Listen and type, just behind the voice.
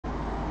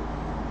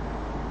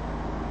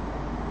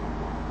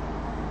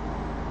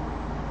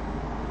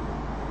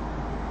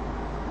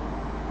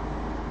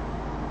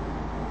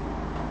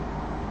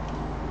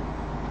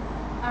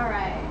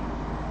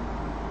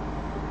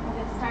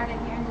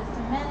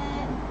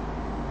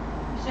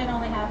should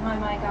only have my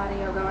mic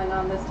audio going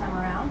on this time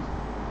around.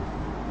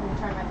 I'm going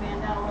to turn my fan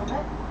down a little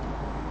bit.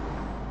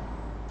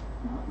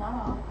 No, not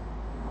off.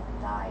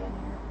 I'll die in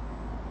here.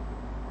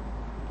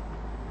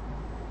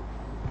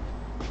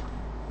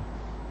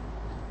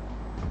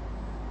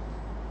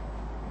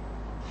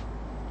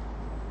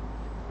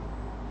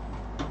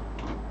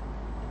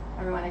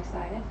 Everyone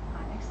excited?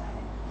 I'm excited.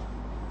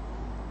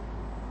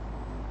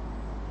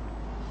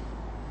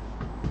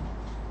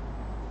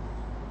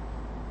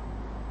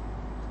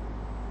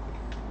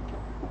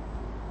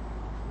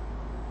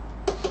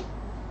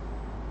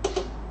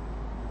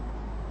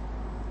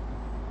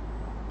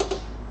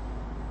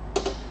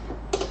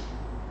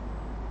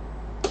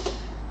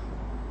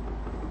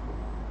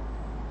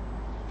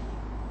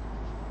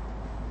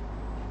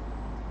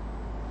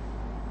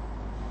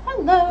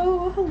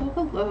 Hello, hello,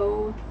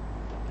 hello.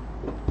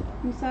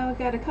 So we've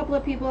got a couple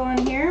of people on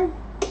here.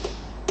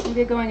 We'll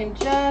get going in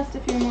just a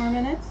few more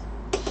minutes.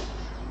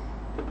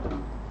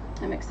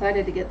 I'm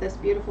excited to get this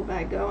beautiful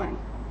bag going.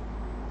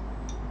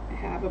 I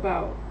have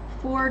about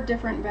 4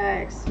 different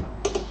bags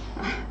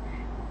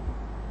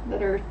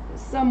that are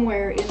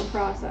somewhere in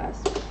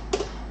process.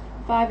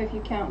 5 if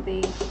you count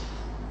the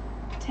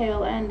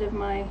tail end of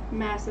my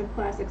massive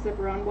plastic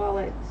zipper-on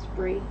wallet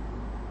spree.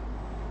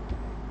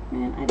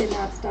 Man, I did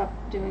not stop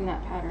doing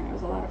that pattern. It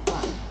was a lot of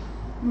fun.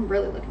 I'm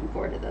really looking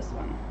forward to this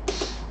one.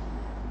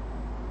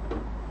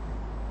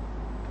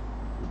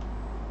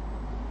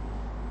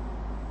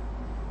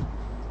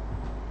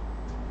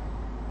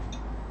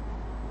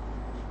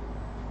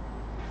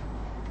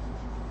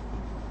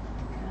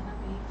 Gonna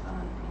be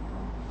fun,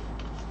 people.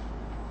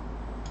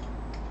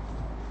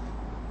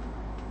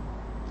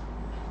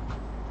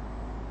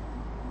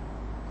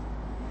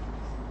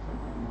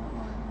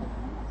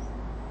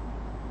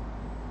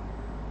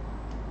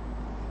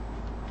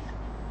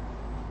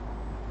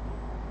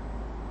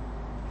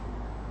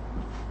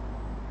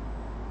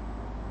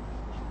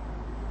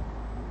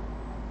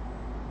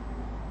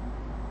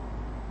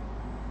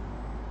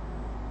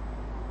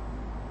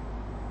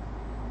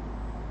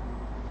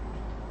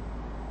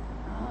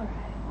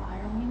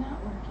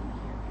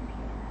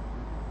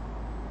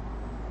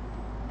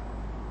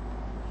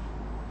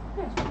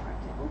 There's my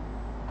card table.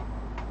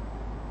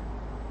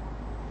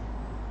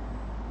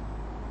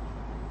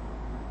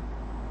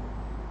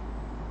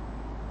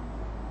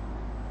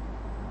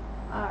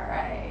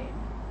 Alright.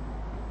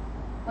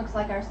 Looks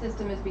like our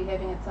system is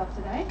behaving itself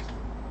today.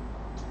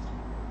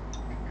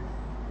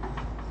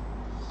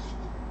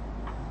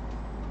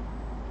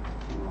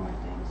 More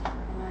things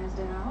organized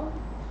out.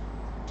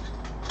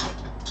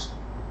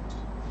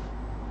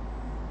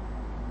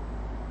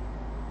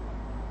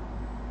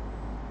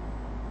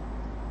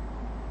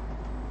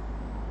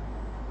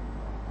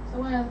 So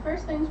one of the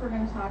first things we're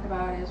going to talk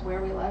about is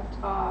where we left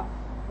off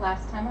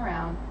last time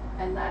around,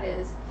 and that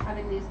is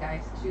cutting these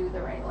guys to the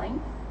right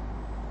length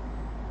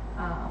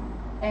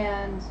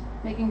and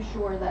making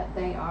sure that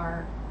they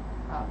are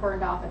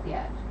burned off at the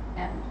edge.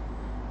 And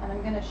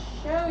I'm going to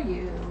show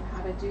you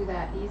how to do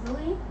that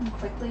easily and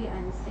quickly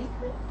and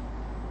safely.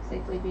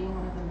 Safely being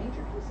one of the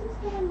major pieces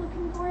that I'm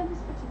looking for in this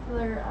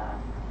particular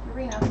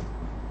arena.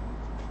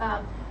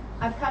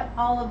 I've cut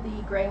all of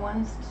the gray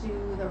ones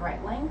to the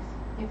right length.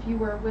 If you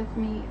were with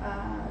me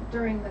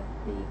during the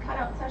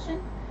cutout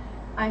session,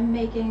 I'm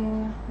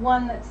making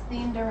one that's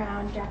themed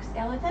around Jack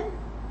Skellington,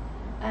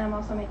 and I'm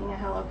also making a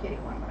Hello Kitty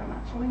one, but I'm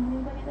not showing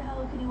anybody the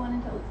Hello Kitty one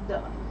until it's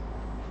done.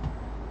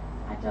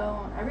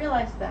 I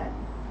realized that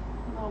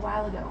a little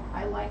while ago.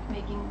 I like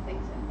making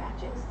things in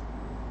batches.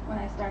 When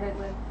I started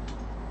with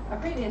a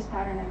previous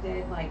pattern, I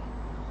did like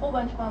a whole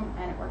bunch of them,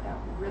 and it worked out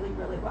really,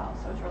 really well,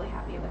 so I was really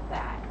happy with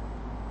that.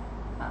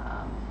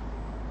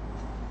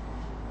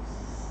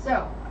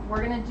 So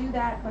we're going to do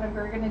that, but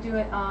we're going to do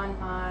it on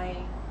my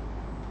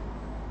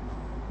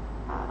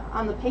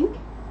on the pink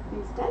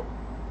instead.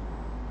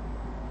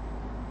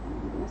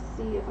 I'm going to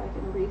see if I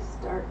can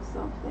restart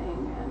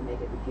something and make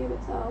it behave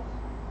itself.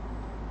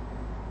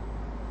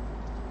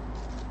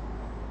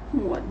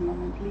 One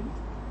moment, please.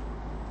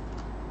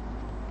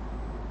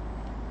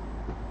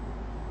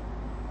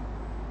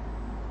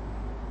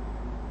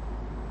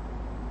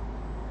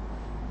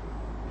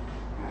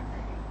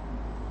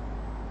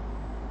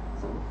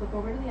 So we'll flip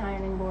over to the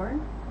ironing board.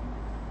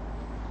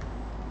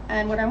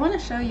 And what I want to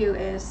show you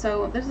is,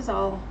 so this is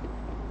all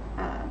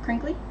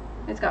crinkly.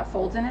 It's got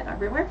folds in it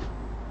everywhere.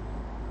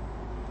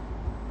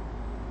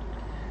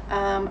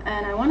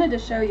 And I wanted to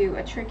show you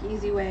a quick,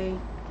 easy way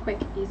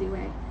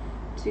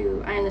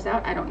to iron this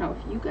out. I don't know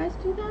if you guys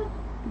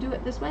do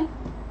it this way,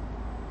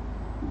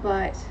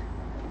 but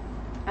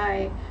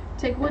I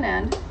take one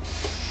end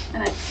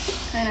and I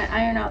kind of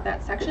iron out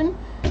that section,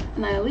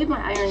 and then I leave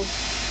my iron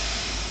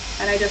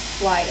and I just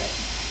slide it.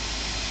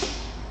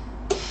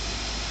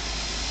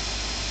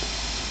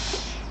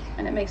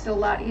 And it makes it a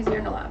lot easier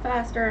and a lot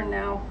faster, and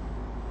now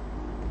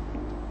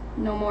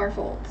no more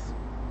folds.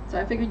 So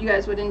I figured you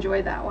guys would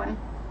enjoy that one.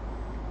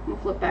 We'll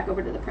flip back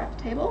over to the prep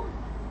table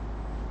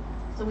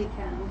so we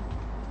can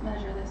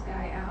measure this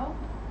guy out.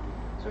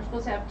 So we're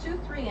supposed to have 2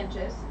 3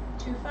 inches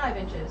to 5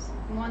 inches,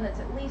 and one that's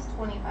at least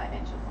 25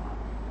 inches long.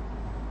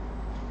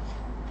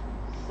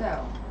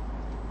 So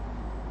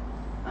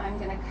I'm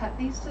going to cut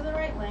these to the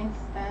right length,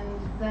 and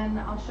then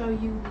I'll show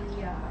you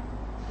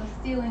the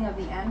sealing of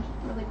the end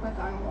really quick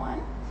on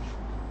one,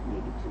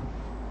 maybe two.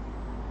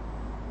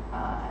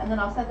 And then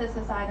I'll set this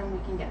aside and we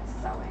can get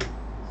sewing. So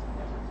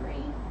there's a 3.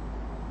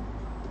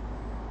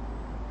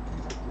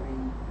 There's a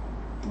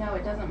 3. No,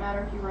 it doesn't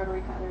matter if you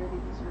rotary cutter,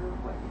 these are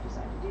what you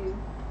decide to do.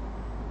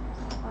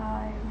 There's a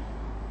 5.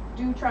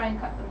 Do try and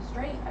cut them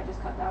straight. I just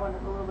cut that one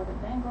at a little bit of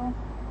an angle.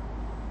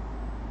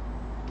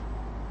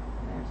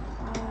 There's a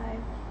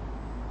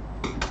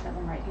 5. Because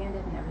I'm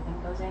right-handed and everything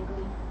goes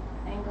angly.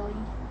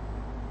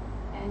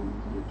 And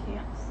you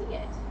can't see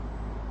it.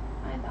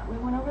 I thought we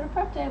went over the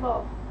prep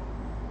table.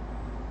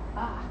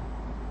 Ah.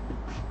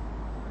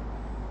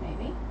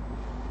 Maybe.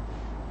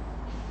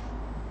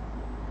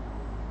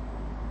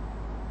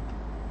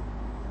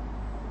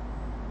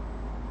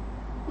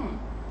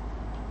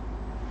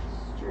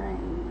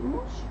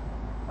 Strange.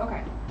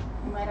 Okay.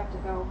 We might have to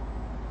go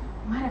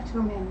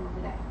manual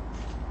today.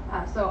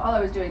 So all I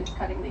was doing is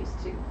cutting these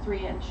to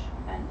 3-inch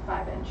and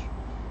 5-inch.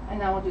 And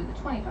now we'll do the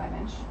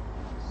 25-inch.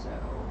 So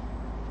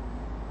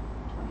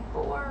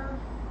 24.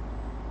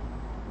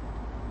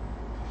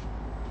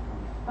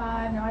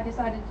 25. Now I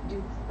decided to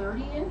do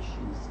 30-inch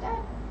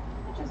instead,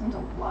 which isn't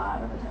a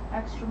lot of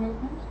extra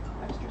movement,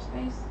 extra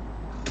space,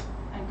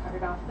 and cut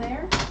it off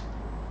there.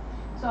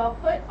 So I'll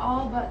put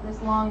all but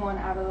this long one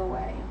out of the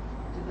way.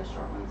 Do the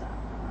short ones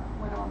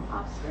when I'm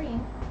off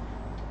screen.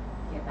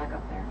 Get back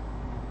up there.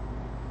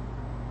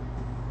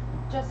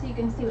 Just so you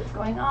can see what's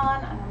going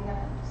on, and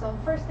so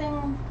the first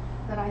thing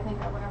that I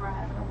think of whenever I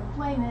have an open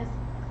flame is,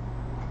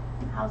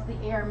 how's the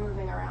air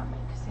moving around me?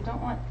 Because I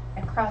don't want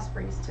a cross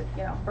breeze to,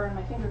 burn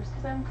my fingers,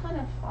 because I'm kind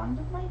of fond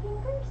of my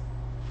fingers.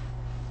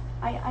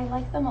 I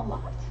like them a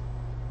lot.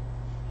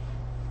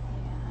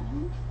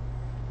 And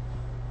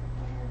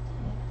where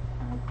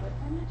did I put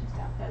my matches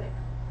down? There they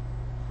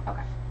are.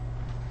 Okay.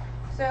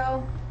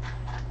 So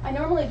I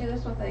normally do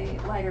this with a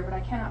lighter, but I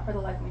cannot for the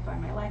life of me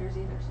find my lighters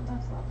either, so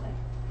that's lovely.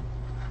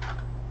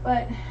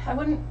 But I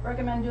wouldn't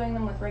recommend doing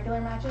them with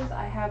regular matches.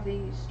 I have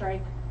the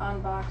Strike On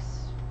Box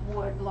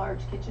Wood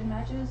Large Kitchen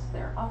matches.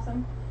 They're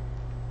awesome.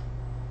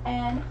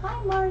 And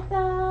hi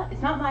Martha!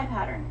 It's not my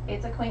pattern.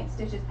 It's a Quaint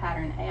Stitches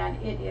pattern, and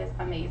it is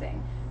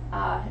amazing.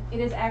 It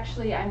is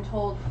actually, I'm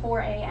told, 4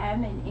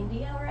 a.m. in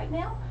India right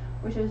now,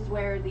 which is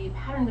where the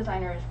pattern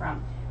designer is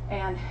from.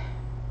 And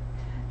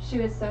she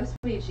was so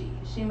sweet.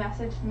 She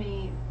messaged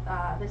me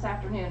this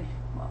afternoon.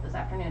 Well, this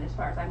afternoon as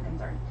far as I'm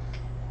concerned.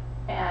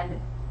 And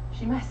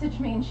she messaged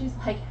me and she's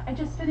like, I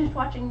just finished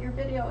watching your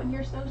video and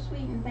you're so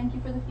sweet and thank you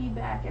for the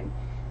feedback. And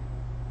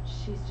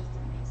she's just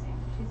amazing.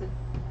 She's an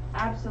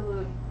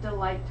absolute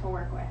delight to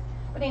work with.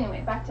 But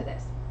anyway, back to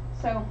this.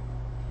 So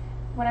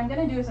what I'm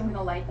going to do is I'm going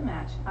to light the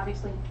match.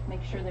 Obviously,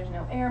 make sure there's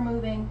no air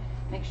moving.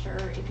 Make sure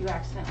if you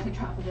accidentally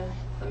drop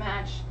the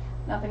match,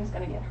 nothing's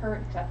going to get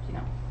hurt except,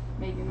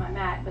 maybe my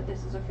mat. But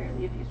this is a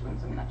fairly abused one,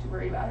 so I'm not too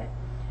worried about it.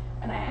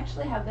 And I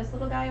actually have this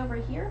little guy over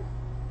here.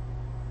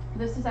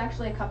 This is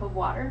actually a cup of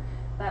water.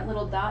 That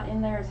little dot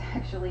in there is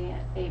actually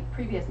a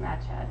previous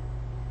match head.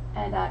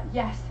 And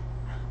yes,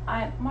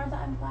 Martha,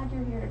 I'm glad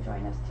you're here to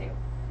join us too.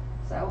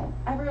 So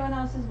everyone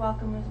else is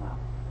welcome as well.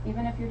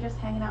 Even if you're just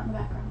hanging out in the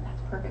background,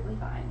 that's perfectly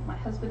fine. My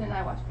husband and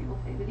I watch people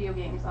play video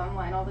games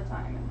online all the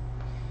time, and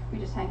we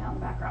just hang out in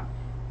the background.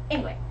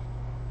 Anyway,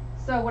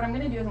 so what I'm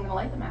going to do is I'm going to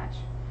light the match.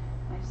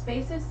 My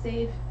space is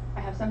safe.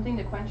 I have something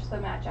to quench the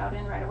match out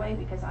in right away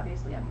because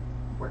obviously I'm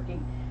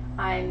working.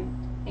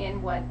 I'm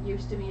in what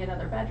used to be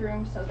another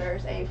bedroom, so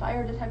there's a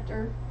fire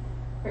detector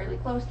fairly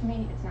close to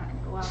me. It's not going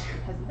to go off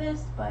because of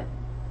this, but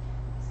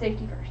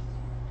safety first.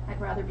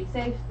 I'd rather be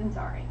safe than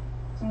sorry.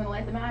 So I'm going to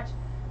light the match,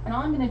 and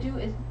all I'm going to do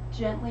is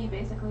gently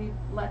basically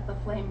let the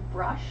flame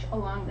brush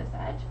along this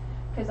edge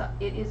because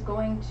it is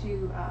going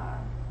to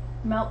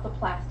melt the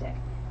plastic.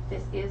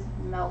 This is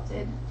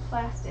melted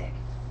plastic.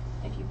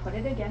 If you put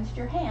it against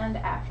your hand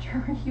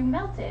after you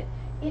melt it,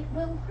 it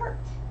will hurt.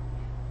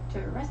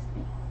 Trust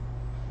me.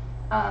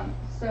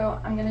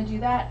 So I'm going to do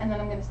that, and then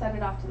I'm going to set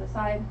it off to the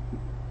side.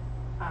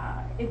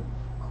 It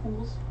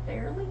cools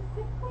fairly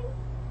quickly,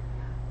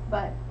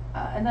 but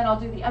and then I'll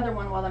do the other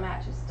one while the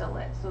match is still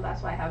lit. So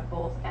that's why I have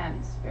both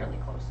ends fairly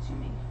close to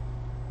me.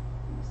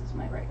 And this is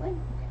my right leg.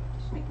 Okay,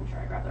 just making sure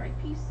I grab the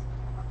right piece.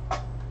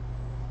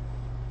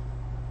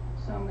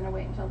 So I'm going to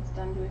wait until it's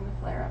done doing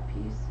the flare-up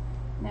piece.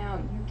 Now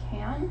you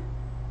can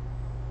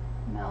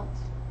melt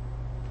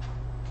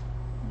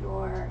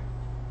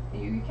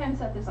you can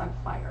set this on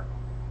fire,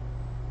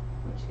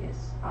 which is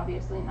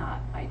obviously not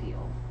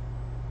ideal.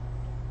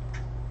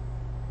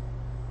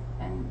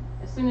 And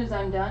as soon as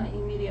I'm done,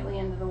 immediately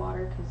into the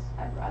water because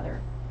I'd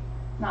rather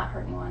not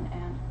hurt anyone.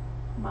 And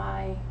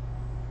my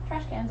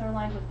trash cans are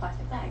lined with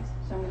plastic bags,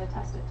 so I'm going to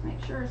test it to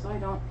make sure so I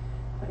don't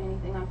put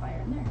anything on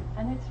fire in there.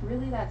 And it's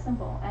really that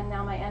simple. And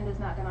now my end is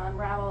not going to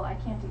unravel. I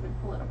can't even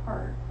pull it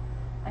apart.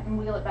 I can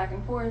wheel it back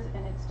and forth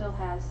and it still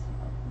has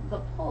the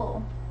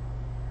pull,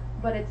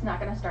 but it's not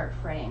going to start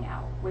fraying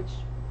out, which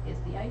is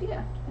the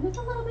idea. And it's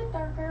a little bit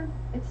darker.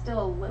 It's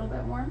still a little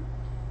bit warm.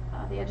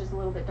 The edge is a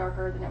little bit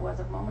darker than it was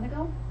a moment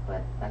ago,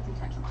 but that's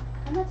intentional,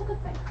 and that's a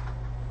good thing.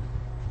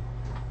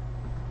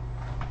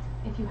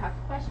 If you have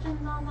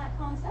questions on that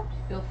concept,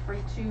 feel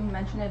free to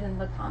mention it in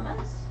the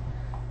comments,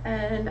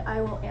 and I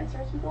will answer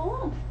as we go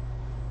along.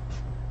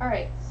 All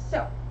right,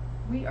 so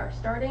we are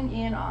starting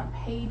in on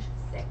page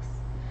 6,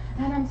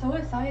 and I'm so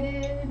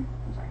excited.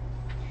 I'm sorry.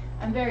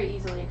 I'm very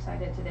easily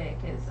excited today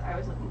because I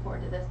was looking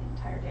forward to this the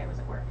entire day I was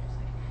at work. Just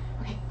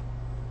like, okay,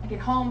 I get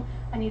home,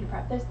 I need to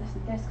prep this, this,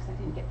 and this because I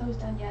didn't get those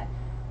done yet.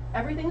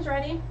 Everything's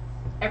ready.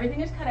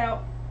 Everything is cut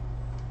out.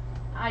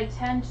 I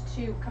tend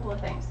to, a couple of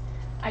things.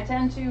 I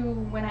tend to,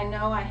 when I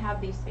know I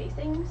have these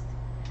facings,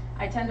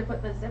 I tend to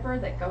put the zipper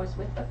that goes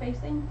with the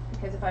facing,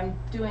 because if I'm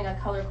doing a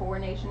color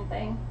coordination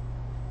thing,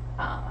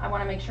 I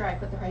want to make sure I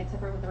put the right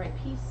zipper with the right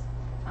piece,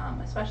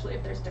 especially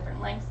if there's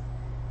different lengths.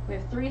 We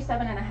have 3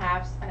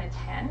 7.5s and a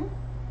 10.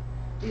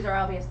 These are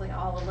obviously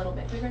all a little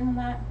bit bigger than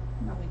that.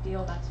 No big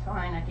deal, that's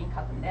fine, I can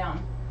cut them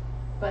down.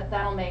 But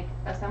that'll make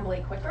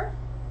assembly quicker.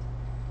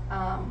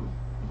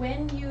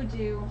 When you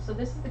do, so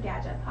this is the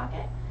gadget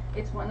pocket.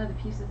 It's one of the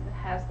pieces that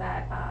has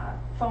that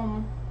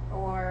foam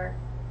or,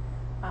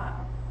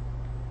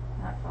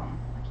 not foam,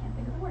 I can't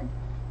think of the word.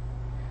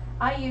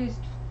 I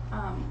used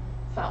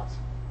felt,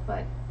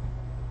 but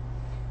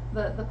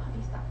the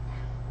puffy stuff.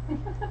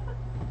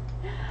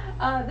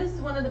 This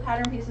is one of the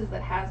pattern pieces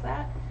that has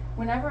that.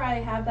 Whenever I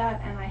have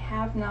that and I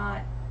have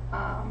not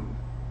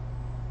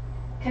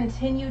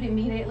continued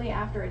immediately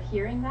after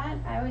adhering that,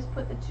 I always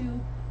put the two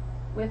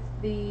with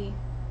the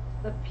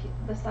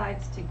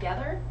sides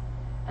together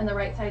and the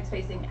right side's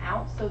facing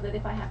out, so that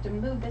if I have to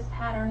move this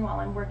pattern while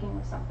I'm working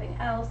with something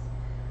else,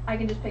 I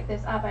can just pick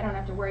this up. I don't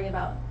have to worry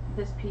about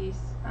this piece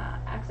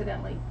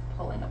accidentally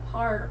pulling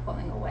apart or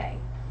pulling away.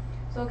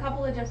 So a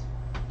couple of just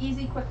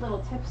easy, quick little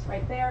tips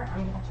right there.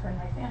 I'm going to turn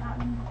my fan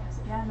on because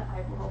again,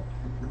 I will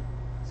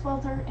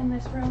swelter in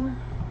this room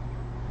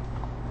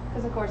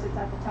because of course it's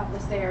at the top of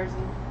the stairs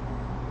and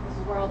this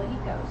is where all the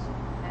heat goes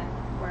and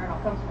where it all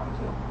comes from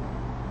too.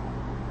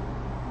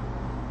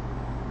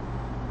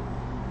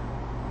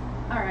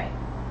 Alright,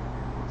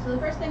 so the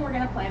first thing we're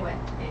going to play with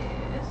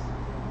is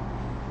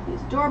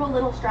these adorable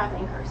little strap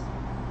anchors.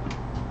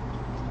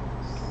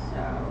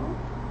 So,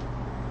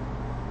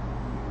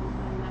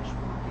 my mesh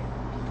pocket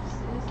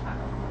pieces out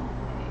of the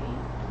way,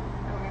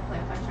 and we're going to play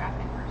with our strap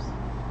anchors.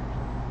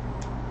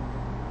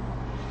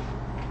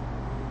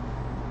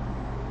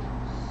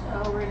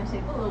 So we're going to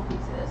take the little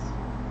pieces,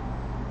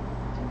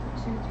 take the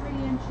 2 3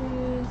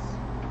 inches,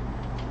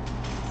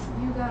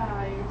 you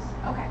guys,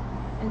 okay,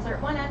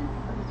 insert one end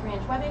of the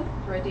 3-inch webbing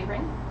through a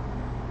D-ring,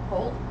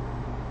 hold,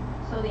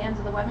 sew the ends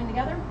of the webbing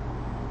together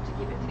to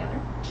keep it together,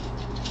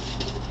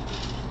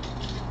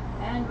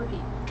 and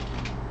repeat.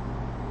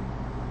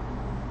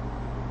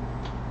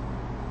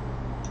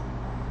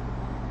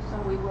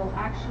 So we will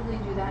actually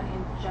do that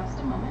in just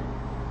a moment,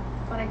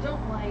 but I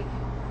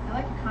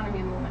like economy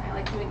of movement. I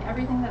like doing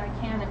everything that I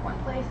can in one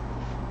place.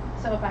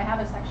 So if I have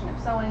a section of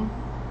sewing,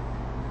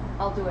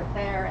 I'll do it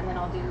there, and then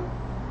I'll do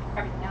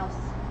everything else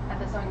at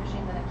the sewing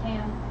machine that I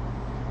can.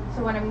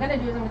 So what I'm going to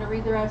do is I'm going to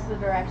read the rest of the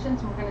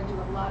directions, and we're going to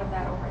do a lot of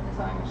that over at the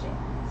sewing machine.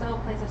 So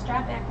place a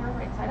strap anchor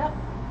right side up,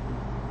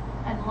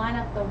 and line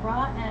up the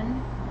raw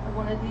end of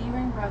one of the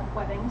D-ring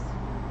webbings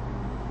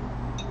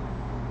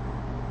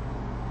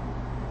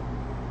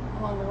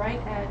along the right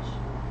edge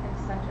and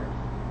centered.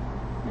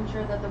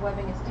 Ensure that the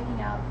webbing is sticking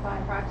out by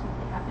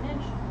approximately ½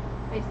 inch.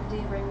 Face the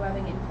D-ring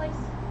webbing in place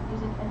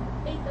using an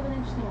 1/8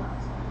 inch seam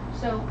allowance.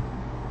 So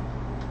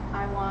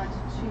I want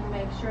to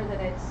make sure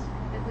that it's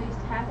at least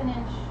 ½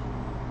 inch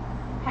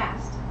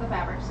past the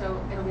fabric,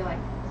 so it'll be like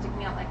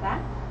sticking out like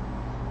that.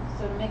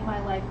 So to make my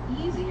life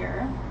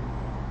easier,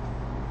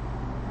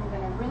 I'm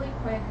going to really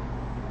quick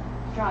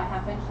draw a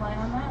 ½ inch line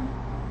on that,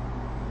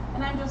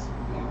 and I'm just,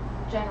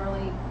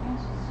 generally,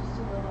 it's just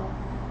a little,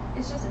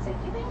 it's just a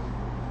safety thing.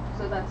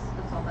 So that's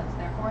all that's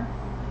there for.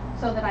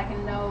 So that I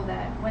can know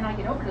that when I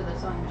get over to the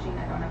sewing machine,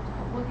 I don't have to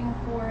go looking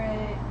for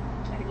it.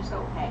 I can just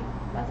go, hey,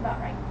 that's about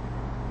right.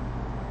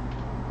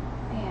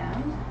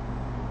 And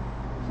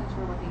since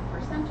we're looking for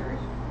centers,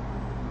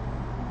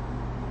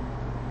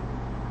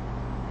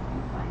 I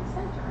can find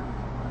center on a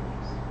couple of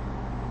these.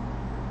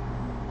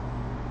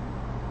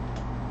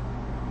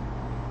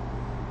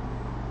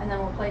 And then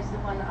we'll place the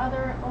one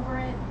other over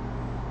it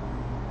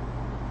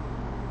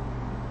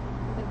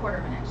with a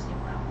 ½ inch seam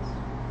allowance.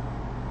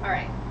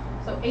 Alright,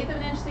 so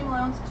 1/8 inch seam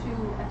allowance to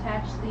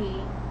attach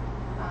the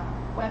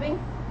webbing,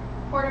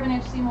 ½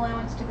 inch seam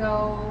allowance to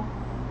go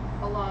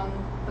along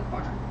the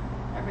corner.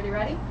 Everybody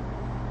ready?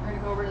 We're going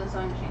to go over to the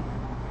sewing machine.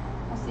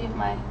 I'll see if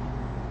my,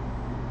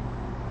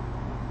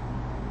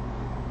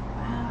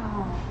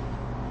 wow,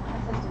 my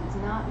system is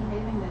not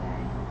behaving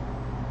today.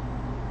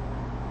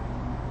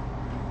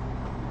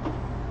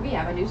 We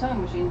have a new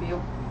sewing machine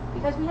view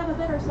because we have a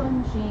better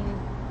sewing machine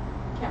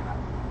camera.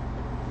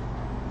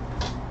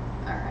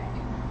 Alright,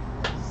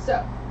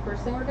 so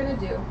first thing we're going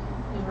to do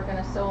is we're going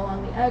to sew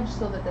along the edge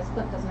so that this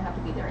clip doesn't have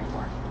to be there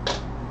anymore.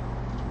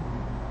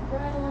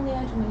 right along the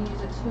edge. I'm going to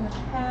use a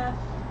 2.5,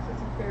 so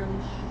it's a fairly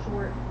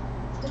short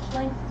stitch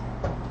length.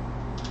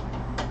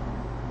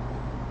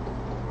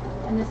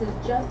 And this is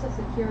just to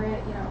secure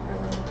it. You don't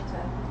really need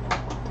to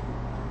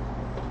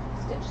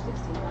stitch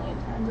 16 million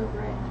times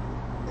over it.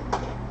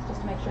 It's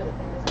just to make sure the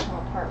thing doesn't come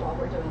apart while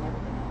we're doing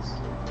everything else.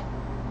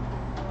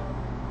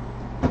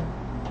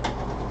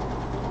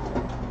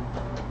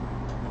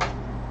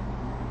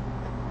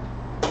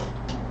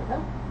 There we go.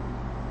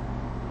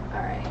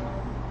 Alright.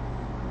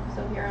 So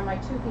here are my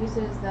two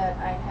pieces that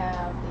I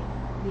have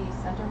the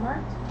center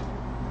marked.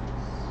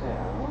 So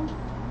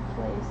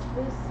place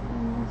this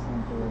in the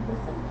center of the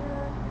center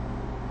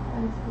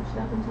and stitch it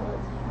up until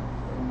it's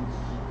 1/2 inch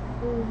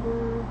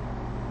over.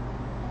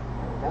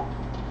 There we go.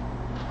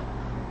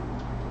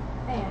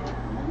 And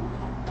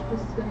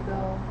this is going to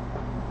go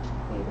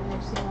 1/8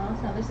 inch seam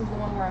allowance. Now this is the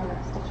one where I'm going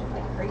to stitch it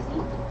like crazy.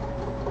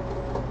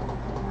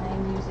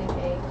 I'm using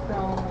a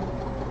chrome,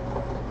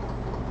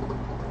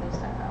 at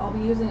least I'll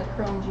be using a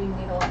chrome G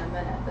needle in a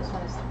minute. This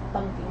one is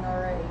thunking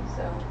already,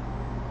 so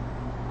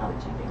I'll be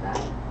changing that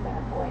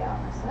bad boy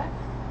out in a sec.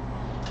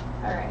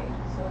 Alright,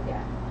 so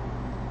again,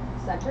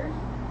 centered.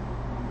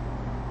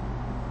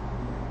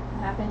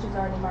 1/2 inch is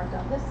already marked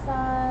on this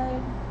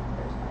side.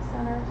 There's my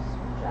center,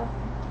 switch up.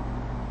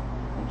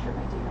 Make sure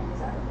my D-ring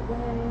is out of the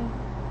way.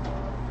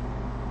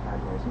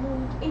 Hardware's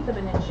moved.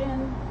 1/8 inch in.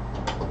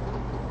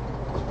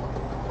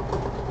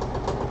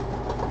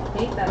 I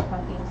hate that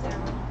funking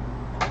sound.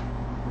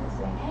 It's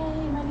saying,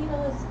 hey, my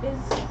needle is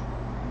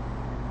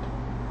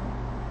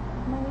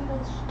my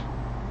needle's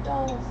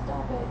dull,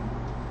 stop it.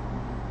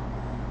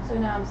 So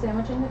now I'm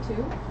sandwiching the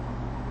two.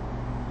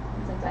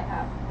 And since I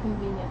have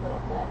convenient little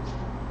clips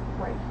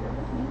right here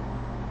with me.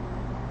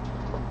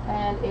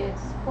 And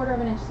it's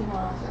 1/4 inch seam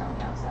allowance around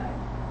the outside.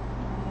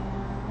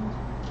 And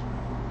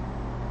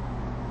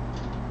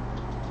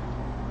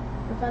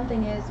the fun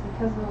thing is,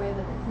 because of the way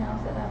that it's now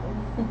set up,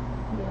 you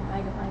get a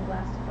magnifying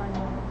glass to find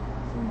all the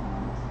seam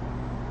allowance.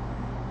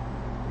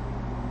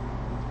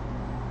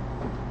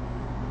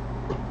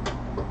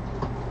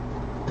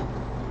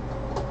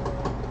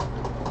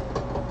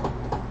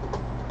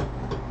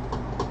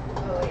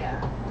 Oh yeah,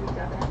 we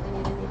definitely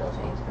need a needle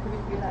change.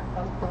 Everybody hear that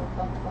bump, bump,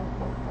 bump, bump,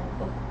 bump, bump,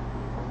 bump.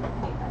 I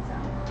hate that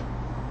sound.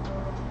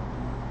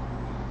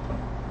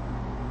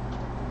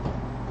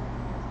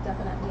 It's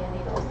definitely a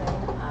needle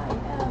saying, I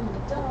am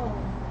dull.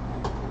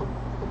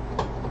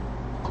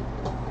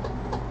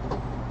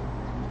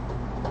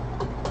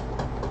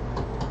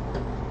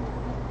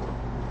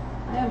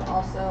 I am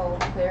also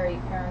very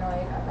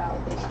paranoid about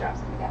these straps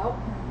coming out.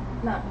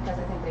 Not because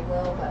I think they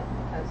will, but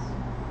because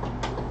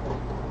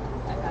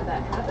I've had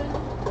that happen.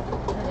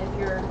 And if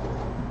you're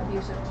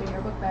abusive to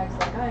your book bags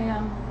like I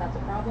am, that's a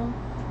problem.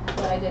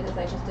 What I did is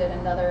I just did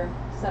another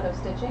set of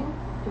stitching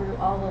through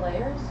all the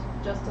layers,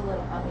 just a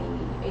little on the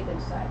 1/8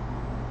 inch side.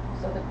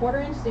 So the 1/4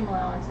 inch seam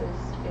allowance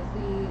is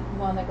the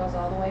one that goes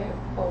all the way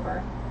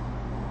over.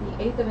 The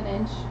 1/8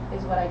 inch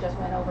is what I just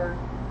went over,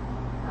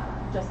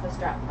 just the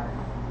strap part.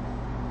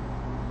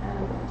 And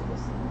I'm going to do the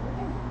same over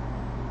here.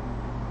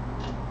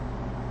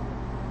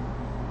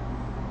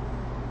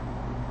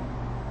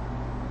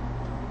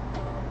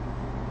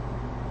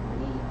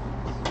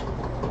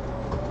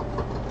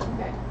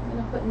 Okay, I'm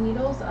going to put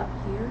needles up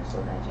here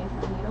so that I change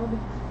my needle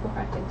before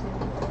I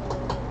continue.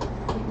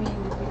 Keep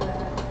meaning to do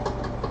that.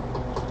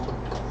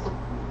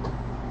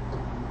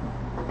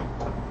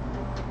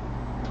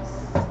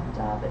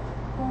 Stop at the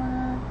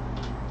corner.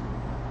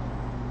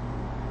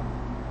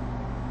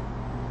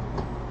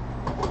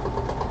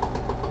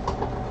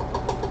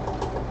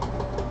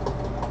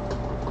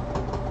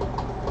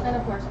 And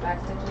of course, back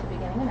stitch at the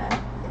beginning and end.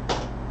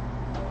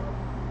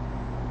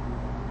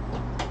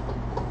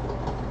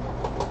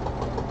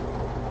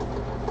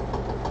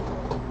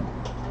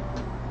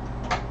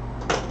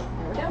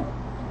 There we go.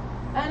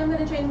 And I'm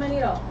going to change my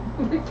needle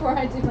before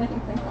I do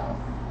anything else.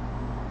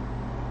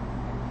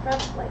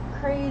 Press like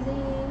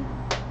crazy.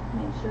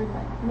 Made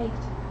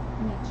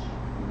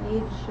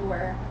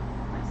sure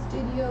my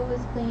studio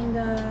was cleaned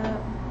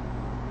up.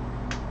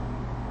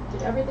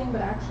 Did everything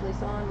but actually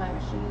saw on my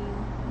machine.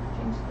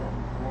 Changed the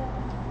thread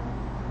on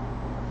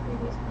the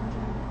previous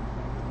project.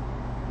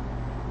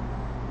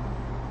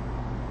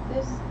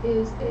 This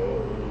is a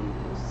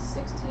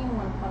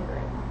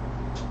 16-100.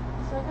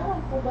 So I got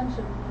a whole bunch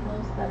of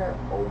needles that are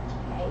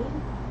okay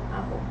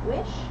off of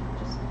Wish,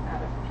 just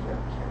out of pure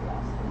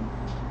curiosity.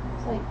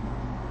 It's like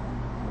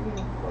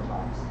 $3 or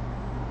 $4,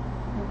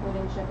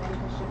 including shipping,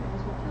 because shipping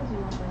is what kills you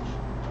on Wish.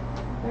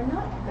 They're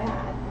not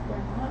bad, but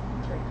they're not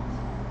great.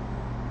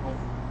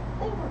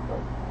 They work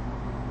both.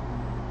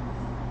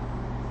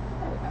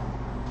 There we go.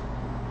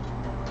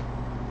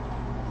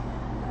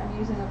 I'm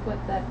using a foot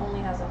that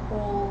only has a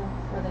hole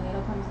where the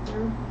needle comes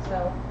through,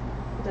 so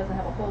it doesn't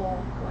have a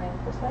hole going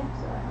this way,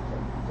 so I have to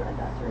thread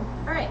that through.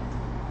 Alright,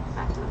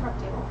 back to the front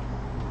table.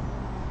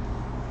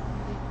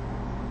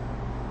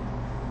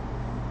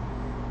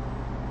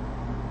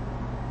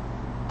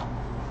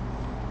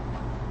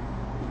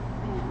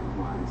 And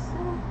one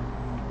sec.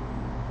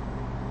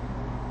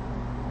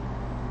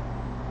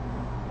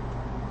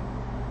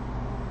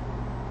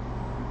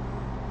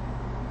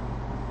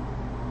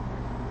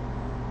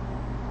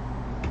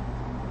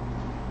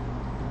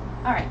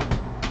 Alright,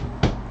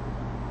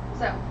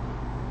 so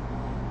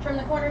trim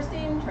the corner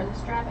seam, turn the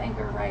strap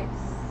anchor right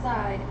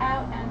side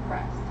out and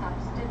press. Top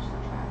stitch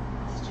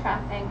the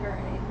strap anchor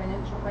an 1/8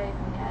 inch away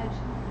from the edge,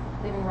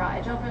 leaving raw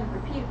edge open.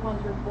 Repeat 1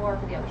 through 4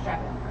 for the other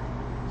strap anchor.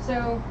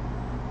 So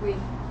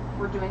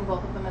we're doing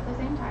both of them at the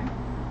same time.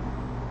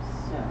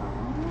 So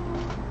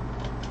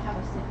I have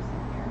a snip in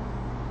here.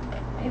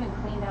 I even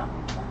cleaned out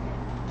my bucket.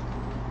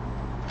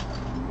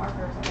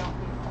 Markers I don't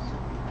use.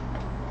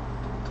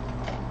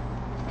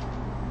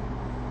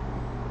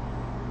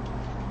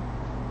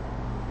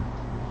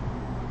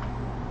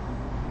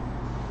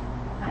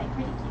 Hi,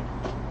 pretty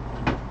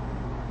cute.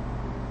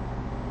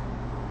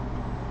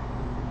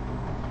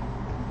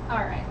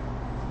 Alright,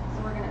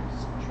 so we're gonna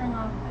just trim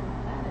off, and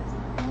that is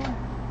not more.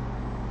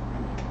 I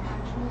need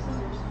actual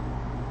scissors.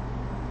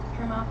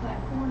 Trim off that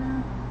corner.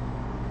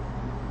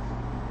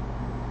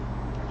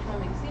 We're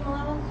trimming seam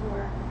allowance,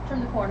 or trim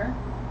the corner,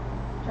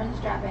 turn the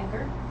strap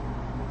anchor,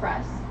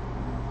 press,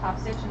 top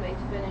stitch and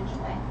 1/8 inch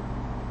away.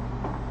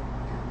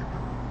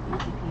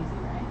 Easy peasy,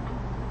 right?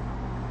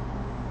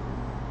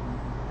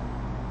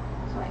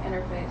 So I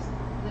interface.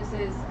 This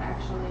is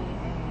actually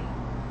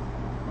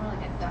more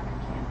like a duck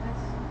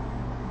canvas.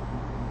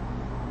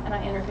 And I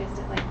interfaced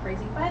it like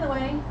crazy. By the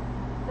way,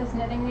 this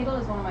knitting needle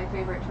is one of my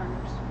favorite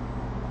turners.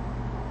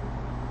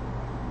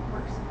 It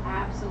works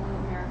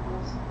absolute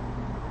miracles.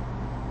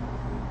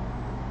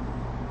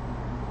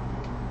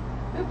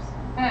 Oops.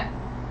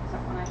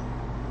 Except when I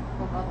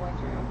hook all the way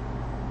through.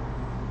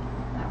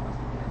 That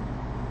wasn't good.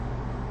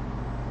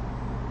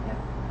 Yep,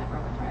 I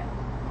broke a thread.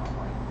 Oh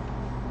boy.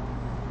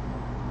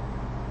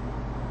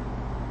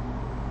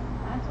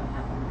 That's what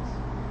happens.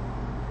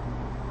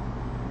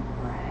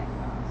 Brag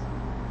awesome.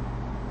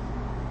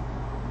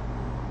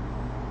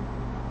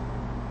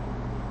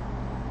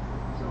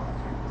 So I'll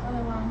turn this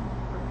other one,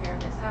 repair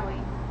this owie,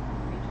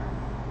 and return.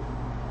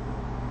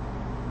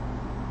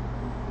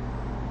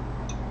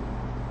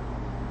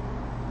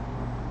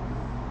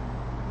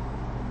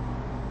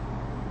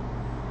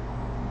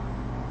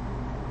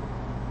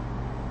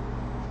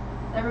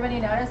 Everybody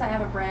notice I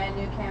have a brand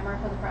new camera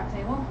for the prep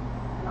table,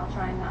 and I'll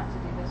try not to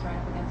do this right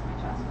up against my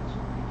chest, which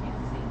you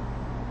can't see.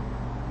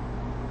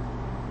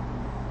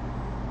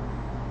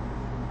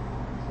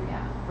 So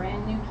yeah,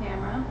 brand new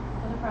camera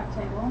for the prep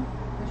table,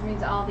 which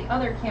means all the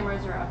other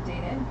cameras are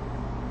updated,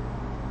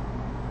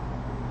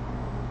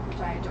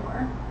 which I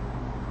adore.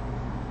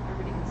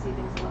 Everybody can see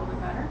things a little bit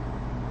better.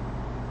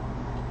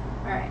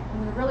 Alright, I'm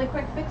going to really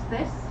quick fix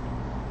this.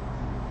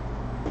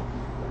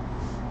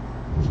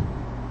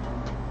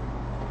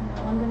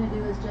 All I'm going to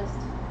do is just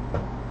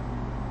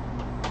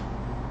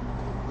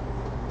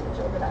switch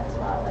over that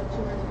spot like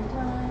 2 or 3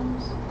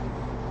 times.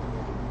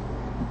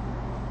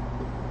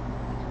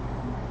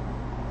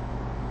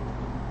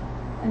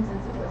 And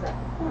since it was at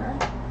the corner,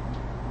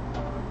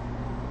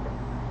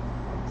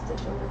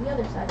 stitch over the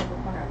other side of the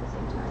corner at the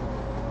same time.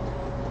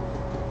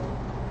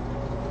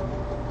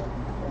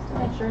 Just to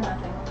make sure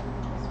nothing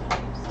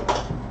escapes.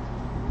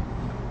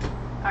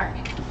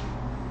 Alright.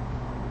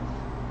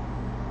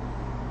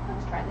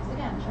 Let's try this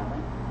again, shall we?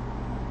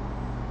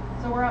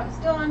 So we're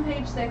still on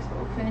page 6, but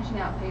we're finishing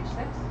out page 6.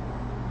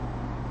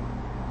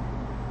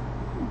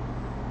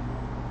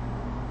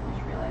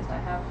 Just realized I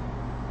have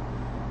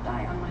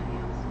dye on my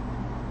hands.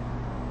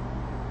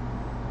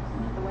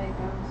 Isn't that the way it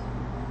goes?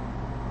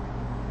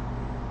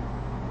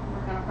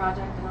 Work on a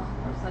project and I'll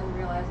all of a sudden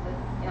realize that,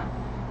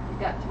 you've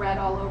got thread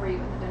all over you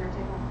at the dinner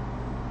table.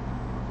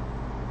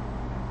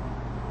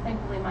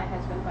 Thankfully my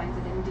husband finds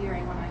it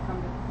endearing when I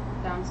come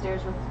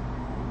downstairs with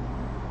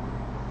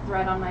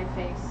thread on my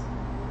face,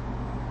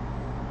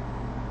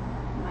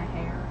 my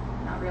hair,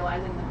 not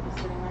realizing that it was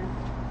sitting there.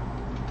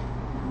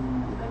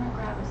 I'm going to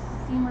grab a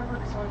seam ripper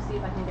because I want to see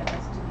if I can get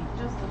this to be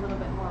just a little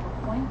bit more of a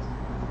point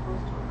as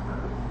opposed to a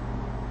curve.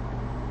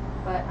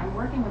 But I'm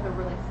working with a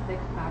really thick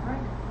fabric,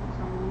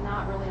 so I'm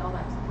not really all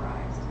that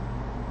surprised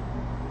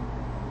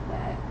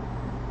that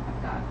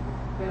I've got a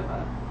bit of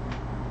a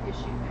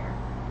issue there.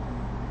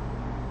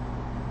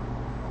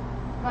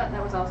 But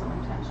that was also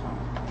intentional.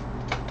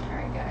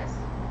 Alright guys.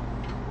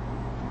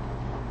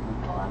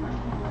 Pull out my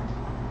hammer.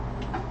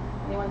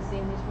 Anyone's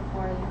seen these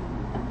before? You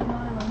know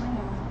I love my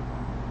hammer.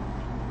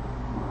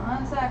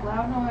 One sec,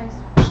 loud noise.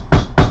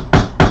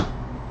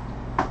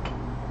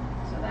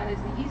 So that is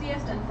the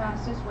easiest and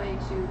fastest way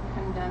to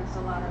condense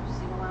a lot of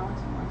seam allowance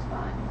in one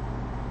spot.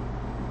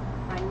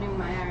 I knew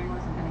my iron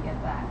wasn't going to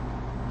get that.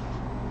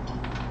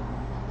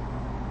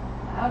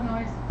 Loud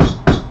noise.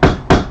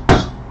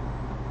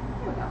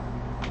 Here we go.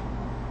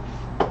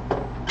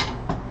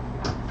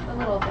 The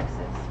little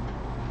fixes.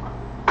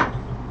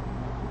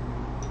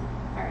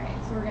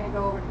 So we're going to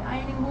go over to the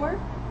ironing board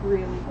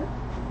really quick.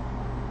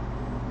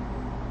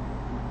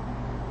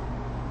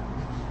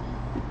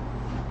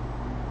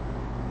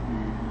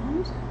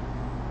 And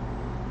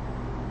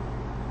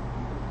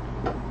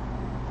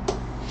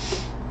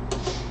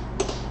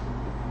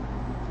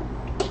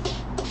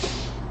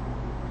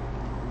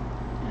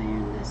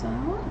iron this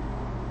out.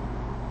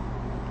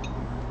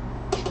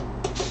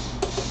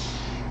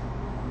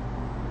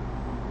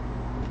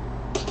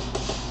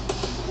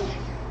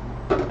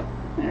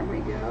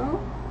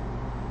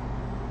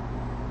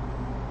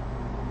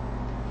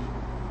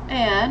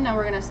 done. Now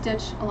we're going to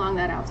stitch along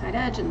that outside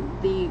edge, and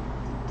the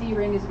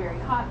D-ring is very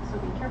hot, so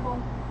be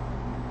careful.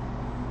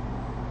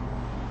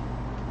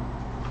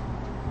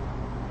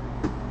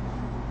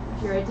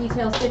 If you're a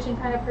detail stitching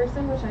kind of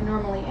person, which I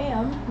normally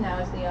am, now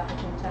is the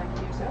opportune time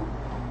to do so.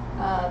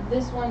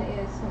 This one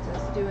is, since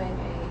it's doing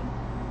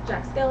a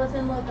Jack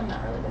Skeleton look, I'm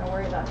not really going to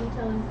worry about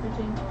detailing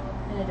stitching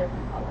in a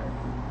different color.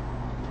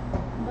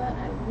 But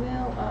I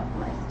will up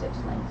my stitch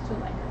length to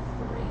like a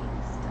 3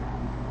 step.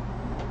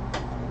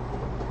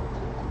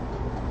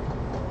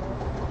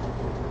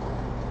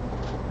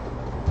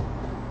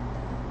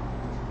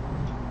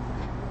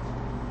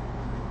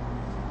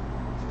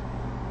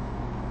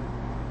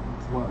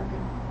 What?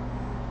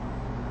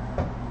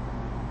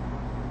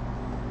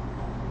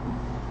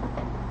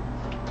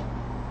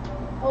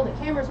 Oh, the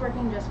camera's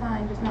working just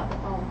fine, just not the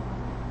phone.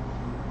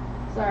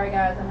 Sorry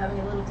guys, I'm having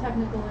a little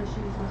technical issues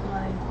with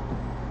my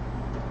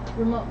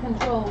remote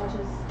control, which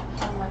is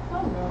on my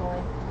phone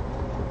normally.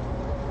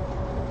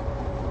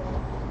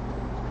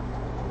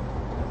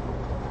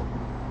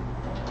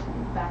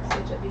 Back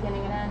stitch at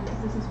beginning and end,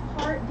 because this is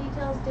part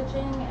detail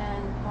stitching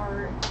and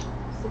part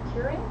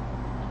securing.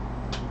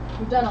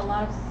 We've done a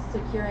lot of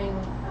securing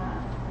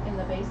in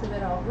the base of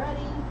it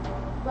already,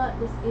 but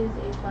this is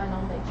a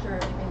final make sure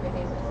everything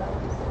behaves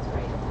itself and sits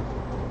right.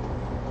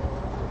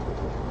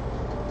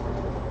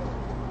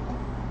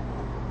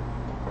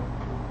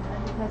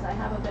 And because I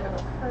have a bit of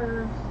a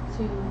curve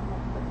to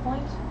the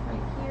point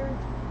right here,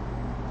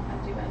 I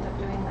do end up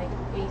doing like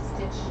a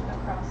stitch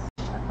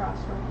across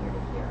from here to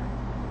here.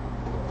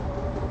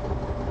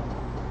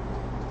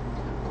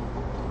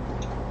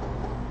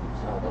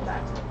 So I'll go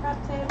back to the prep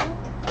table,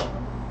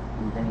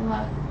 and then you'll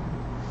have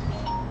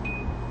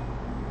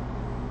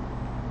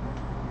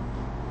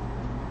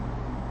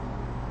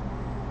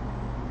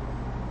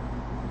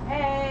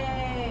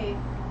hey,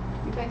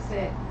 you fixed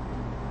it.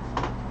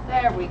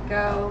 There we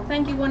go.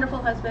 Thank you, wonderful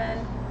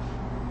husband.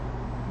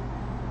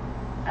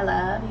 I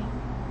love you.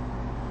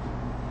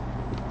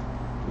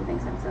 He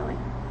thinks I'm silly.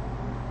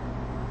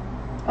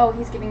 Oh,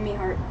 he's giving me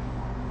heart.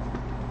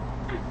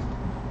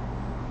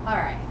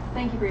 Alright,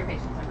 thank you for your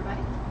patience,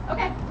 everybody.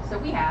 Okay, so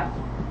we have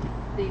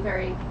the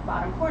very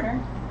bottom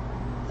corner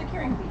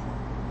securing piece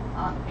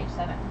on page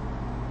 7.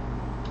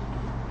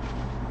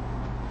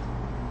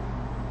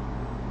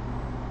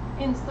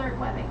 Insert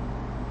webbing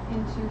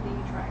into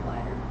the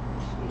tri-glider,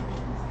 which is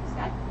this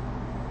guy.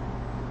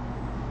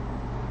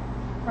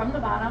 From the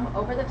bottom,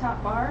 over the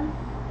top bar,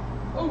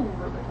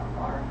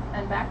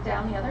 and back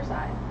down the other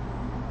side.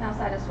 Now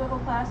slide a swivel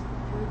clasp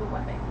through the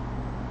webbing.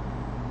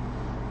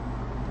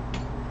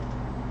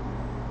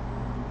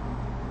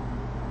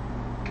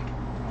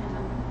 And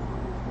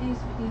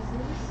these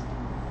pieces,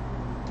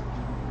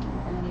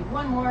 I'm going to need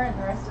one more, and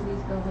the rest of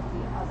these go with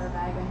the other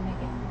bag I'm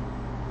making.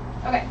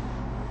 Okay,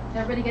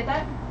 everybody get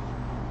that?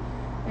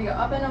 There you go,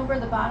 up and over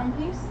the bottom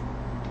piece,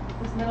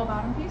 this middle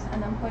bottom piece,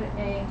 and then put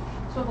a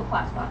swivel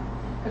clasp on,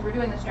 because we're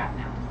doing the strap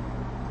now.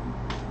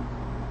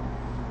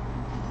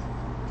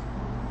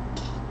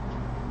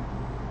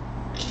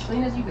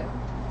 Clean as you go.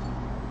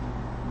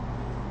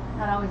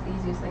 Not always the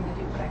easiest thing to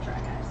do, but I try,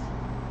 guys.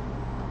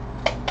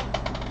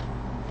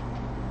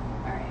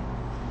 Alright.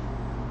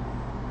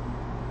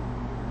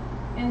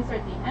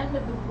 Insert the end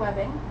of the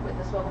webbing with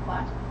the swivel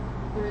clasp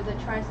through the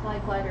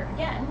tri-slide glider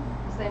again,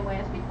 the same way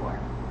as before,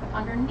 but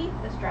underneath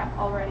the strap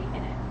already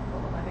in it.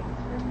 Pull the webbing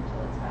through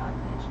until it's about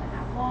 1.5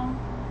 inches long.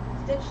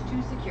 Stitch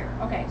to secure.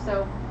 Okay,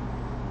 so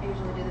I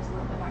usually do this a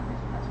little bit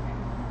backwards, but that's okay.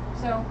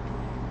 So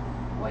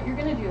what you're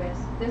going to do is,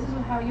 this is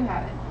how you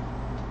have it.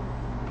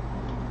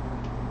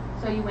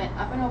 So you went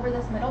up and over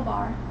this middle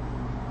bar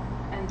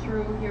and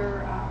through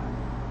your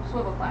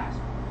swivel clasp.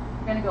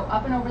 You're going to go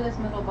up and over this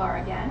middle bar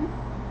again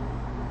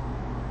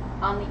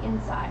on the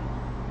inside.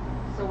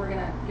 So we're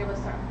going to give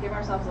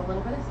ourselves a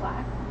little bit of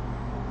slack.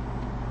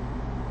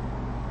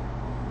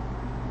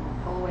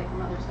 Pull away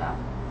from other stuff.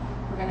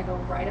 We're going to go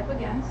right up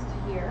against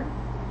here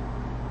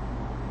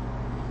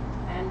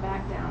and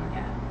back down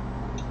again.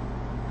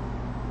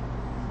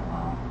 So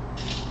I'll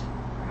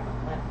grab a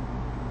clip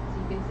so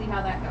you can see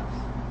how that goes.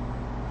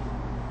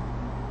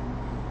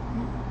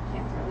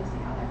 Can't really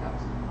see how that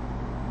goes.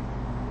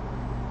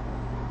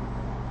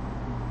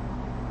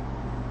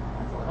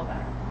 That's a little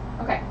better.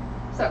 Okay,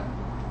 so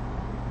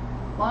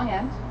long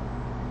end,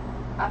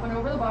 up and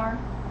over the bar,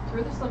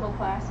 through the swivel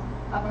clasp,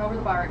 up and over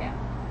the bar again.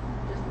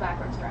 Just the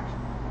backwards direction.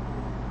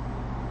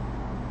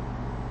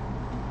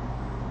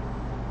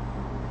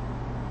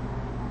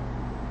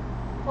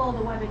 Pull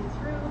the webbing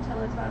through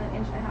till it's about 1.5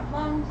 inches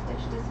long.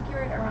 Stitch to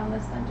secure it around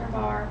the center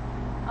bar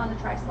on the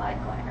tri-slide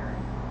glider.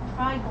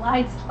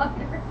 Tri-glide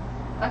slider.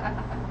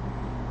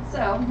 So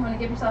you want to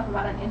give yourself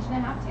about 1.5 inches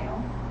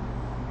tail.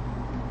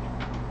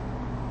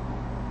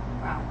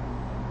 Wow,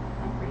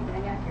 I'm pretty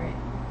dang accurate.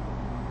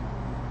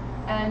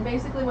 And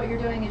basically what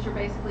you're doing is you're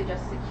basically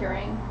just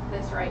securing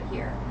this right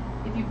here.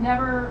 If you've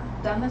never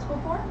done this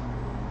before,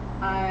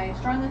 I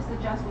strongly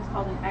suggest what's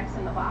called an X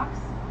in the box.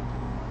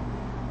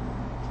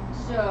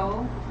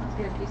 So let's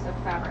get a piece of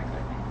fabric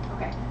with me.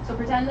 Okay, so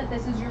pretend that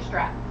this is your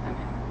strap. I'm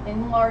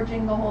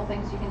enlarging the whole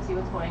thing so you can see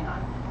what's going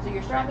on. So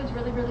your strap is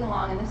really, really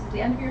long, and this is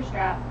the end of your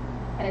strap,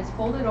 and it's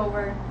folded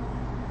over.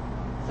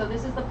 So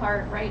this is the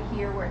part right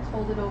here where it's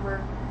folded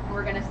over, and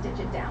we're gonna stitch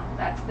it down.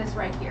 That's this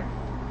right here,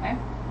 okay?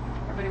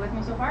 Everybody with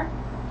me so far?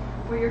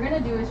 What you're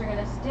gonna do is you're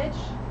gonna stitch,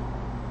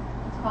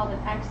 it's called an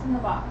X in the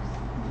box.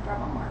 Let me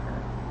grab a marker.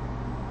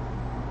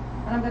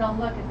 And I'm gonna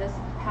look at this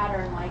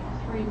pattern like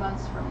 3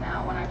 months from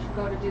now when I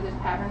go to do this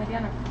pattern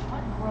again.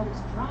 What in the world is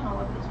drawn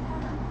all over this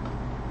pattern?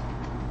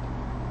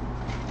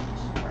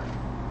 Sure.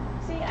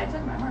 See, I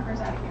took my markers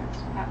out of here.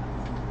 That's what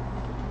happens.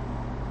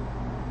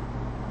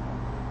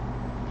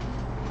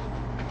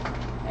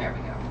 There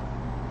we go.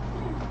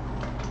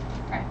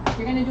 Alright,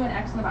 you're gonna do an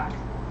X in the box.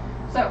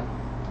 So,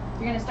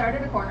 you're gonna start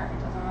at a corner. It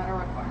doesn't matter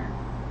what corner.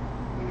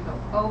 You're gonna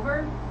go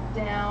over,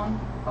 down,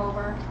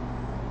 over,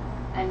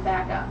 and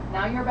back up.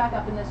 Now you're back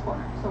up in this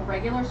corner. So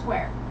regular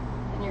square.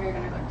 And you're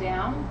going to go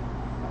down,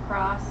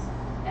 across,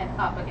 and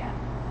up again.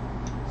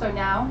 So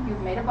now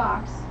you've made a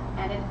box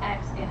and an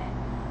X in it.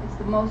 It's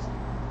the most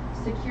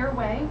secure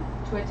way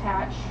to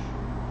attach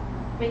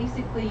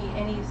basically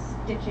any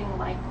stitching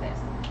like this.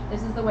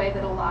 This is the way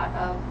that a lot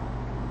of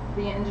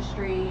the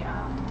industry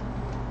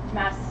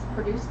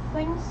mass-produced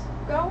things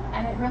go,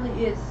 and it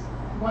really is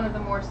one of the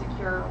more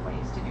secure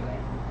ways to do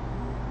it.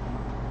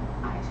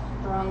 I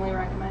strongly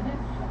recommend it.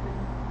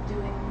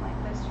 Doing like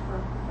this for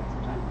quite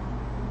some time.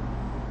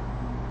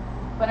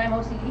 But I'm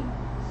OCD,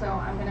 so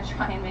I'm going to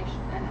try and make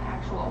an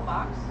actual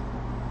box,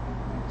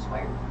 like a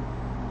square.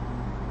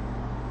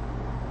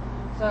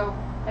 So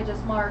I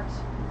just marked,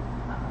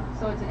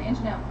 so it's an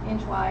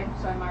inch wide,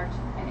 so I marked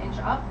an inch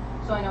up,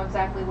 so I know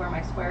exactly where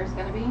my square is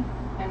going to be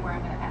and where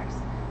I'm going to X.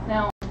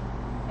 Now,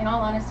 in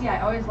all honesty,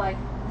 I always like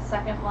the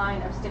second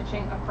line of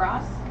stitching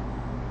across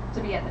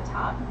to be at the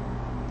top,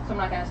 so I'm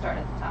not going to start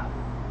at the top.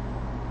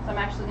 So I'm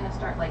actually going to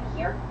start like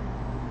here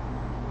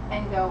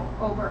and go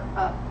over,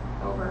 up,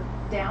 over,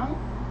 down,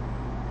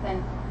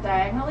 then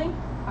diagonally,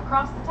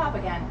 across the top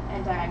again,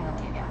 and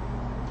diagonally again.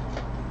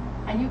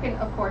 And you can,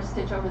 of course,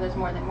 stitch over this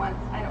more than once.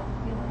 I don't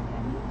feel like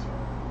I need to.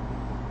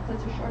 So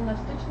it's a short enough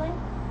stitch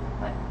length,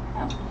 but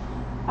yeah.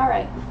 All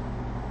right.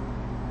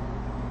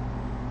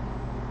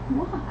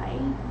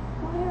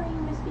 Why are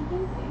you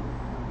misspeaking things?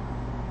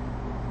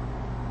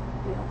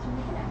 Fail to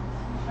reconnect.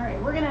 All right,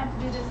 we're going to have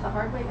to do this the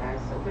hard way, guys,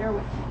 so bear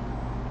with me.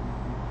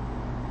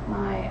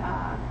 My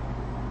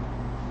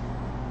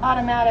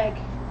automatic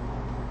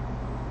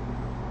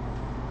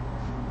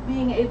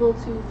being able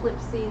to flip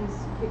scenes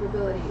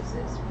capabilities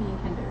is being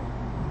hindered.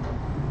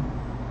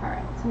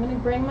 Alright, so I'm going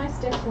to bring my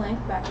stitch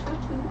length back to a 2.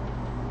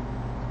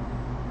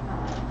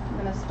 I'm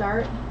going to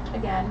start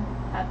again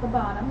at the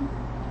bottom,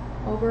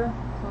 over,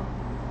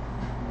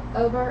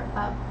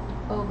 up,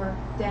 over,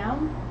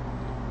 down,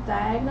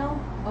 diagonal,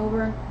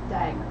 over,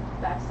 diagonal.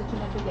 Back stitching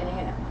at the beginning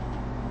and end.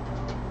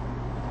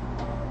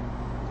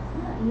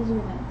 It's not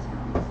easier than it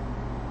sounds.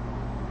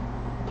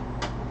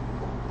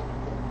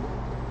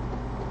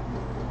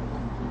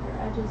 Keep your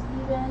edges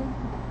even.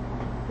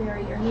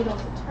 Vary your needle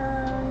to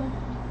turn.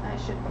 I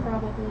should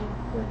probably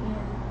put in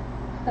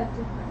a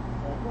different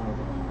foot while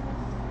doing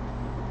this.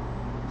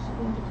 It should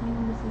be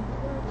entertaining to see if it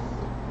works.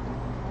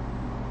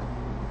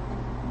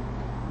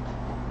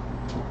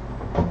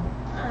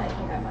 I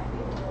think I might be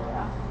able to pull it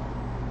off.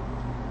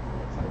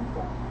 It's good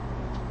flip.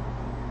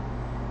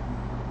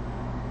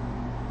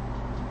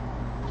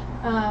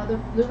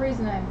 The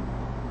reason I'm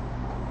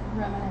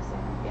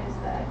reminiscing is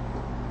that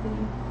the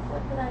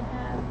foot that I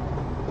have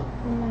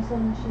in my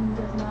sewing machine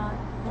does not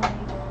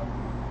like,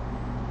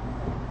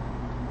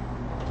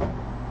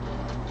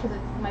 because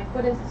my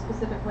foot is a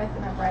specific width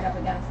and I'm right up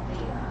against the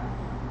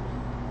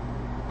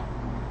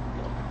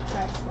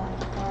track slide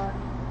bar.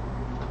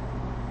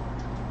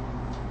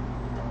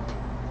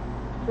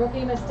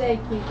 Rookie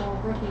mistake, people,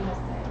 rookie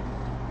mistake.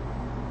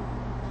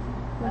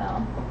 Well,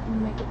 I'm going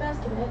to make the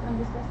best of it. I'm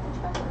just going to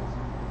stitch backwards.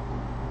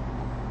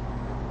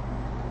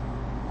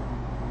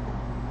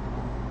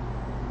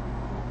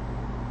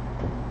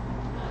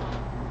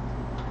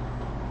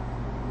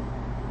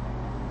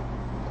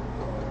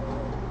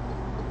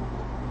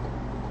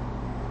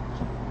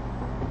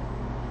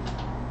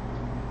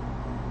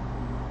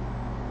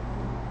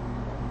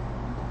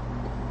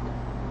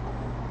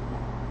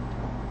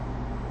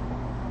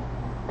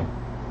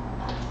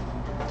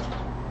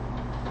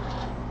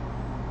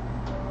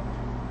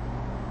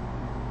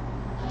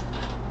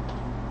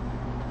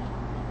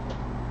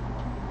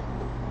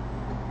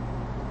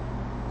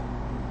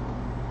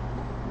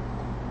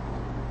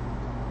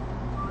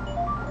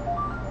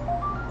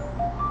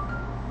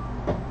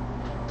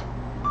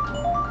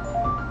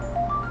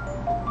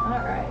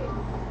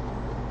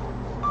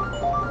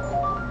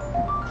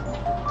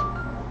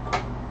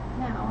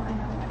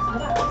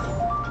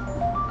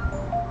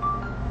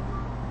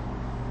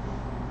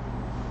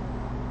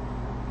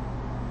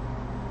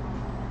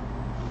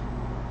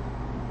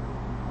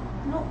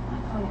 Nope, my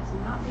phone is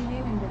not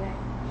behaving today.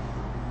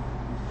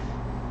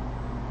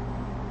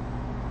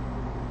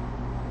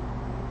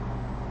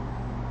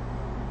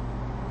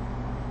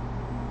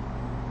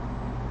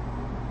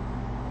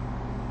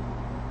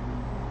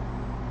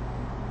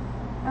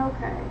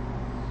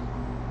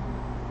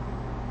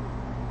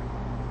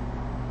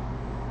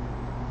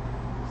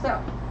 So,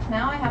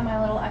 now I have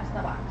my little X in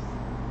the box.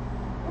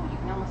 Oh, you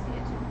can almost see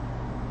it too.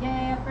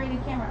 Yay,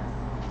 upgraded cameras.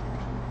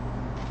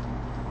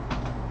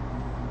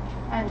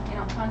 And, you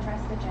know,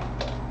 contrast stitching.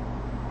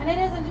 And it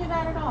isn't too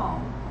bad at all.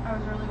 I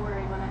was really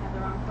worried when I had the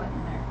wrong foot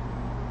in there.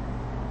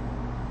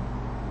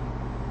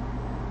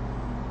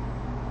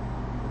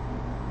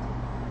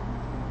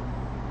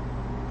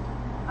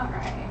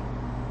 Alright.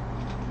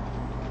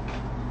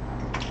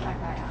 That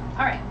guy out.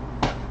 Alright.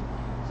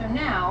 So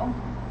now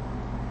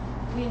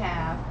we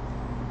have,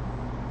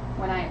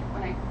 when I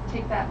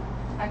take that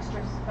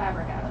extra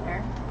fabric out of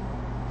there,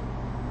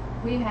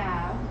 we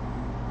have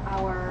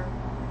our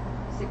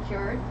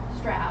secured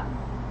strap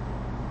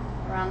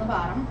around the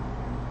bottom,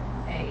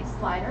 a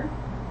slider,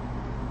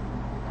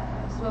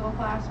 a swivel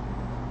clasp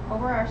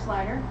over our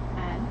slider,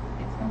 and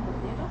it's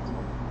completely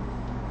adjustable.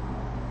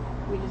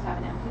 We just have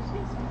an empty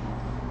space right here.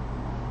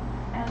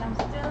 And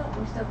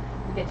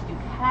we get to do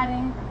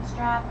padding for the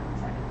strap. I'm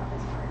excited about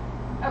this part.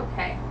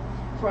 Okay,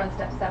 so we're on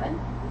step 7. And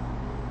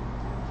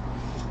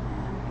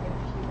I'm gonna get a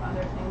few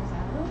other things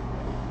out of it,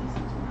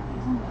 since we're not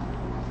using the other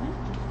thing this time.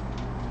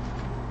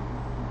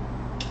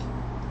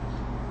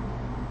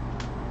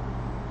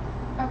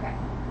 Okay,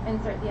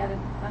 insert the other,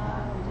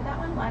 we did that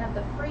one. Line up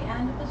the free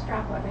end of the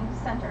strap webbing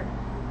centered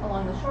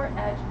along the short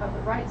edge of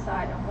the right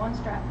side of one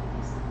strap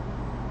piece.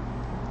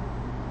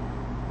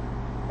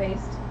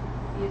 Based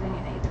using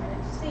an 1/8 of an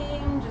inch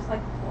seam, just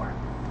like before.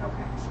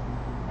 Okay.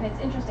 And it's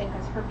interesting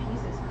because her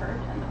piece is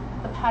curved and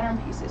the pattern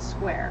piece is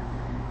square.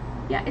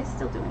 Yeah, it's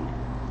still doing it.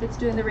 It's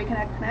doing the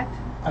reconnect connect.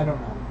 I don't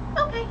know.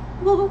 Okay.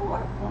 Well,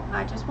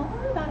 I just won't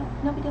worry about it.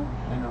 No big deal.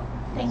 I know.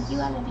 Thank you.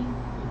 I love you.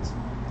 It's,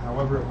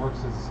 however it works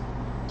is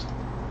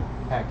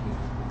hacky.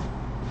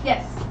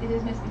 Yes, it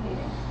is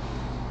misbehaving.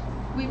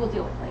 We will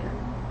deal with it later.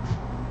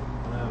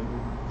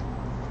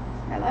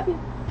 I love you.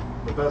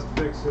 The best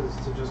fix is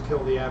to just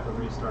kill the app and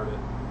restart it.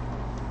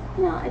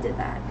 No, I did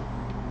that.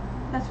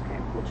 That's okay.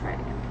 We'll try it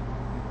again.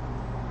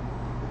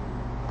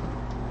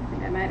 I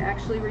think I might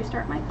actually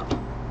restart my phone.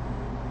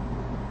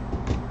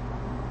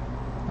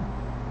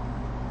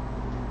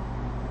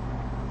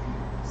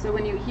 So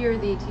when you hear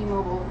the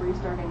T-Mobile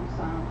restarting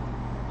sound,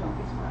 don't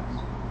be surprised.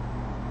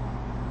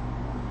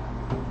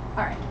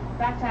 Alright,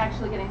 back to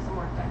actually getting some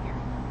work done here.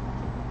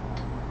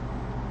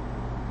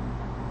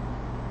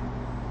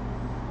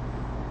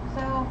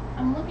 So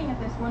I'm looking at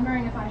this,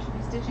 wondering if I should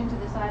be stitching to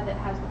the side that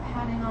has the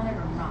padding on it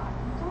or not.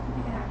 I don't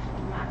think it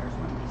actually matters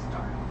when we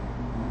start.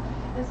 I'm going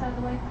to get this out of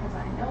the way because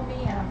I know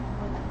me and I'm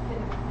going to hit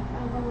it with my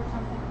elbow or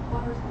something, or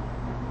flutter something.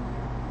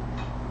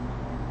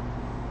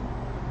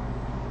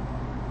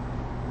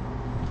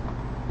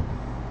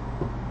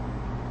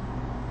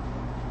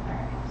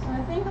 Alright, so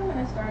I think I'm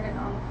going to start it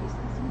on the piece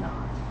that's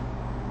not.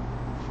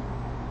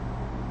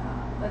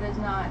 That is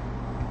not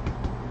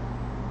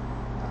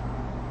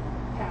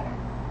padded.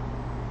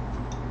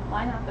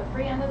 Line up the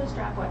free end of the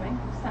strap webbing,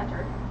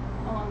 centered,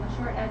 along the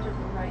short edge of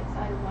the right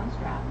side of one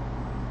strap,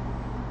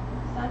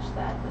 such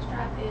that the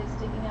strap is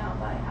sticking out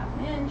by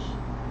 1/2 inch,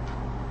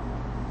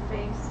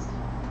 faced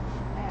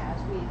as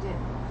we did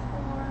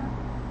before.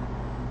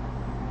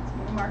 I'm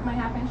going to mark my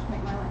 1/2 inch to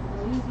make my life a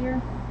little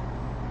easier.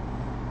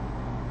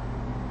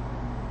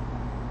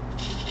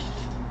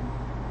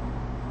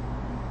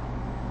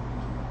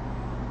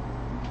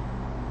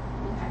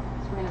 Okay,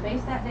 so we're going to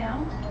base that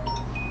down.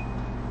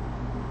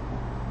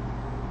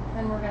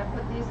 Then we're going to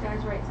put these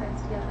guys right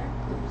sides together.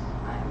 Oops,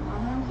 I'm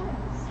on the wrong side.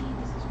 See,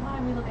 this is why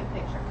we look at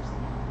pictures.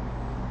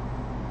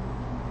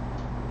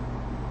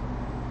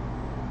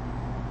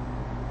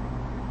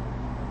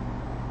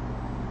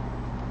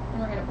 And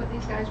we're going to put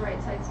these guys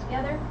right sides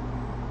together.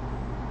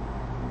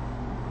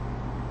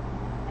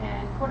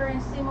 And 1/4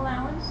 inch seam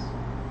allowance.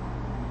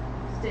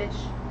 Stitch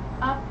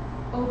up,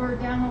 over,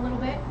 down a little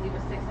bit. Leave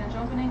a 6 inch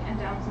opening and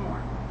down some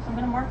more. So I'm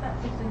going to mark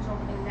that 6 inch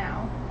opening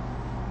now.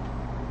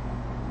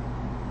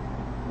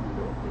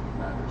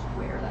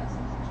 Where that 6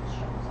 inches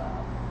shows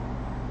up.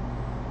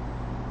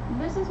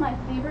 This is my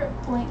favorite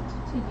point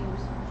to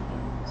use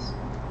pins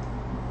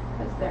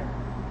because they're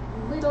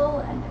little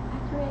and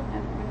accurate,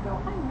 and they're going to go,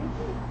 I'm right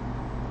here.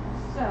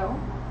 So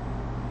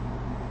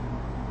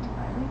if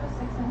I leave a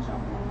 6 inch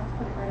opening, let's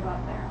put it right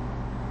about there.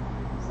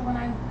 So when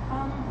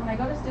I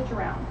go to stitch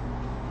around,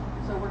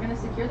 so we're going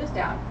to secure this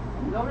down.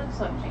 We go over to the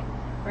sewing machine.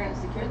 We're going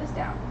to secure this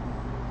down,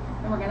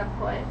 and we're going to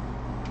put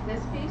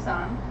this piece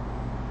on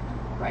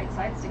right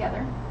sides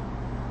together,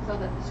 so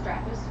that the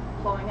strap is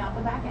flowing out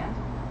the back end.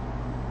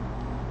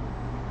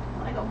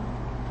 Let go.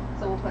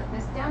 So we'll put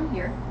this down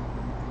here,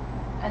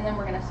 and then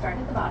we're going to start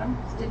at the bottom,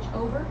 stitch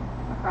over,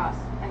 across,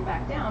 and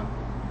back down,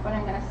 but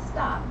I'm going to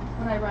stop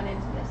when I run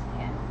into this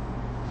pin.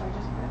 So I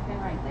just put a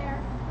pin right there.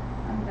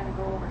 I'm going to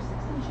go over 6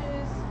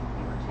 inches,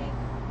 give or take.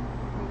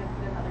 I'm going to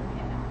put another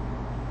pin down.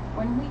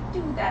 When we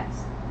do that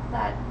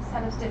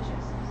set of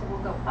stitches, so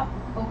we'll go up,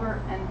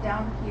 over, and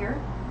down here,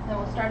 then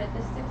we'll start at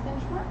this 6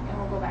 inch mark and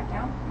we'll go back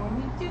down. And when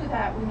we do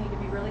that, we need to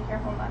be really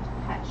careful not to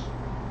catch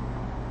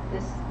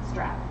this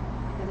strap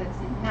because it's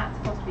not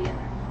supposed to be in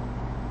there.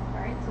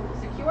 Alright, so we'll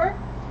secure,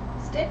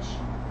 stitch,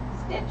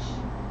 stitch,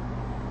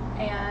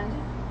 and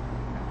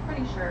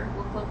pretty sure.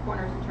 We'll flip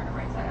corners and turn it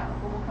right side out,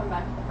 but we'll come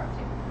back to the front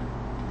table.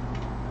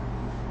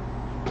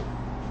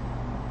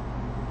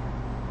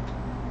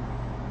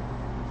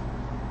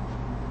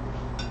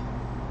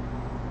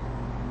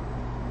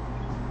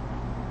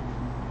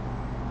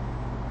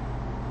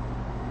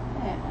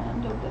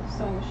 And over to the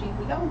sewing machine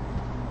we go.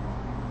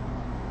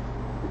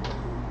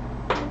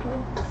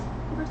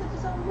 Over to the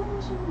sewing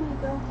machine we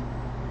go.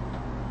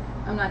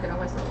 I'm not gonna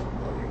whistle, it'll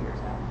blow your ears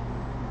out.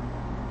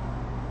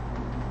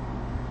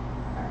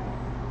 Alright,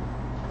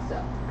 so,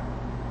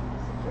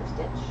 secure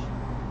stitch.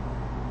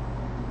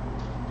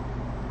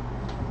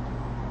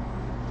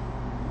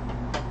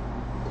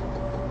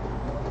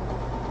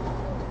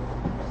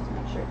 Just to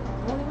make sure it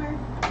doesn't go anywhere.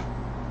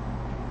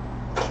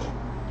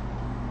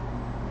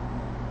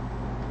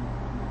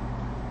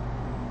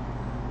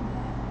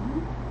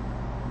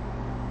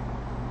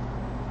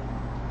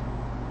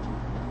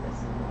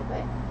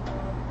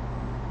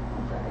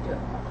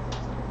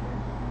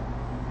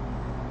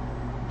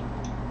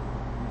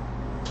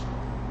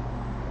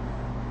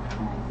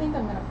 I think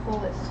I'm going to pull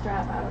this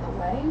strap out of the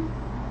way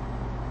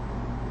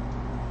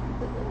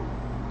completely.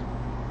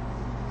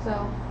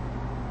 So,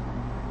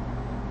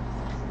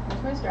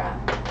 here's my strap.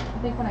 I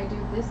think when I do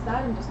this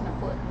side, I'm just going to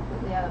pull it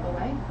completely out of the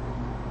way,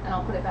 and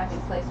I'll put it back in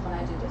place when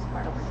I do this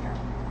part over here.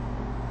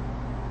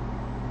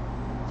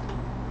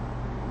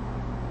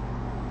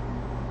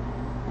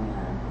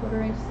 And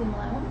 1/4 inch seam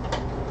allowance.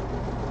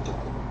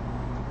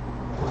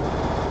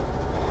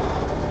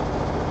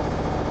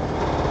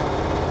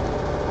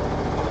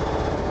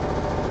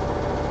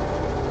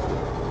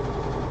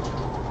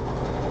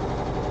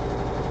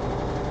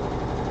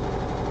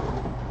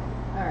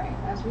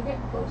 As we get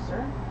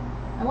closer,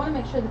 I want to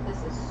make sure that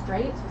this is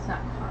straight so it's not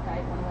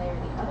cockeyed one way or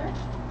the other.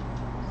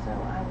 So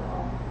I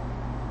will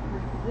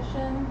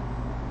reposition,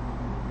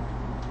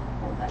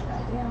 hold that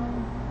guy down.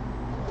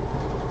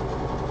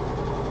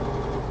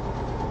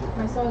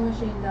 My sewing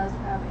machine does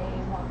have a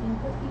walk-in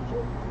clip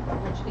feature,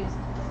 which is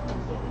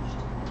engaged,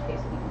 in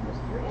case anyone was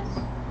curious.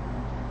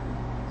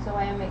 So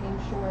I am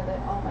making sure that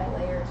all my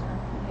layers are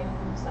behaving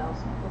themselves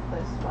with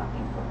this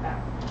walking foot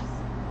back piece.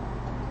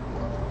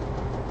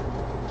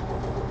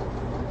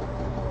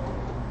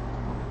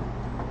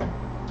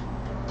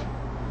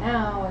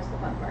 Now is the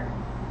fun part.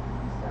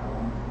 So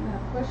I'm going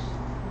to push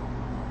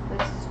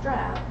this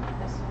strap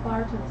as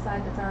far to the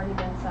side that's already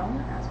been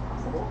sewn as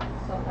possible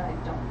so that I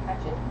don't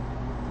catch it.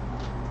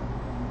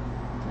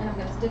 And I'm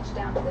going to stitch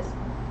down to this,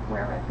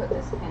 where I put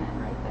this pin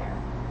in right there.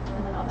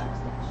 And then I'll back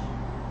stitch.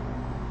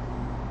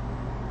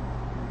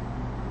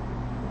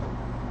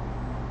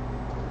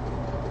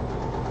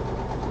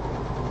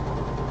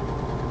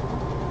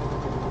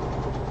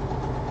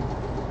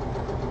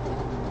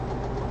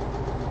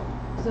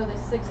 So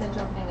this 6-inch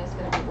opening is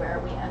going to be where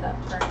we end up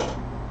turning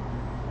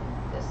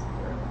this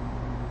through.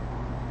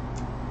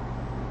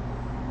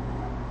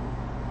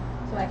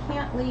 So I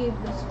can't leave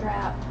the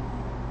strap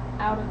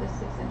out of this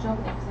 6-inch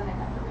opening because then I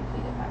have to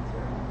refeed it back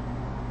through.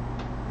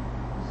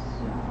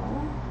 So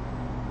I'm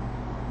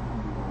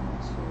going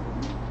to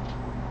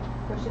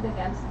push it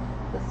against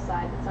the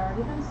side that's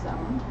already been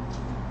sewn.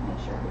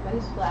 Make sure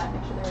everybody's flat.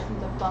 Make sure there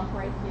isn't a bump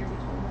right here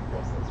between the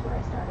places where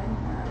I started and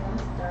where I'm going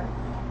to start.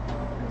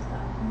 Where I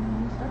stop and I'm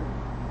going to start.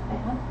 And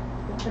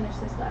we'll finish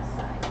this last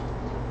side.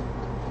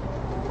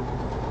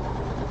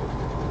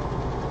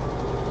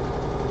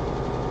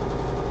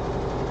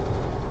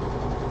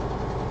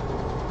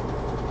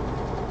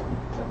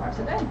 So far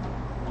so good. I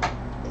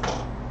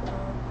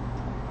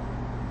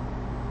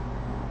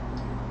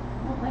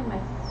don't like my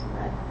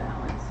thread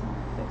balance. I'm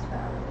going to fix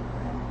that really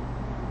quick.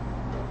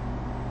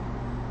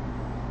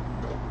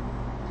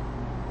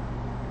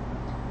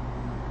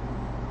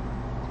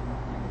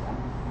 There we go.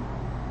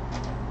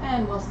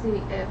 And we'll see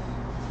if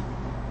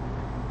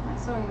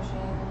sewing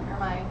machine or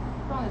my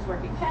phone is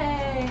working.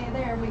 Hey,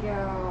 there we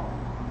go.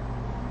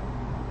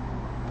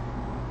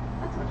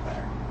 That's much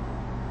better.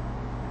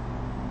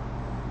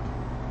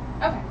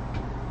 Okay.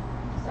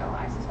 So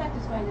I suspect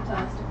it's going to tell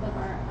us to flip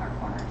our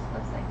corners.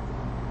 Let's see.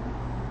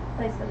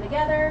 Place them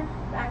together.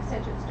 Back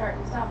stitch at start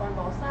and stop on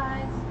both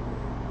sides.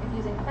 If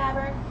using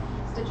fabric,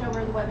 stitch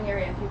over the webbing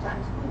area a few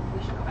times. Ooh, we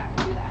should go back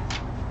and do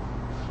that.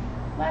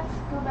 Let's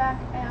go back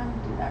and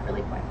do that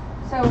really quick.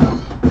 So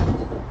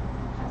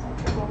as I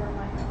trip over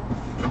my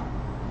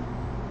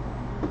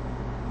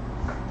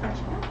trash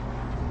can.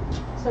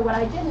 So what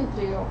I didn't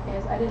do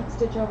is I didn't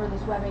stitch over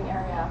this webbing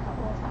area a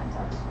couple of times.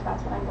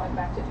 That's what I'm going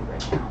back to do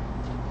right now.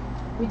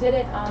 We did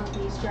it on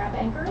the strap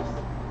anchors,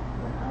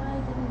 but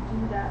I didn't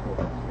do that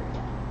over here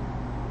yet.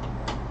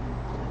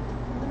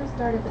 I'm going to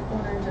start at the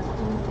corner and just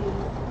do the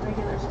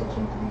regular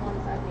stitching from one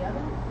side to the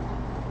other.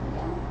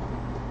 Again.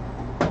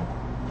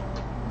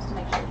 Just to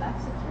make sure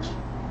that's secure.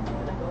 And I'm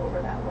going to go over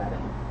that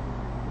webbing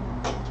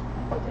like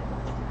we did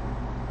last time.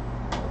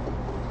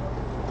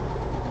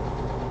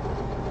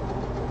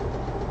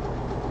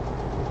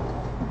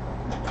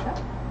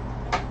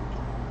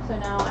 So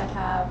now I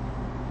have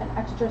an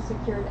extra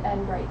secured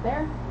end right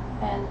there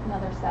and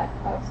another set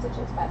of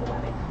stitches by the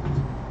webbing.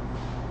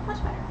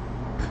 Much better.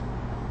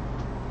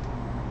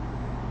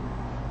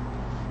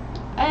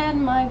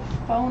 And my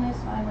phone is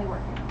finally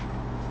working.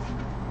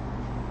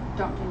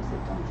 Don't jinx it,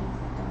 don't jinx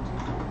it, don't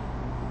jinx it.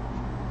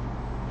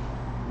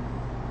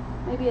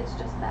 Maybe it's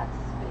just that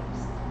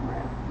space where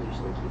I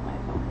usually keep my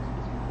phone.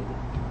 Maybe.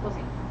 We'll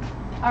see.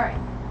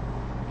 Alright.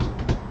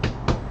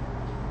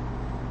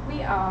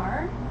 We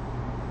are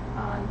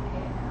on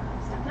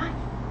step 9.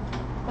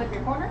 Clip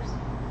your corners.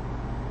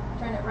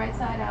 Turn it right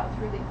side out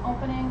through the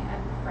opening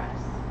and press.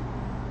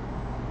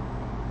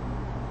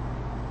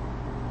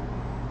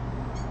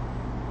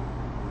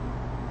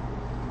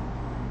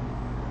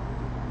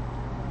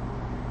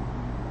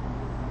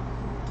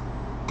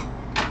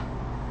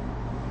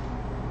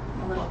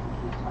 A little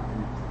confused about the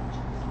next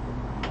section.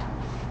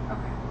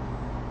 Okay.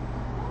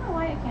 I don't know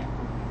why I can't.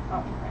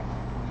 Oh, right.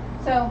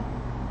 So,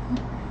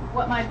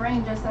 what my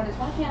brain just said is,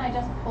 why can't I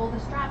just pull the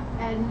strap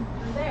end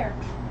through there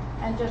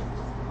and just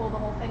pull the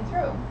whole thing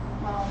through?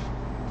 Well,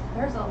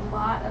 there's a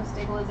lot of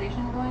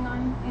stabilization going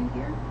on in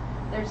here.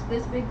 There's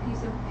this big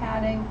piece of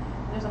padding.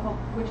 There's a whole,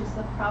 which is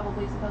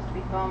probably supposed to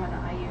be foam, and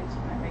I use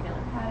my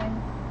regular padding.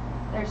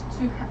 There's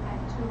I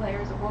have 2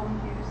 layers of woven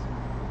fuse.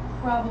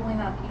 Probably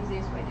not the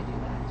easiest way to do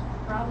that.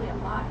 Probably a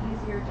lot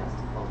easier just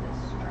to pull this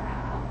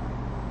strap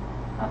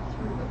up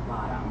through the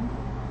bottom,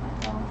 like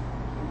so,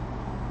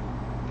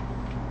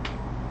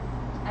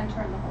 and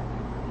turn the whole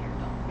thing through here.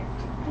 Don't get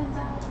 2 pins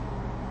out.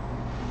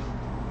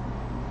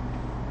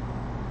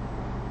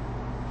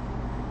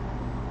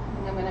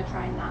 I'm going to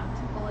try not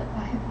to pull it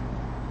by the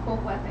full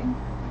webbing.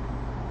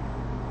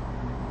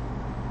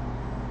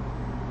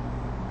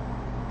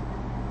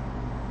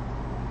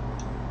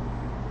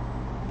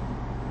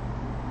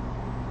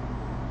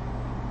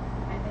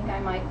 I think I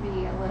might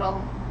be a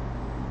little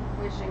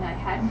wishing I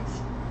hadn't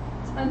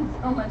done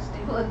so much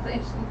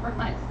stabilization for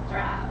my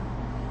strap.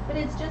 But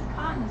it's just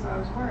cotton, so I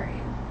was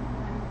worried.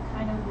 I'm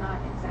kind of not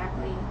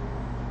exactly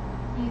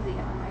easy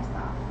on my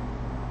stuff.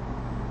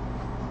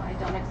 So I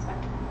don't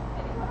expect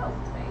anyone else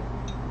to be.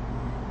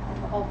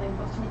 The whole thing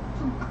goes to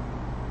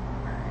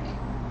alright.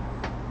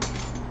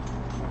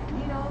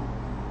 Needle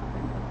up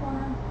into the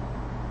corner.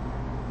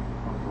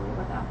 Hopefully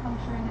without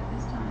puncturing it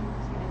this time,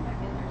 because getting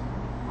back in there is going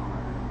to be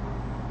hard.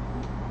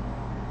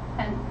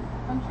 And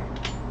punctured.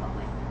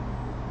 Lovely.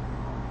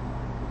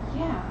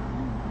 Yeah,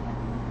 I'm not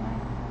happy with my.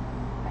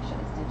 I should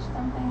have stitched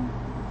something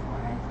before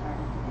I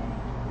started today.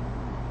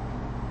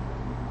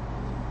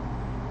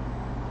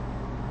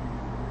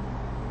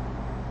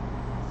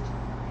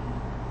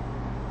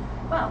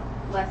 Well,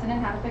 lesson in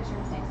how to fix your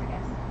mistakes, I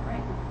guess,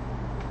 right?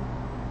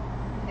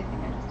 I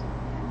think I just did it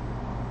again.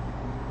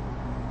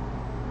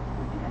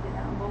 I think I did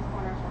that on both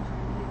corners while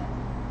trying to do this.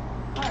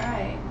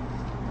 Alright,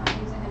 not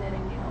using a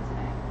knitting needle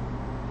today.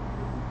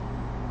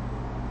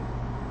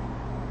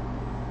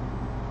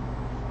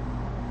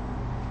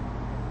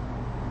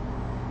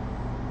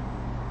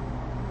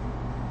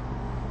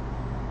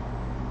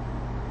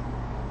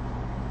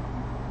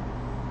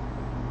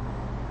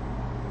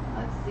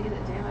 Let's see the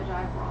damage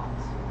I've wrought.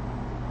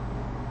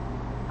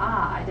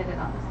 Ah, I did it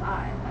on the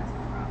side. That's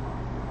no problem.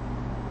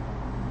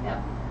 Yep.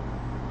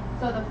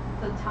 So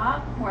the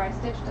top, where I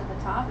stitched at the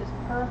top, is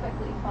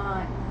perfectly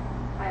fine.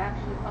 I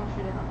actually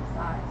punctured it on the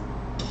sides.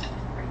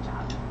 Great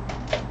job.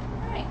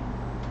 Alright.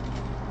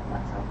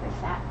 Let's go fix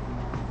that.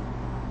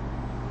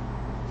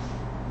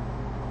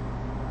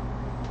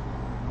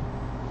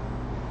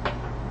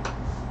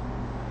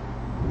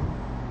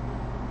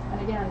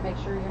 And again, make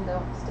sure you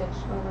don't stitch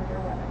over your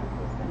webbing,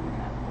 because then you're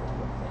going to have to pull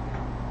the thing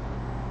out.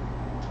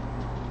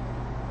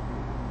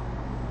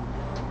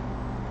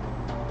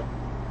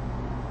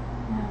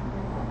 Now I'm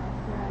going to pull my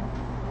thread.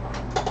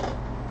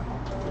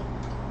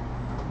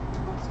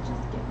 Let's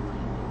just get my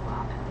new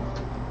bobbin.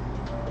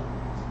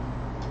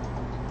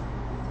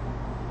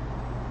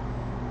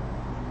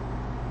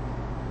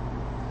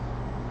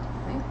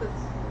 I think the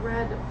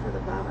thread for the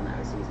bobbin I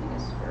was using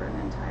is for an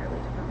entirely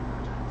different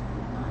project,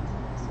 not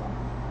this one.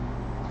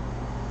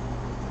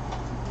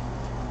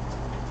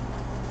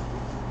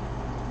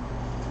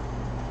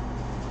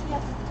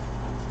 Yep.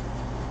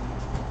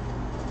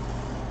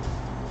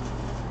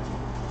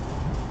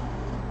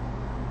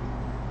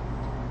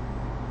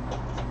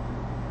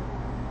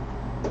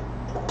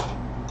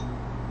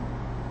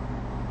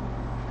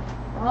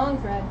 Wrong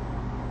thread.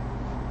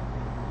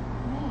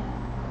 Man,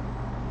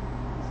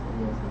 this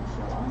video is going to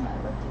show all my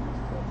work in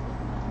these places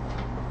now.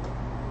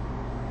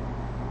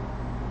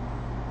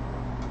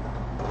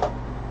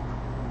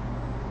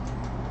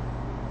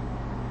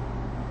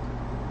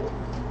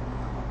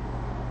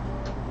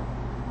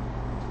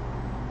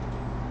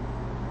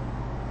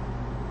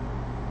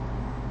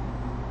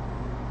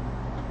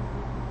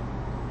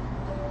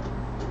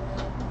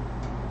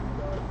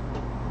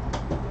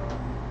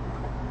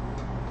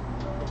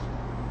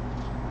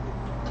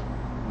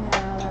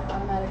 Yeah, that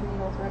automatic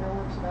needle threader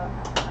works about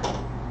half the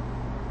time.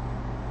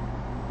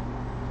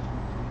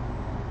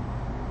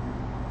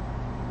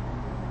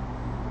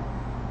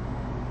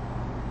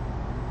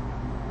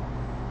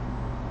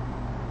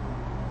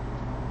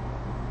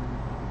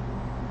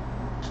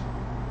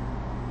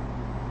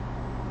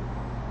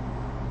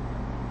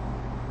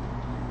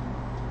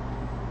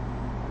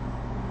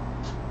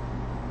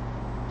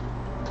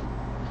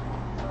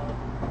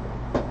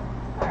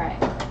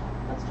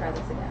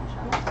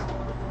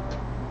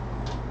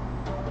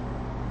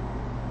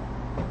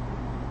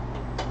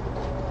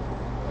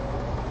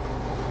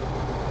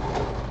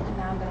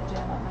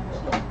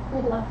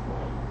 fluffy.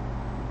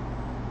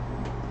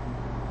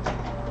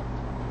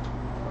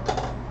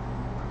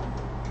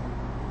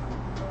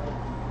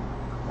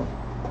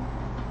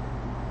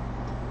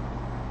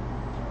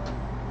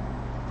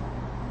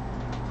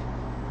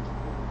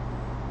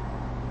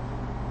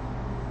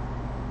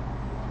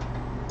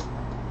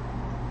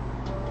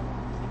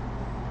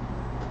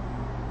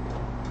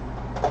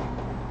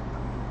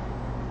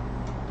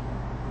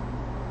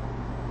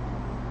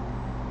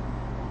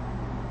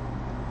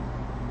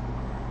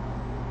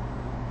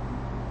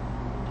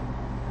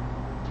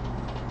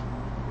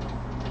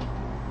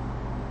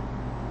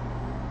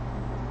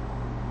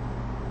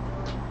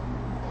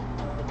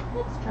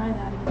 Let's try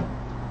that again.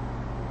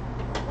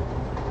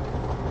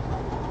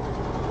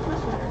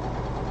 Much better.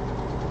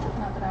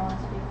 Not that I want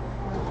to speak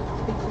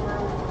too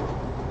early.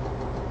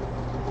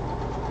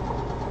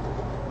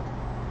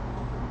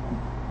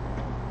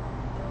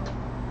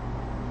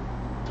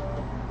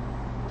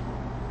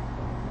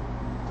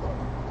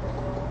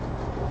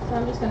 So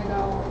I'm just going to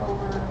go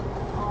over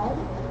all of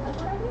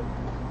what I do.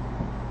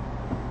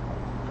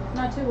 I'm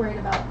not too worried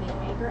about the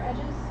anchor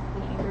edges,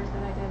 the anchors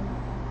that I did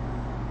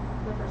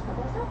the first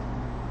couple of steps,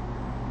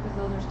 because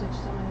those are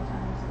stitched so many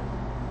times that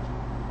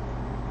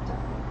I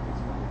don't think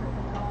it's going to hurt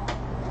them at all.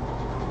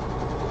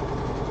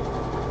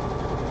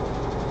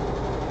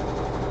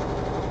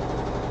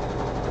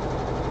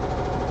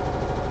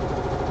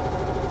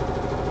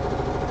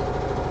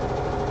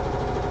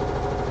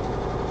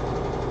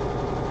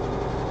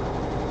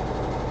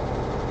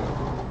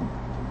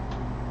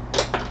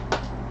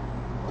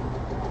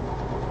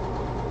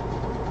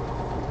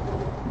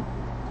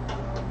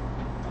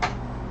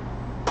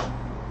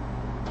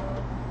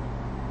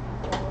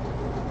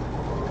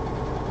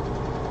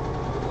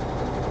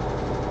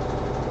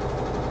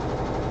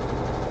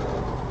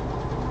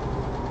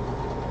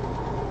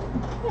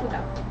 There we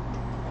go.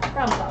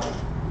 Problem solved.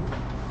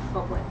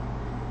 Hopefully.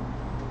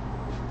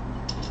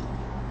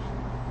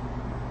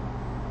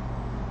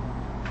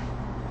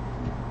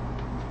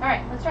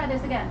 Alright, let's try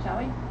this again, shall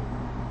we?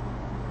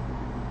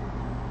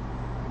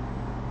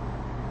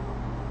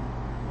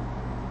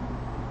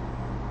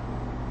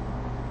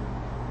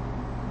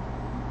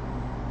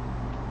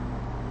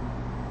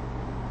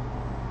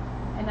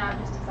 And now I've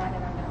just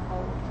decided I'm going to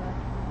hold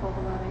the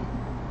loading.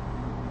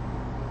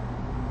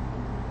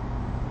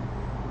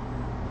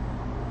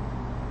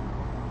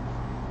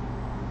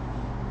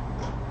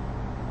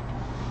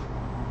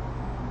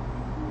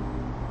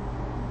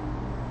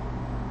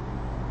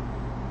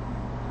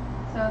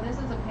 So this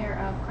is a pair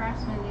of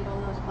Craftsman needle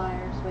nose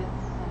pliers with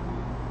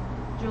some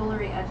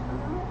jewelry edge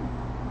coat on it.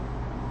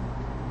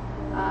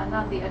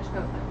 Not the edge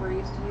coat that we're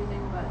used to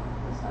using, but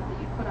the stuff that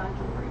you put on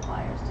jewelry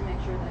pliers to make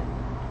sure that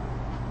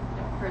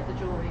you don't hurt the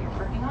jewelry you're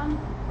working on.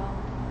 Well,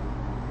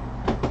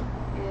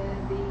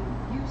 the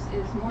use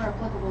is more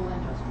applicable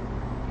than just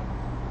jewelry.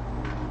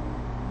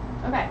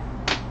 Okay.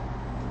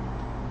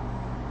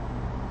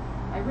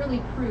 I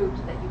really proved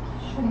that you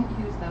shouldn't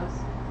use those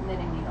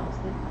knitting needles,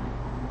 didn't I?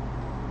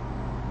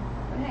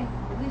 But hey,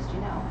 at least you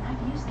know. And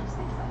I've used those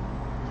things like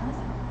dozens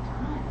of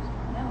times,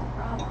 no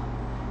problem.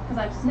 Because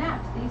I've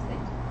snapped these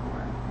things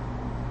before.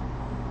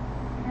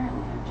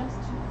 Apparently I'm just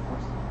too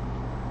forceful.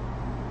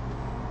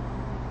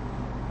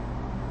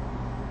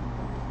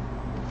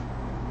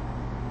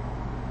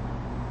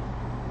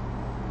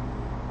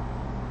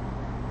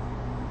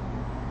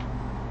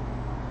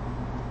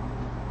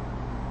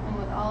 And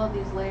with all of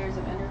these layers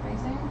of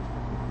interfacing,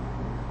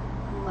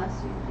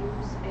 unless you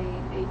use a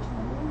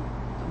tool,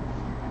 don't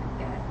think you're going to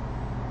get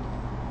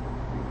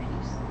your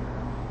piece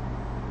through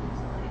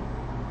easily.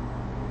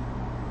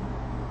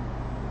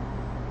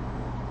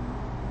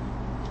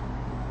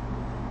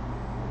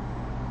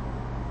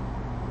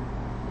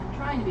 I'm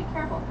trying to be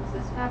careful because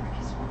this fabric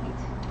is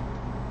white.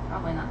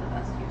 Probably not the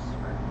best use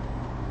for a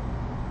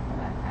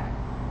backpack.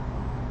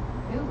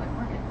 Ooh, and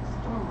we're getting a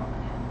storm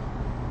rolling in.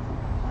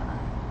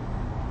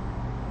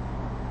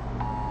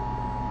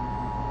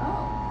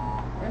 Oh,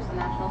 there's the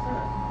National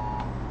Service.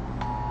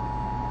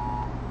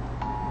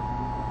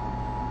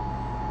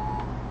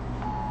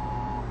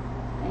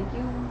 Thank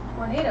you,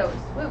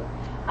 tornadoes. Woo.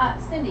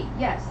 Cindy,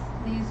 yes,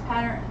 the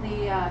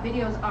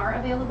videos are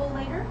available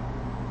later.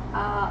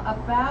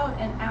 About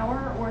an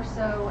hour or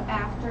so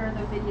after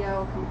the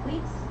video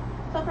completes,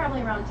 so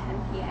probably around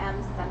 10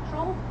 p.m.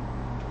 Central.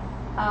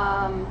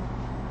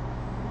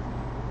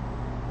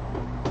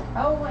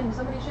 Oh, and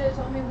somebody should have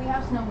told me we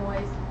have snow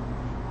noise.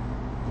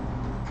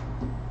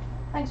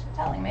 Thanks for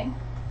telling me.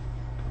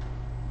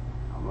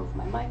 I'll move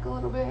my mic a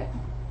little bit.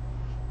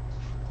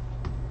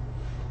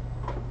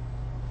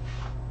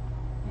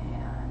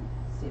 And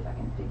see if I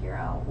can figure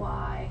out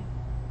why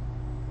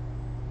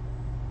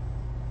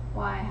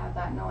I have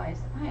that noise.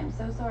 I am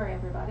so sorry,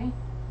 everybody.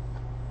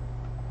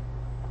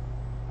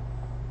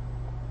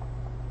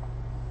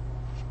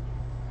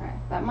 Okay,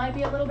 that might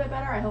be a little bit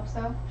better, I hope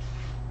so.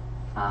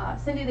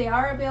 Cindy, they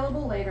are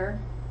available later.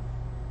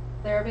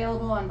 They're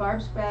available on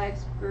Barb's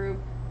Bags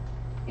group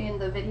in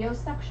the video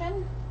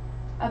section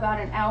about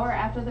an hour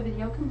after the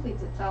video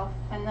completes itself.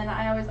 And then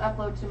I always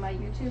upload to my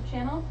YouTube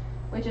channel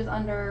which is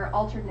under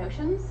Altered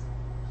Notions,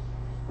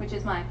 which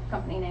is my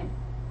company name.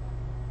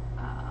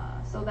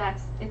 So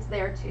it's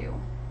there too.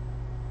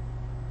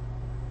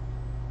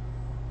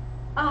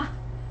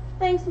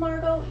 Thanks,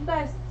 Margot. You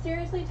guys,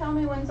 seriously, tell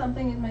me when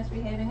something is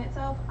misbehaving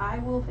itself. I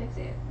will fix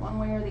it one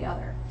way or the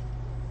other.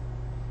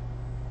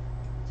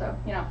 So,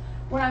 you know,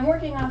 when I'm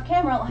working off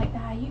camera like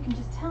that, you can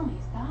just tell me,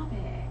 stop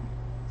it.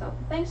 So,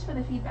 thanks for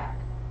the feedback.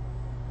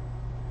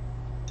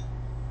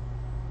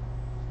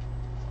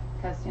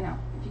 Because, you know,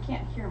 if you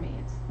can't hear me,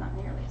 it's not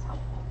nearly as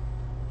helpful.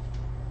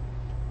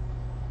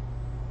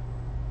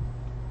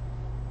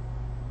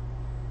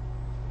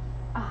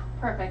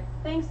 Perfect.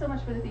 Thanks so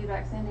much for the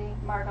feedback, Cindy,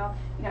 Margot.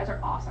 You guys are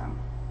awesome.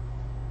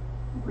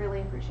 Really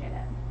appreciate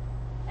it.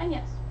 And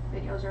yes,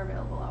 videos are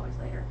available always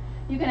later.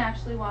 You can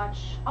actually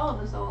watch all of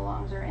the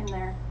Sewalongs are in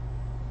there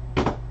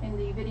in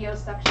the video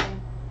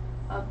section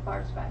of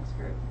Bart's Bags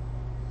group.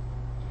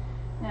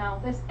 Now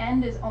this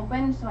end is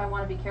open, so I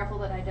want to be careful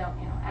that I don't,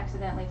 you know,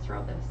 accidentally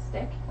throw the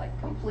stick like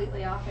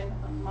completely off into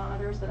the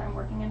monitors that I'm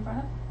working in front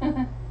of.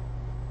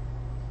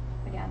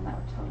 Again, that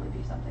would totally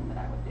be something that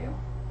I would do.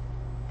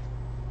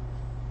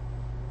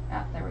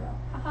 There we go.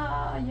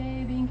 Haha,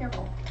 yay, being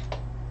careful.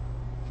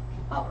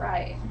 All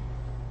right.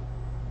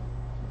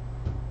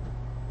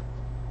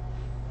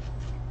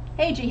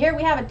 Hey, did you hear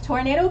we have a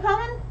tornado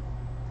coming?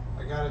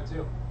 I got it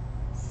too.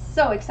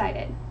 So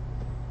excited.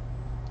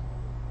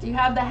 Do you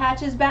have the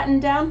hatches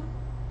battened down?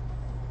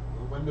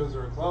 The windows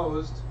are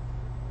closed.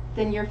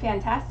 Then you're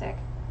fantastic.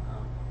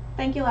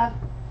 Thank you, love.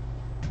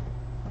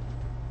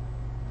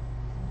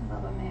 I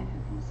love a man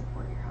who can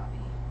support your hobby.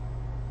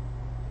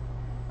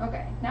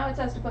 Okay, now it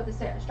says to put the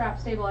strap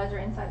stabilizer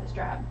inside the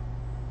strap,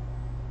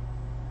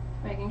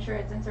 making sure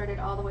it's inserted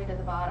all the way to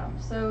the bottom.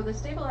 So the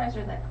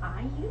stabilizer that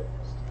I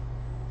used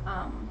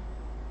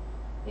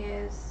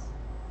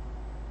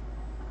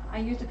I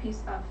used a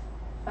piece of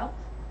felt.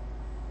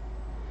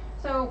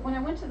 So when I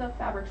went to the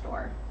fabric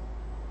store,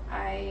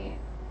 I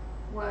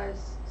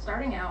was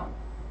starting out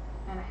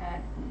and I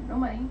had no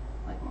money,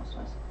 like most of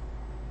us,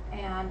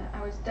 and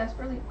I was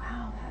desperately,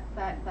 wow,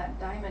 that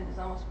diamond is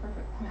almost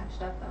perfectly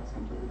matched up. That was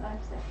completely by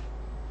mistake.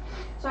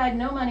 So I had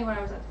no money when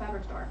I was at the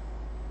fabric store,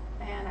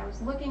 and I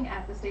was looking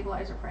at the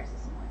stabilizer prices.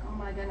 I'm like, oh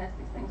my goodness,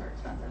 these things are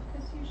expensive,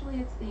 because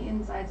usually it's the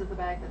insides of the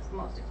bag that's the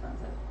most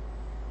expensive.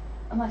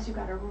 Unless you've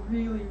got a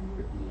really,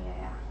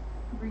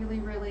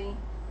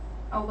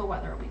 oh, the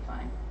weather will be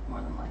fine,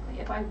 more than likely.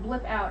 If I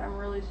blip out, I'm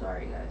really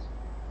sorry, guys.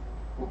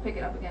 We'll pick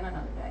it up again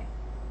another day.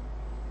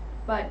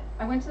 But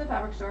I went to the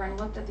fabric store and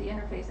looked at the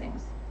inner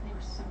facings. They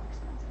were so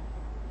expensive.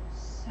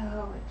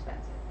 So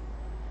expensive.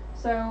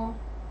 So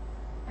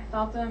I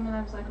felt them and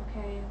I was like,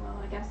 okay, well,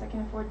 I guess I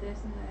can afford this.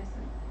 And then I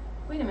said,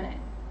 wait a minute,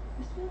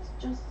 this feels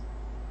just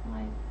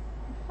like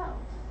felt,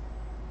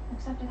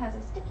 except it has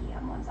a sticky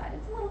on one side.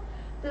 It's a little,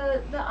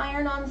 the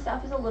iron-on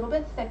stuff is a little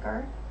bit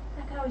thicker.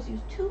 I could always use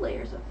 2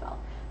 layers of felt.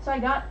 So I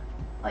got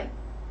like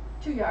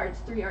 2 yards,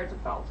 3 yards of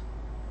felt,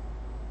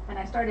 and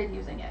I started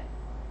using it.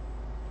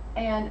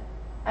 And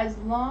as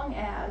long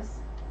as,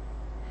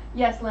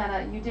 yes,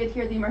 Lana, you did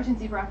hear the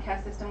emergency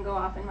broadcast system go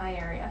off in my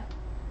area.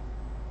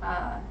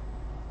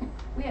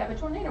 We have a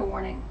tornado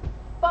warning.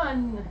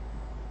 Fun!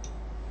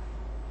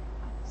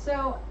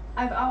 So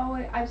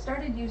I've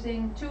started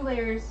using 2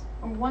 layers,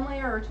 1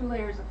 layer or 2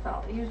 layers of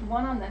felt. I used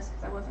 1 on this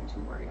because I wasn't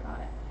too worried about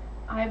it.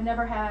 I have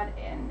never had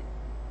an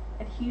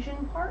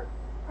adhesion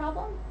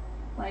problem.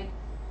 Like,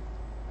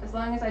 as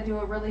long as I do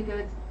a really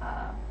good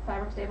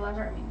fabric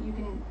stabilizer, I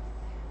mean,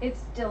 it's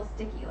still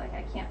sticky. Like,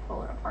 I can't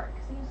pull it apart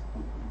because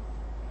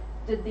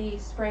I did the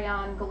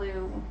spray-on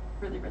glue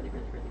really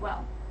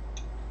well.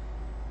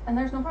 And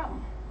there's no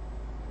problem.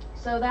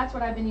 So that's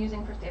what I've been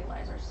using for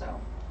stabilizers. So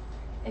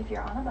if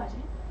you're on a budget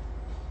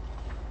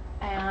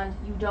and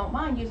you don't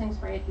mind using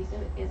spray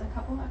adhesive, it is a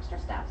couple extra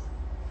steps.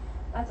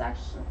 That's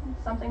actually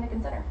something to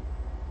consider.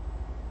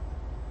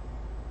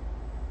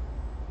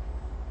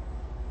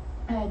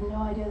 I had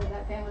no idea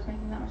that fan was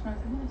making that much noise.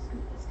 I'm going to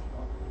scoot this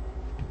cable.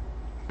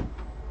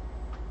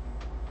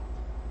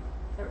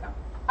 There we go.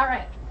 All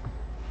right.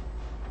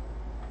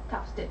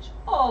 Top stitch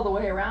all the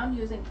way around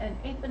using an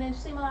 1/8 of an inch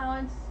seam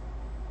allowance,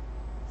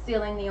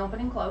 sealing the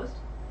opening closed.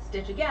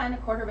 Stitch again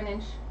 1/4 of an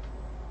inch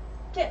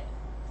tip.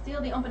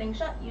 Seal the opening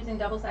shut using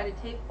double-sided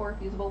tape or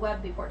fusible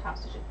web before top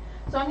stitching.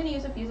 So I'm going to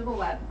use a fusible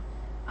web.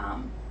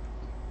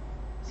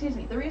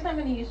 The reason I'm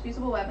going to use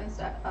fusible web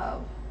instead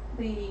of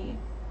the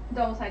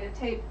double-sided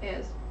tape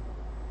is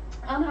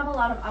I don't have a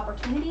lot of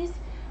opportunities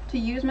to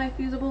use my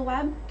fusible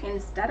web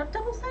instead of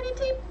double-sided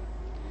tape.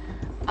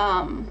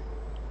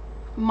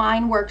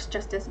 Mine works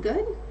just as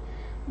good,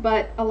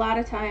 but a lot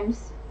of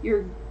times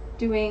you're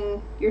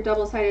doing your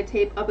double-sided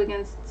tape up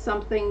against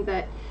something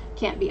that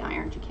can't be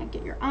ironed. You can't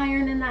get your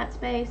iron in that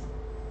space.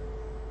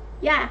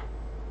 Yeah,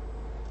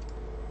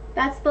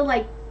 that's the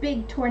like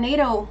big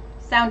tornado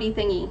soundy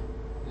thingy.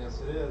 Yes,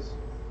 it is.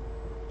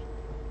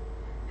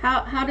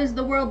 How does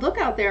the world look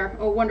out there,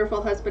 oh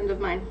wonderful husband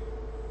of mine?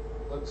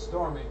 Looks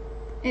stormy.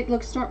 It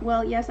looks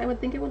well, yes, I would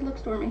think it would look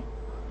stormy.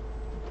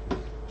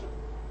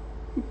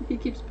 He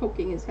keeps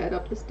poking his head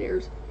up the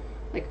stairs.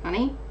 Like,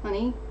 honey,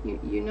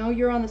 you know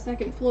you're on the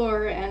second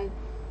floor and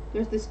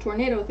there's this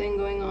tornado thing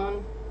going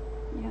on.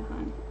 Yeah,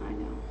 hon, I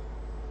know.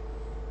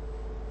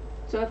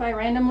 So if I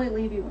randomly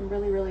leave you, I'm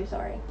really, really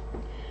sorry.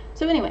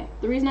 So anyway,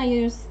 the reason I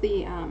use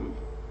the, I'm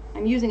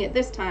using it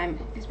this time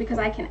is because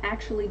I can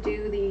actually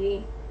do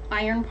the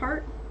iron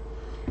part,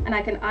 and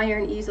I can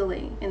iron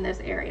easily in this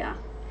area.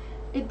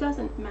 It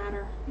doesn't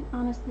matter. It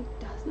honestly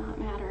does not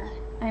matter.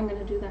 I'm going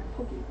to do that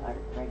pokey part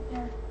right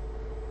there.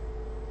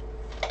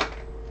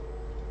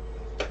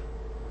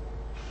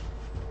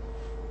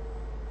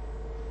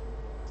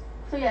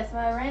 So yes, if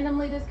I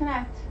randomly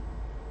disconnect,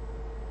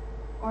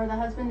 or the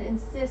husband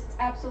insists,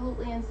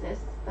 absolutely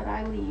insists, that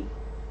I leave,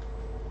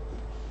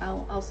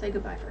 I'll say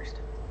goodbye first.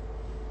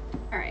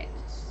 Alright,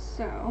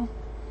 so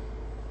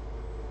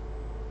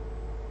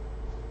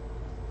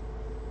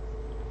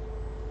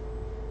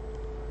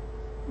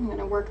I'm going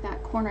to work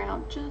that corner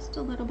out just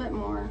a little bit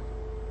more.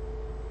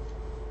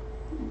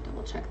 And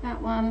double check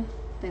that one.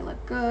 They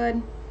look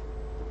good.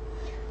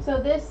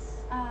 So this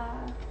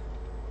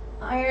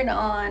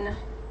iron-on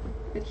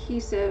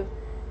adhesive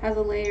has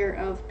a layer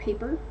of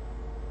paper.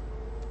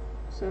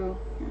 So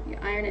you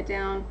iron it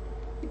down,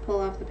 you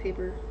pull off the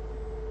paper,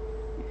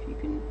 if you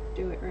can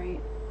do it right,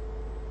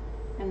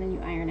 and then you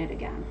iron it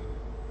again.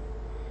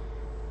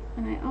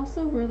 And I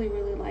also really,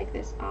 really like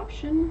this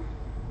option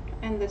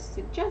and this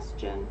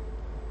suggestion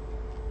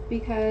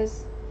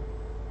because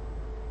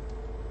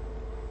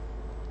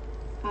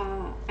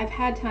I've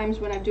had times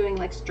when I'm doing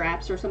like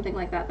straps or something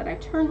like that I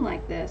turn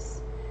like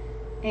this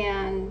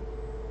and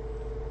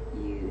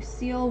you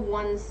seal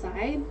one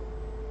side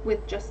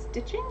with just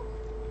stitching.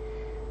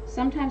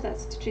 Sometimes that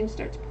stitching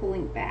starts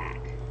pulling back,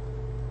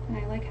 and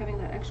I like having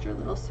that extra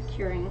little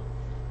securing,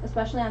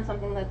 especially on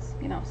something that's,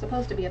 you know,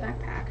 supposed to be a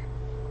backpack.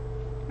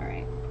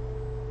 Alright.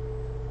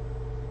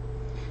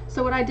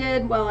 So what I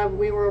did while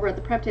we were over at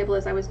the prep table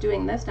is I was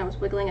doing this and I was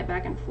wiggling it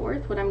back and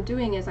forth. What I'm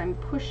doing is I'm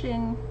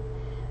pushing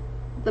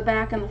the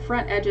back and the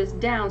front edges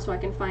down so I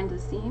can find the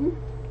seam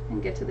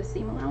and get to the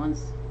seam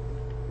allowance.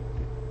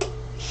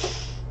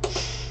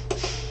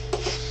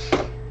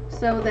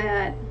 So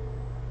that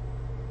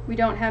we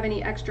don't have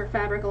any extra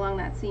fabric along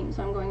that seam,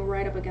 so I'm going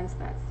right up against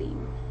that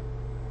seam.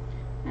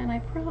 And I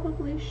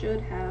probably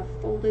should have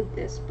folded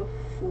this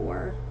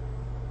before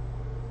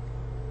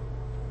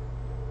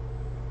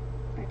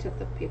I took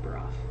the paper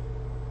off.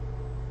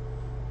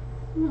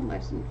 Well,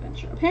 life's an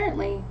adventure.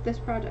 Apparently, this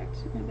project,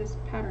 this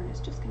pattern is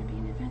just going to be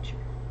an adventure.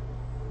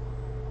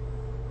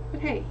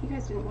 But hey, you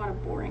guys didn't want a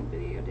boring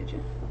video, did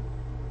you?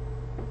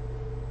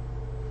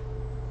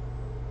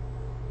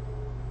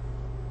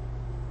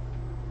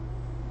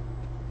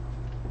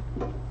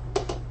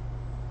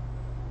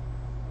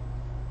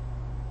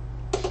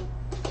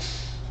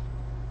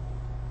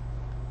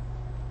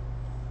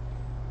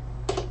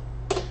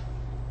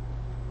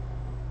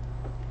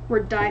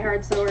 We're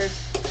diehard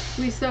sewers.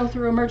 We sew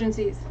through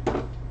emergencies.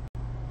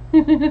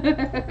 That's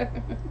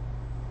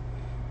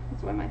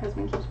why my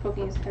husband keeps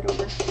poking his head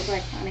over. He's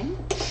like, honey,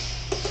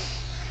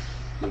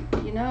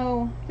 you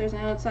know there's an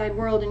outside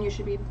world and you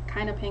should be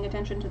kind of paying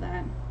attention to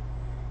that.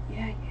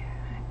 Yeah.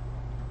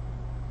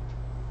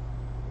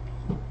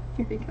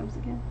 Here he comes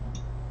again.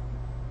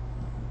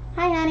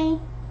 Hi, honey.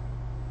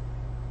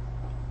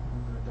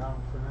 They're down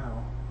for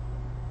now.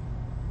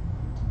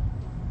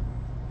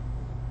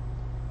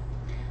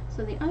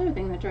 So the other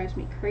thing that drives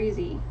me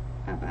crazy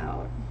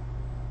about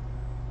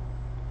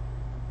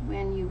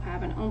when you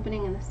have an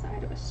opening in the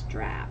side of a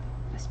strap,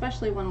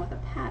 especially one with a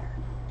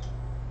pattern,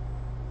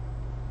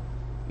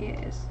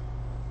 is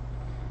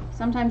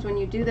sometimes when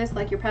you do this,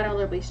 like your pattern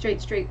will be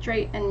straight,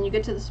 and you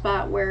get to the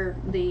spot where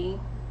the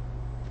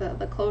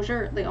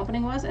closure, the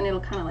opening was, and it'll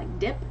kind of like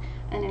dip,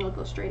 and it'll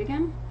go straight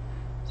again.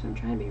 So I'm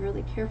trying to be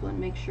really careful and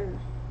make sure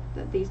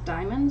that these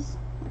diamonds,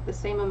 like the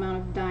same amount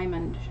of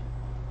diamond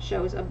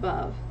shows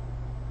above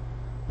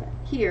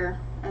here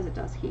as it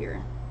does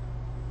here,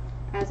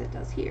 as it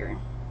does here.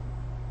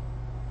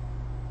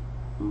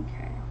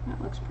 Okay,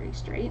 that looks pretty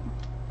straight.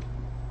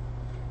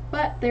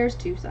 But there's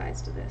two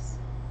sides to this.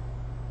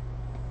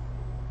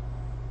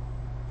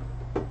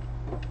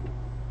 Okay.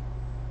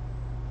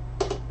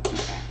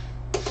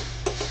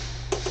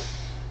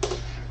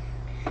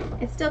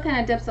 It still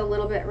kind of dips a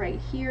little bit right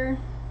here.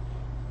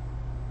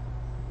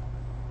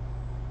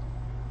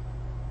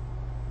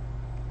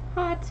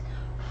 Hot.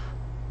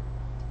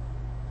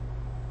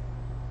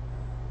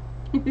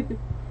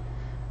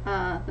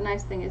 The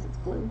nice thing is it's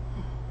glue,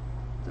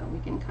 so we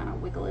can kind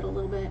of wiggle it a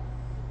little bit,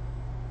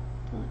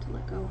 tell it to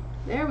let go.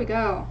 There we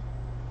go.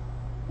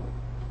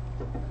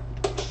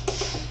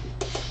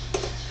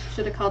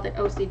 Should have called it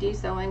OCD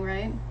sewing,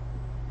 right?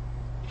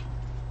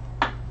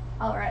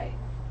 Alright,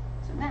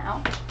 so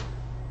now,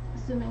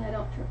 assuming I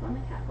don't trip on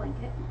the cat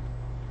blanket,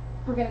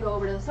 we're going to go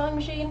over to the sewing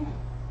machine.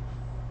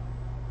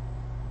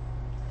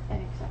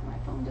 Except my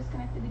phone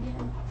disconnected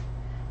again.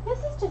 This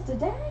is just a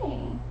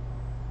day.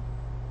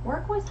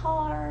 Work was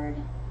hard.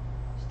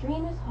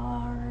 Stream is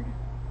hard.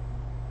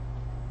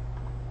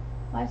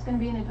 Life's gonna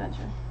be an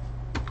adventure.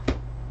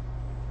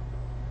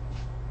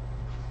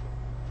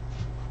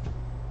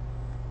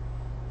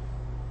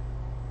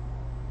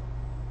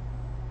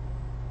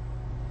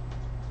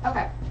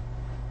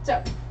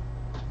 So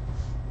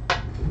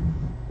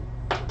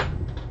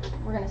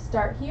we're going to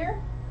start here,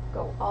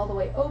 go all the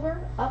way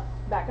over, up,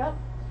 back up.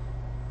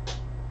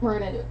 We're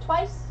going to do it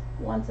twice,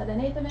 once at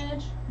 1/8 of an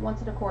inch,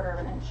 once at 1/4 of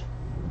an inch.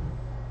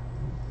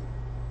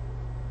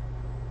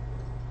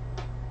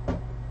 Come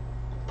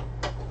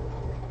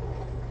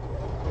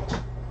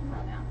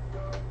on now.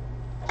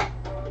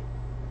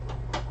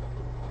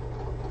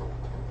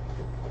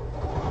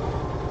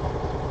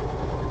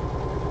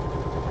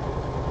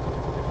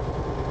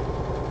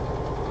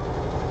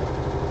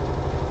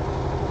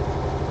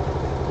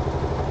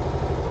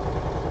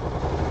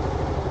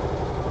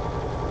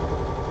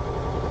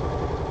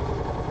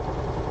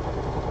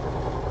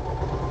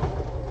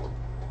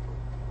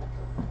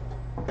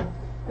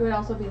 It would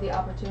also be the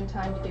opportune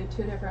time to do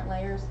 2 different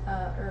layers,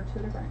 or 2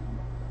 different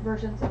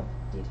versions of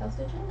detail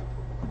stitching.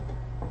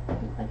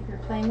 Like if you're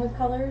playing with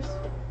colors,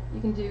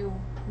 you can do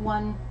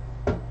one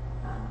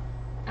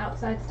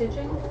outside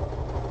stitching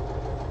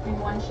in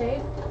one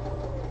shade,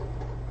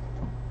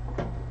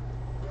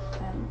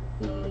 and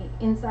the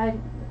inside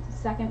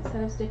second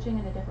set of stitching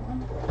in a different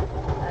one.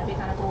 That'd be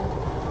kind of cool.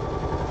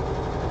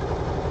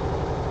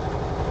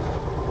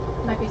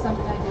 Might be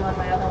something I do on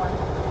my other one.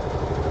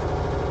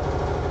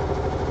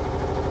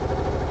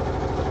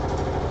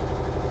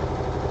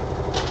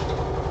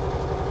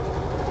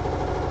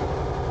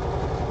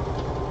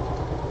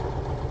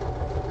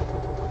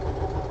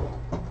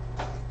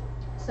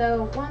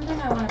 So one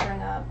thing I want to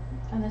bring up,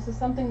 and this is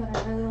something that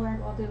I really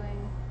learned while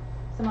doing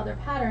some other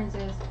patterns,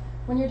 is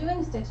when you're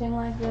doing stitching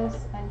like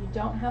this and you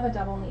don't have a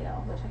double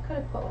needle, which I could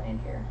have put one in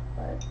here,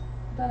 but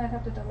then I'd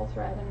have to double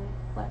thread and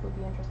life would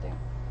be interesting,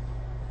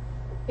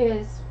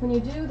 is when you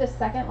do the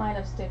second line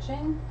of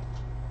stitching,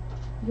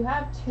 you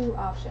have 2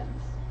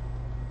 options.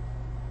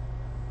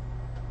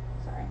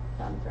 Sorry,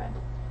 found thread.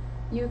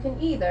 You can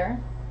either,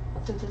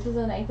 since this is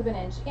 1/8 of an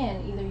inch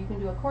in, either you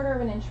can do 1/4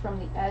 of an inch from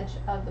the edge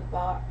of the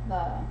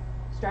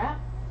strap,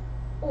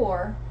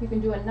 or you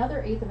can do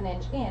another 1/8 of an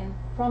inch in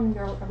from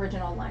your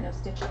original line of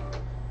stitching.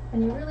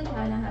 And you really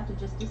kind of have to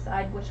just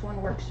decide which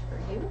one works for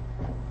you.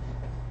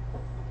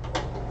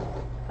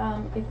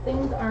 If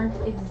things aren't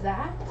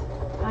exact,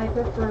 I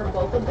prefer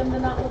both of them to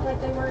not look like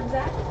they were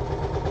exact.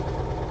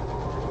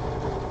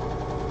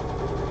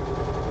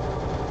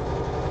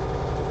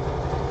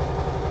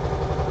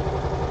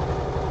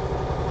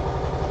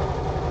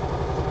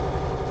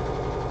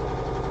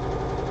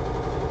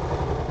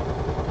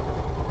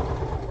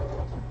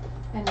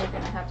 And you're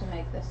going to have to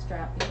make this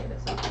strap behave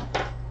itself.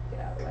 Get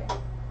out of the way.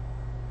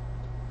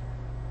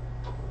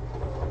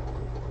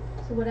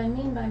 So what I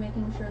mean by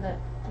making sure that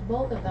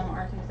both of them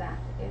aren't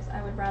exact is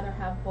I would rather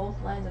have both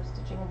lines of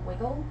stitching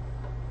wiggle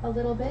a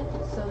little bit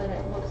so that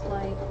it looks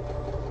like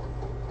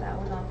that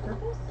was on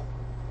purpose.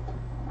 Well,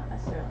 not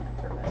necessarily on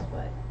purpose,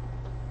 but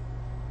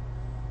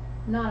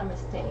not a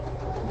mistake.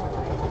 More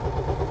like,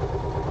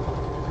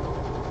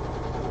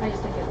 I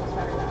just think it looks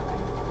better that way.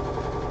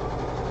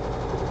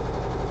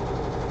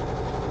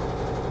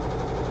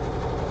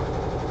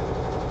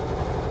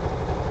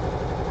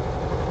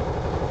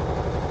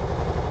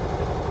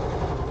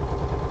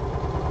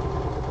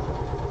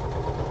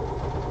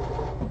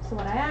 So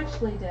what I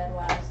actually did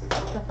was,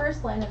 the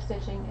first line of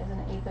stitching is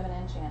 1/8 of an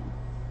inch in.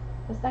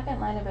 The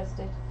second line of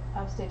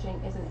stitching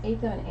is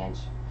 1/8 of an inch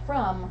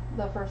from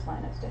the first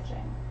line of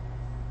stitching.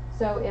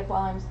 So if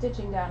while I'm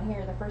stitching down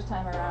here, the first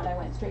time around I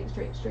went straight,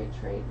 straight, straight,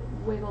 straight,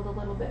 wiggled a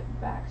little bit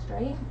back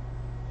straight,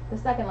 the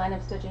second line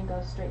of stitching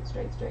goes straight,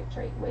 straight, straight,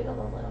 straight, wiggled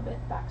a little bit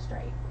back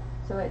straight.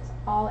 So it's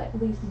all at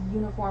least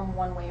uniform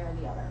one way or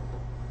the other.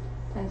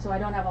 And so I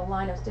don't have a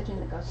line of stitching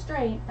that goes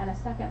straight and a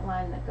second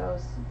line that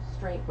goes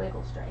straight,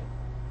 wiggle straight.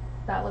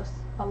 That looks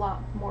a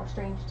lot more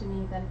strange to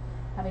me than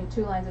having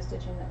 2 lines of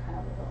stitching that kind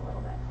of wiggle a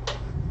little bit.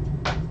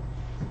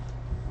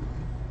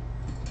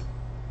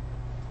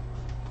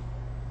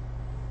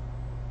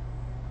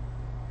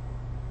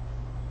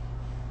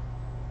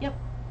 Yep.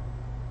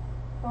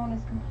 Phone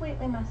is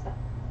completely messed up.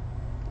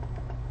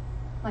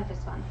 Life is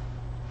fun.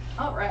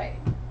 Alright.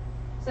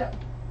 So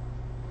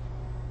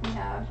we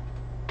have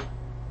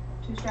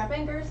 2 strap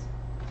anchors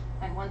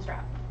and 1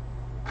 strap.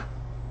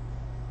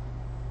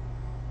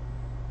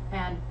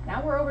 And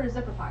now we're over to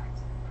zipper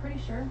pockets. Pretty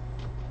sure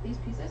these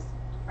pieces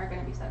are going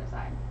to be set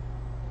aside.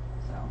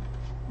 So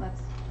let's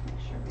make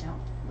sure we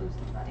don't lose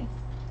anybody.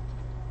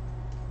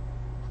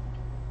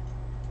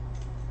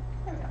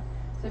 There we go.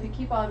 So if you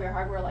keep all of your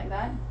hardware like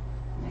that,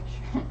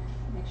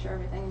 make sure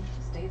everything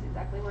stays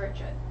exactly where it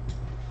should.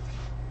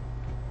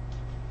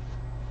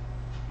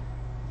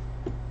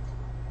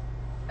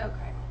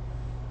 Okay.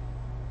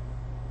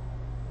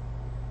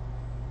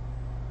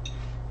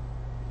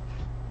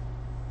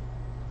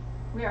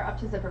 We are up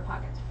to zipper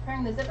pockets.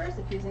 Preparing the zippers,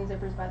 if using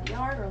zippers by the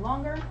yard or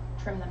longer,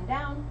 trim them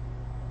down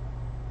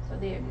so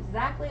they are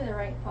exactly the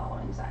right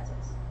following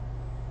sizes.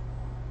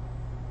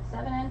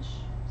 7 inch,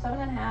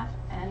 7.5,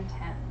 and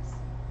 10s.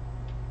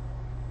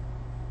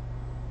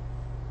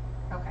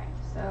 Okay,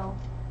 so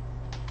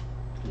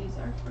these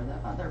are for the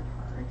other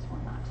parts.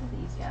 We're not to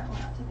these yet. We're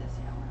not to this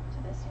yet. We're not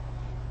to this yet.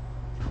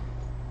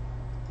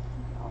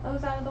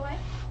 those out of the way.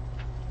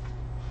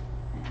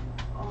 And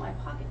all my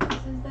pocket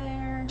pieces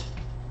there.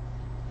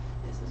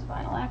 This is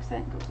vinyl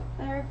accent, goes up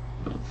there.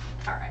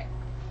 All right.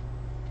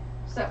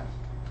 So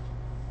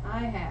I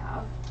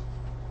have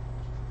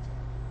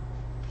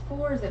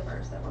 4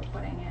 zippers that we're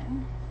putting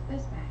in.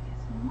 This bag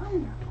is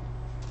wonderful.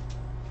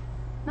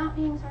 Not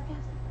being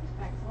sarcastic, this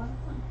bag is a lot of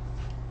fun.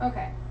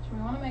 Okay, so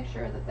we want to make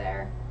sure that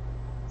they're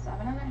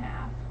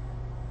 7.5.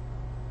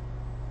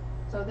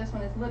 So this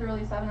one is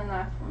literally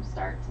 7.5 from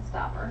start to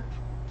stopper.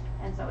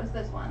 And so is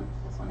this one.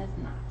 This one is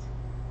not.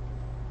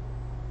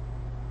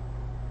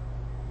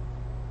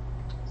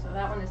 So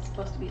that one is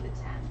supposed to be the 10.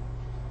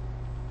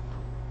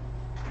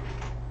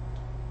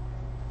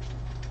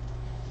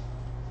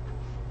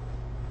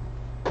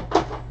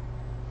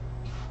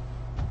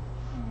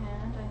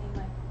 And I need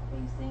my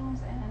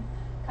facings and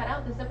cut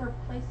out the zipper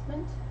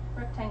placement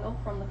rectangle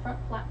from the front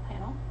flap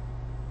panel.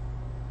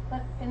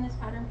 Pin this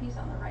pattern piece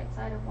on the right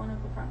side of one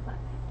of the front flap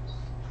panels.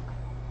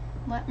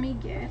 Let me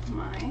get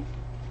my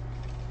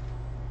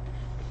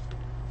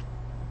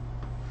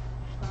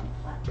front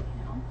flap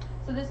panel.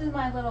 So this is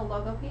my little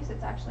logo piece.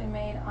 It's actually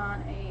made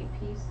on a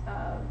piece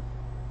of,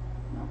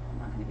 no, I'm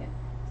not gonna get,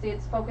 see,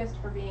 it's focused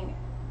for being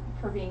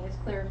as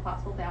clear as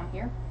possible down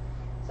here.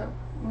 So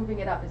moving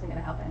it up isn't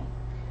gonna help any.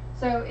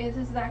 So this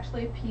is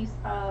actually a piece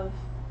of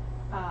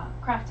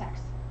craft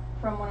text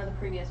from one of the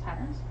previous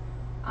patterns.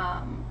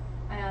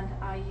 And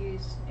I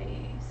used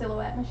a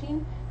silhouette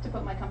machine to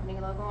put my company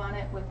logo on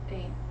it with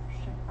a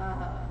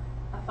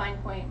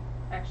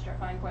extra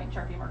fine point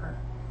Sharpie marker.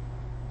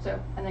 So,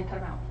 and then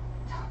cut them out.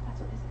 So that's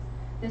what this is.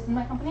 This is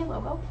my company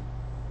logo.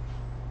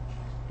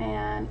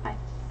 And I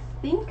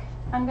think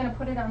I'm gonna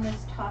put it on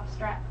this top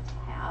strap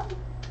tab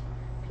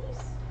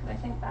piece, because I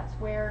think that's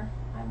where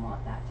I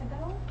want that to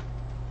go.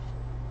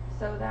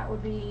 So that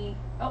would be,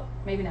 oh,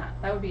 maybe not.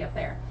 That would be up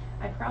there.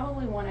 I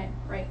probably want it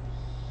right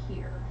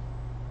here.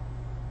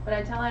 But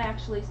until I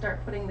actually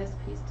start putting this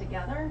piece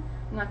together,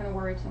 I'm not going to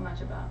worry too much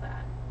about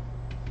that.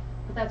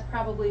 But that's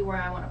probably where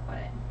I want to put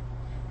it.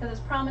 Because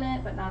it's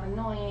prominent, but not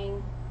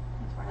annoying.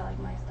 That's where I like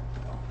my stuff to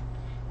go.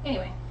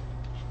 Anyway,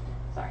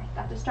 sorry,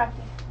 got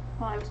distracted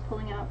while I was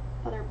pulling out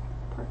other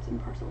parts and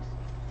parcels.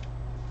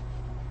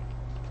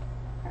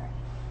 Alright.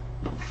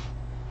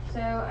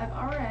 So I've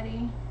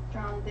already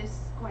drawn this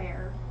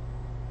square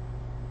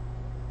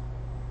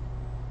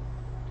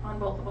on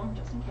both of them,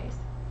 just in case.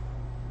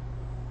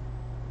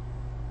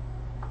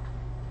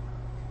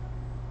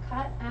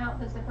 Cut out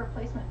the zipper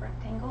placement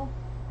rectangle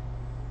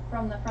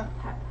from the front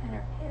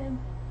panel,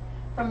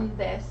 from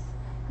this.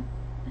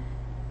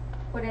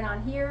 Put it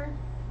on here.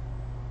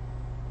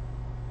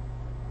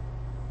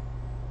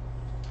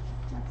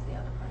 That's the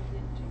other part I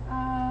didn't do.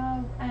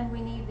 And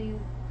we need the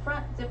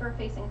front zipper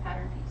facing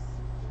pattern piece.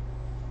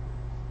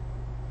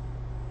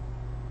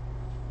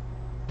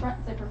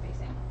 Front zipper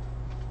facing.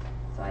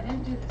 So I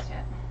didn't do this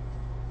yet.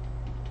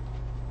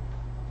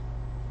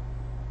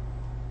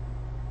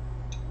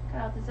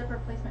 Cut out the zipper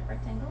placement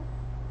rectangle.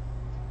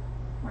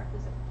 Mark the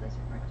zipper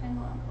placement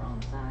rectangle on the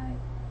wrong side.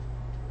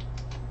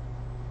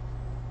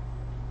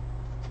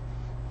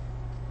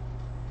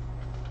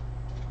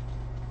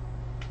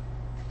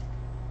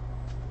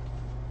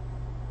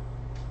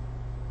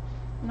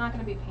 I'm not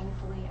going to be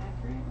painfully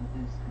accurate with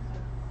this because I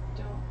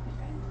don't think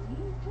I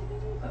need to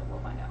be, but we'll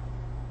find out.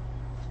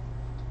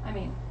 I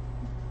mean,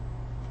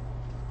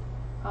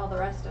 all the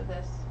rest of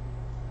this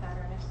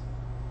pattern is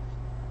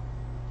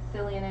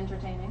silly and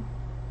entertaining.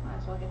 Might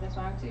as well get this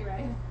wrong too,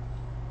 right?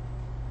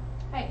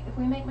 Hey, if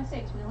we make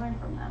mistakes, we learn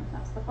from them.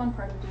 That's the fun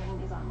part of doing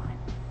these online.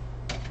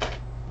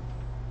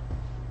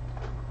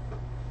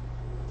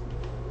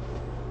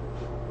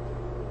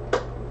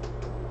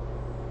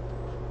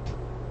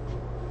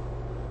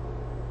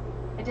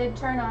 I did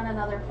turn on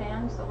another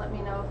fan, so let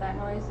me know if that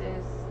noise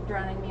is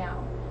drowning me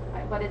out.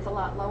 But it's a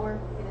lot lower.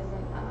 It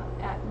isn't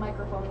at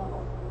microphone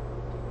level.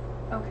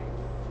 Okay,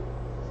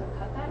 so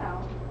cut that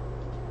out.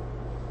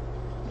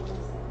 I'm going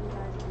to set you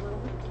guys a little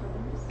bit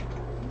further aside.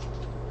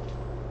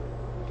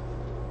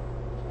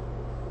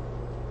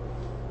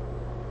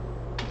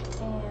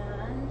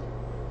 And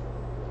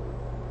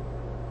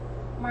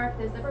mark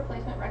the zipper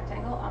placement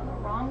rectangle on the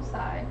wrong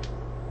side.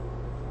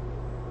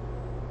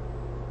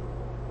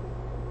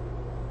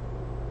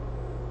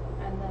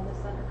 And then the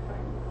center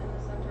cutting, in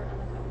the center and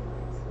the cutting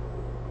lines.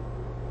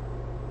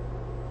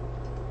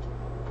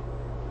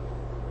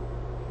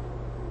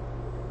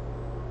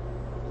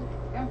 There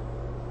we go.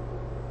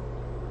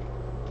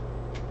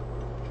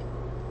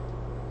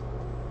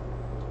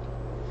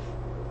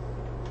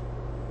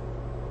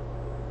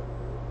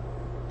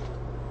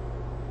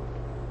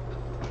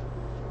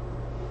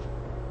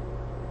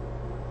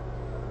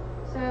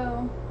 So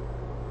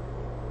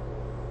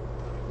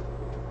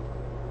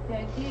the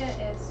idea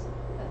is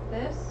that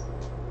this,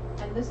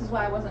 and this is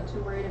why I wasn't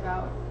too worried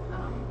about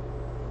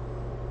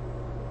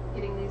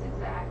getting these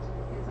exact,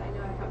 because I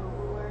know I have a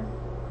ruler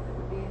that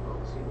would be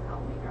able to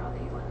help me draw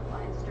these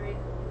lines straight,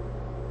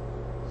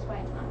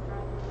 despite not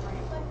drawing them in the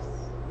right place.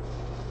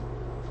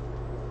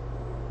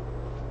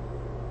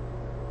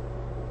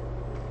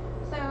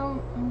 So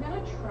I'm going to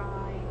gonna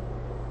try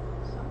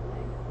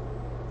something.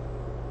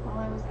 While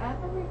I was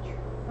at the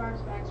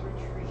Barb's Bags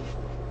retreat,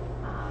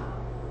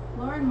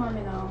 Lauren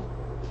Mormino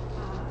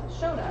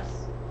showed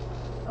us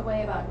a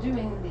way about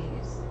doing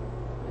these.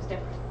 It was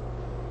different.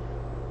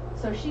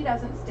 So she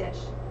doesn't stitch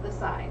the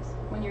sides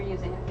when you're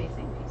using a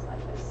facing piece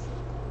like this.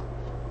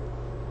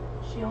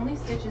 She only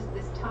stitches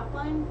this top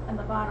line and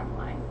the bottom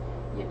line.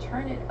 You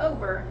turn it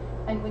over,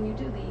 and when you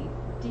do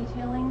the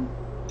detailing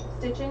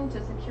stitching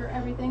to secure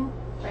everything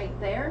right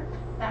there,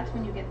 that's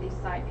when you get these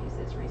side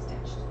pieces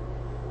restitched.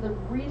 The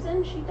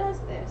reason she does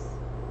this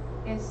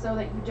is so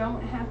that you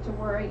don't have to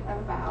worry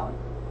about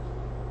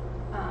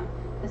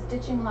the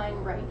stitching line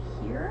right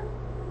here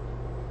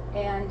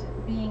and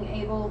being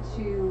able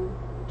to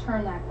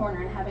turn that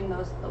corner and having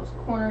those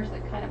corners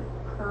that kind of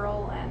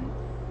curl, and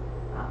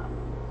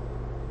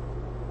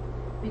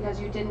because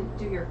you didn't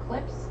do your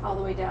clips all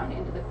the way down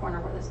into the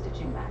corner where the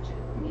stitching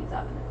meets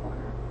up in the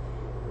corner.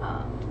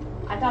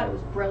 I thought it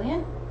was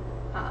brilliant.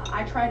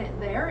 I tried it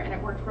there and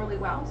it worked really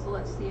well, so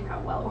let's see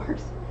how well it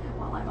works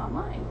while I'm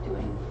online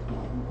doing, you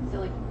know,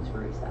 silly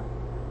screwy stuff.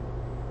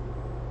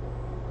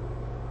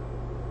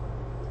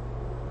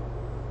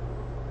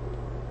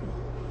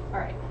 All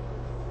right.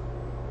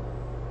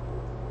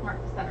 Mark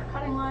the center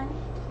cutting line.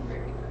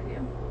 Very good idea.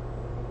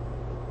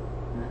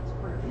 And that's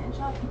 1/4 inch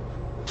up.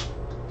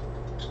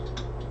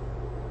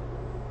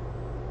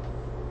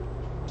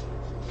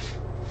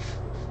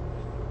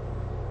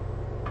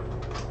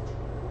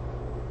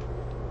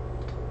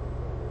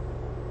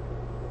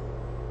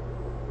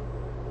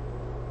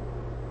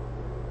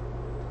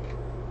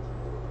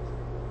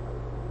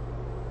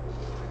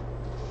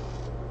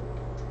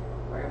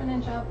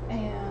 Inch up,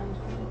 and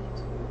what did they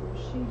do?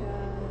 She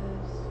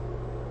does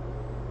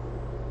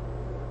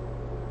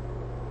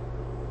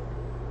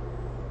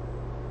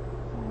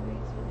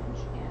 5/8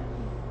 inch in.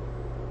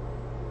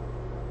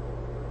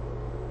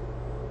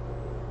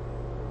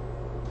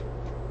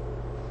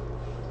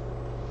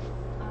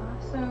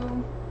 So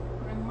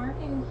what I'm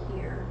marking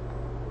here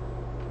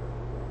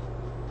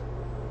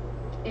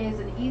is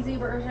an easy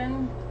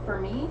version for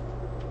me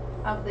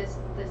of this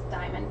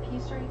diamond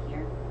piece right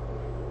here.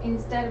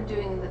 Instead of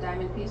doing the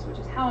diamond piece, which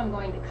is how I'm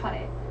going to cut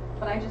it,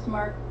 but I just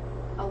mark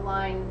a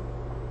line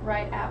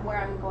right at where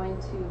I'm going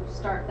to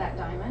start that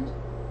diamond,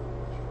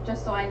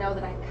 just so I know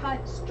that I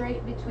cut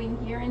straight between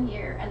here and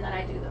here, and then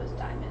I do those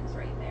diamonds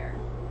right there.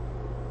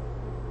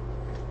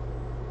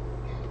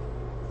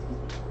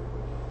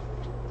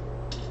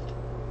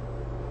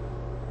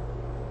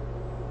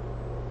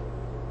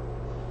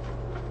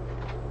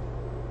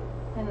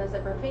 And the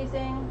zipper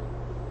facing,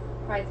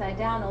 right side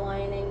down,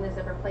 aligning the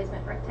zipper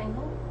placement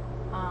rectangle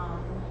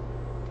on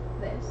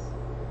this.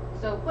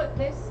 So put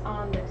this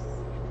on this.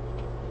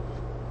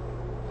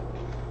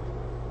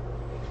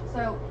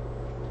 So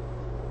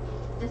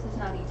this is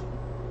not easy,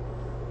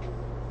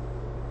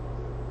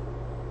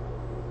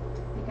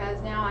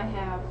 because now I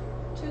have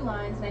 2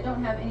 lines and I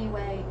don't have any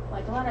way,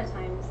 like a lot of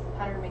times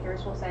pattern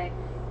makers will say,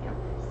 you know,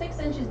 6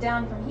 inches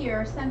down from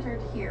here,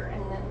 centered here,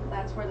 and then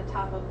that's where the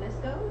top of this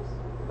goes.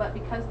 But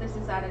because this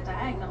is at a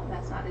diagonal,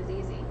 that's not as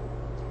easy.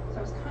 So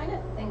I was kind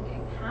of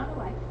thinking, how do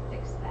I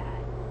fix that?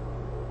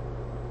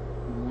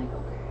 I'm like,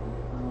 okay,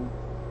 well,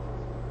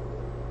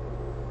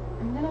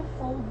 I'm gonna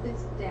fold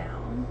this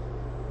down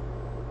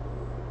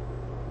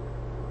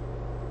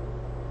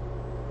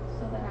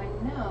so that I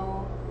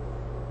know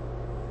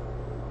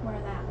where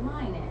that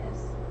line is.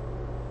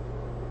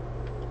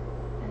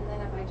 And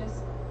then if I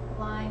just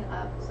line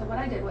up, so what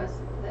I did was,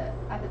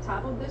 at the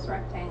top of this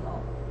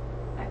rectangle,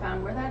 I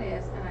found where that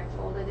is and I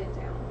folded it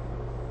down.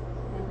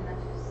 And I'm gonna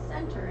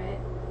center it,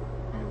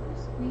 and I'm going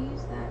to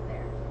squeeze that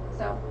there.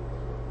 So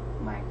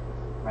my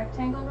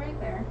rectangle right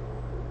there,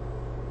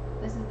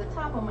 this is the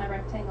top of my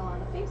rectangle on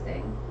the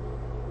facing.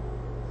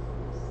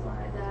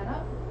 Slide that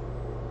up,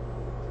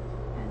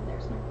 and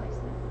there's my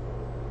placement.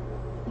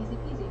 Easy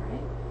peasy,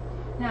 right?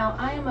 Now,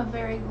 I am a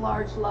very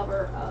large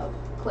lover of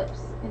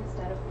clips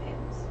instead of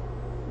pins.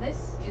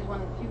 This is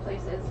one of the few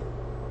places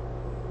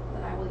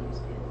that I will use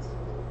pins,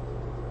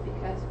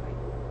 because if I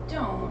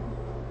don't,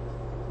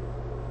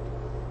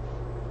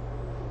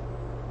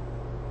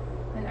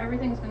 then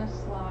everything's going to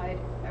slide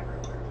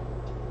everywhere.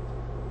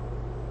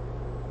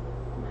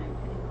 And I'm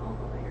pinning all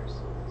the layers.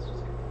 It's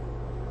just okay.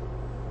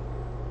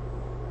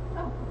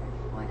 Oh, okay.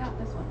 Well, I got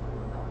this one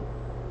going.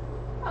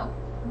 Oh,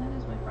 and that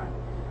is my front.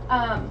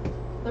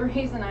 The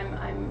reason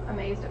I'm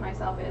amazed at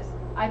myself is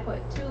I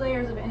put 2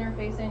 layers of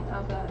interfacing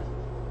of the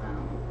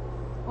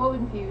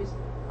woven fuse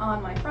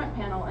on my front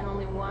panel and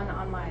only 1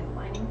 on my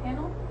lining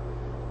panel.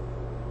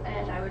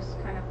 And I was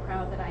kind of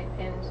proud that I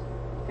pinned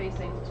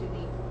facing to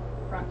the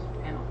front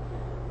panel.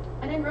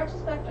 And in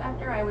retrospect,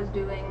 after I was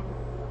doing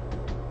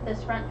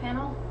this front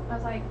panel, I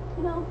was like,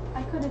 you know,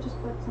 I could have just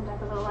put some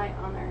type of a light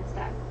on there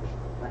instead.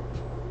 But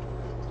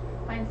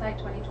hindsight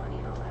 20/20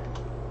 and all that.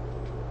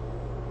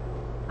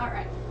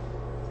 Alright,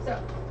 so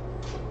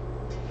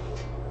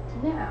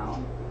now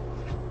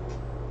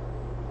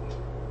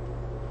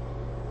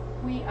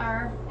we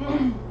are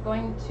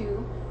going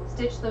to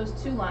stitch those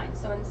 2 lines.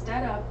 So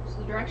instead of, so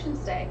the directions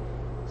stay,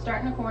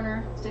 start in a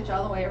corner, stitch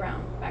all the way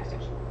around,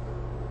 backstitch.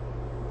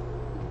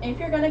 If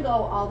you're gonna go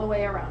all the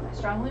way around, I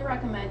strongly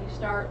recommend you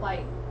start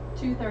like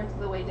 2/3 of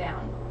the way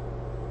down.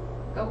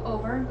 Go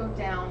over, go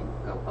down,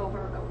 go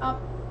over, go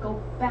up, go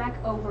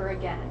back over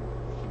again.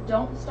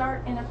 Don't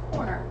start in a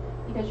corner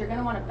because you're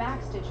gonna wanna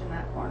backstitch in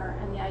that corner,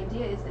 and the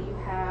idea is that you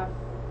have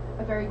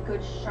a very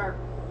good sharp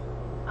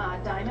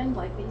diamond,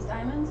 like these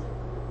diamonds,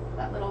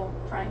 that little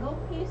triangle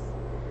piece.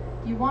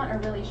 You want a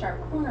really sharp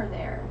corner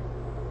there.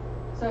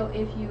 So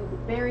if you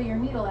bury your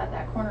needle at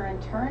that corner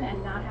and turn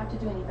and not have to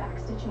do any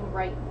backstitching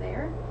right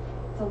there,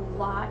 it's a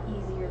lot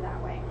easier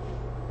that way.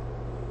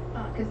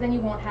 Because then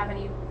you won't have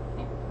any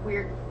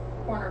weird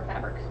corner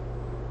fabric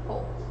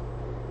folds,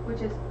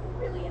 which is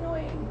really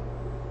annoying.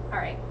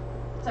 Alright,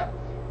 so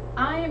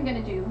I am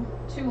going to do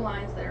 2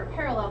 lines that are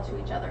parallel to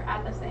each other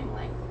at the same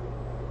length.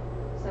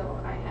 So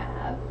I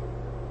have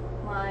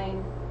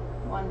line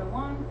 1 to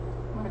 1,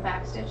 I'm going to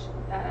backstitch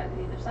that at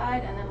either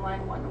side, and then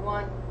line 1 to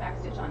 1,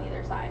 backstitch on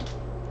either side.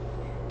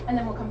 And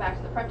then we'll come back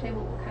to the prep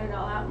table, we'll cut it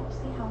all out, and we'll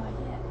see how I did.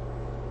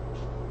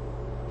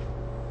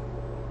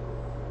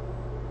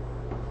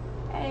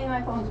 Hey,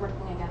 my phone's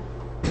working again.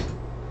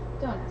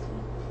 Don't ask me.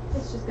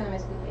 It's just going to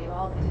misbehave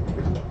all day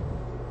today.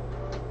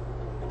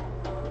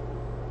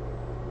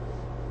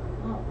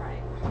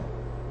 Alright.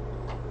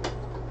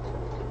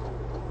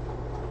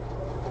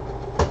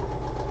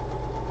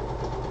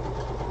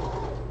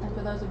 And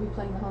for those of you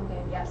playing the home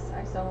game, yes,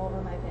 I sew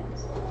over my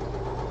pins.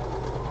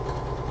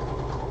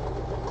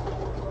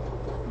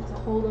 It's a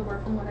holdover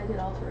from when I did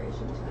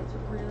alterations. That's a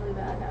really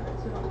bad habit,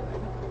 so don't do it.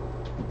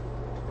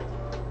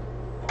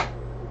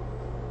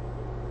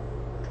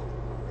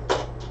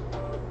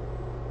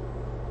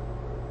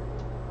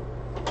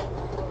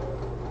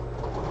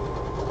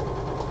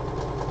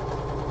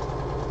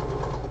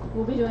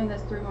 We'll be doing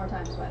this 3 more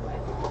times, by the way.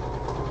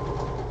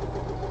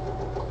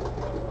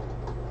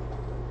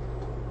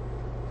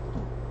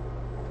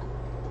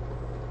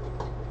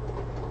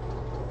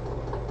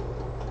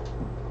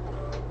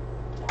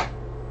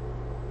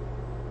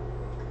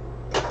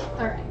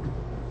 Alright,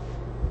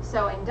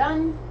 sewing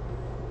done.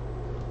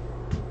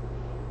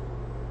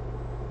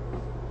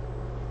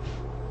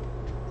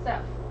 So,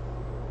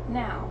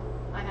 now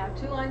I have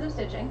 2 lines of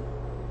stitching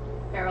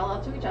parallel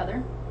to each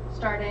other,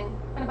 starting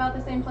at about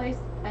the same place,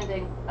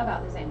 ending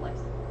about the same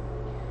place.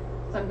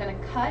 So I'm going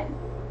to cut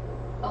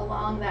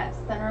along that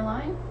center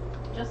line,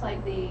 just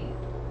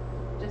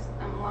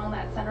along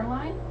that center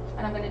line,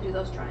 and I'm going to do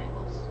those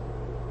triangles.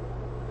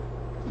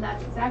 And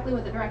that's exactly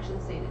what the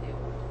directions say to do.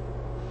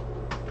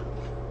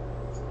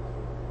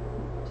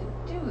 To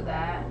do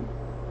that,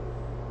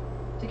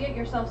 to get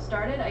yourself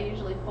started, I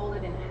usually fold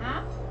it in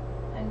half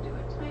and do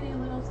a tiny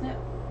little snip,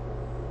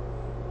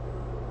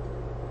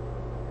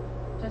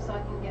 just so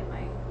I can get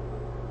my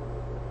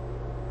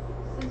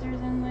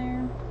scissors in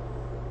there.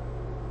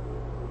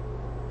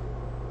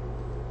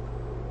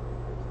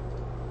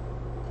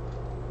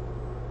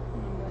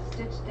 And I'm going to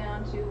stitch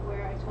down to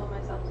where I told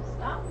myself to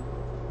stop.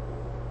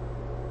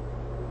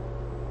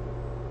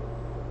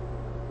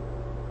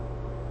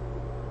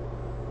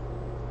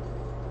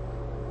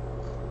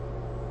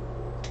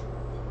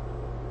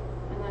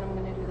 And then I'm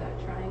going to do that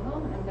triangle,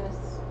 and I'm going to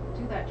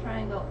do that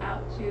triangle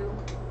out to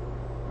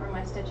where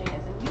my stitching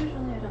is. And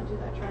usually I don't do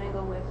that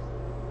triangle with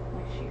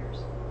my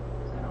shears.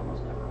 That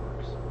almost never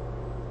works.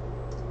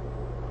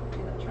 I'll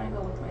do that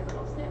triangle with my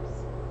little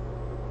snips,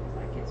 because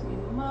that gets me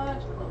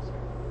much closer.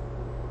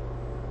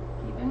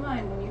 Keep in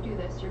mind when you do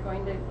this, you're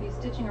going to be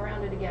stitching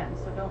around it again,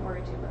 so don't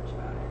worry too much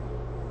about it.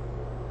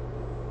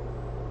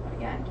 But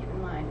again, keep in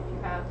mind, if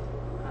you have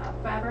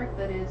fabric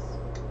that is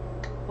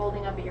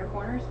folding up at your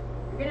corners,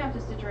 you're going to have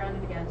to stitch around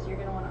it again, so you're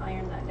going to want to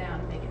iron that down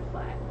and make it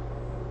flat.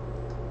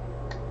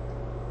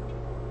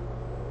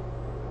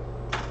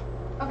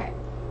 Okay,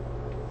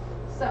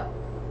 so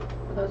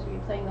for those of you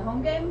playing the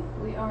home game,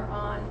 we are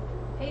on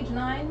page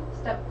 9,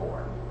 step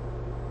 4.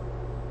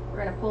 We're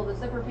going to pull the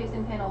zipper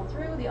facing panel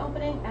through the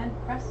opening and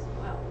press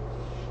well.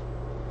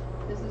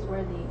 This is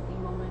where the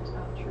moment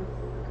of truth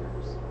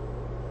occurs.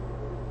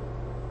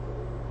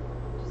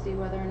 To see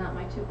whether or not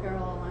my 2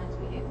 parallel lines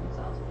behave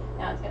themselves.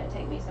 Now it's going to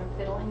take me some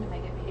fiddling to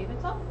make it behave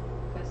itself,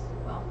 because,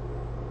 well,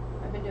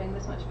 I've been doing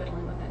this much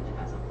fiddling with it and it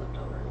hasn't flipped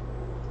over.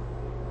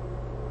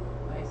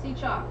 But I see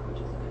chalk, which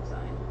is a good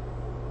sign.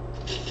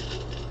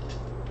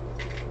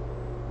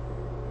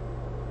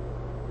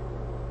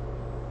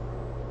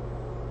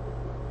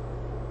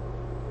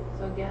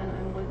 So again,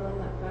 I'm wiggling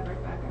that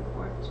fabric back and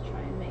forth to try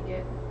and make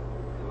it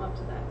come up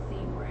to that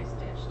seam where I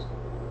stitched.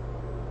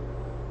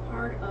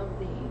 Part of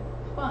the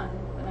fun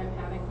that I'm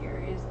having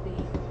here is the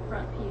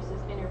front piece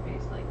is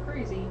interfaced like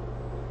crazy,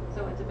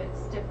 so it's a bit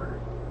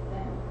stiffer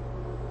than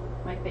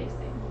my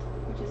facing,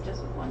 which is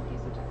just with one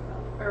piece of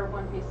textile, or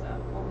one piece of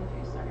woven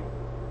fuse, sorry.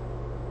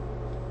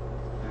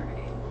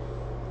 Alright.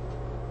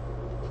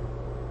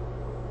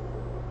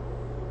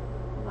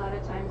 A lot of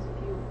times if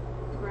you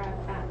grab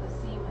at the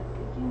seam at the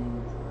beginning,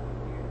 it's a lot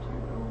easier to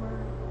turn it over.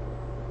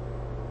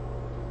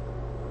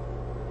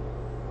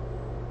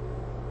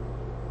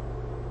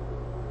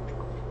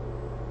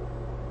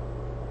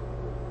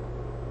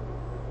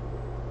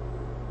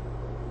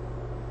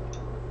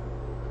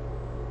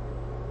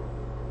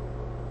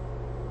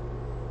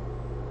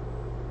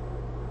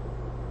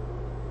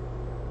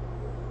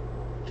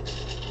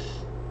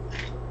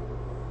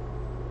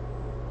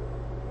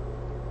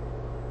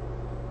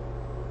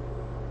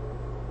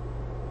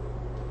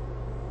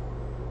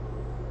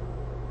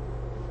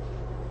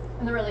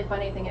 And the really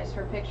funny thing is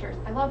her pictures,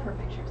 I love her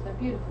pictures, they're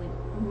beautifully,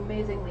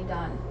 amazingly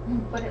done,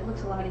 but it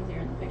looks a lot easier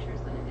in the pictures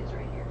than it is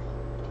right here.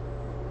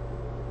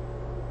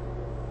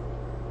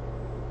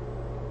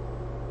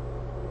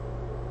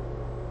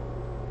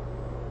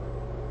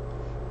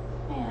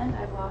 And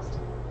I've lost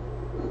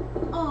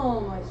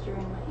all moisture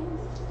in my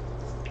hands.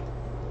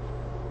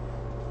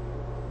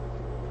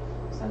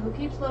 So who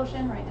keeps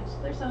lotion right next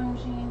to their sewing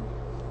machine?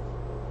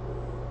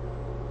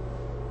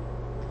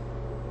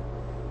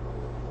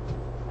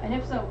 And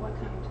if so, what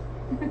kind?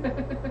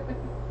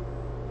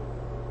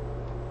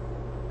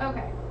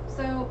 Okay,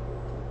 so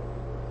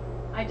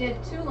I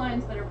did 2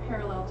 lines that are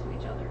parallel to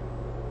each other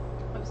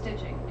of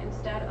stitching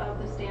instead of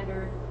the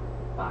standard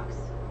box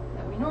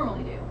that we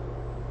normally do.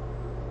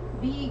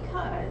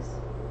 Because,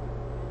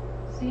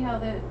 see how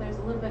there's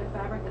a little bit of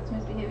fabric that's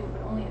misbehaving,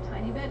 but only a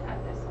tiny bit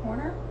at this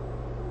corner?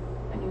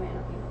 And you may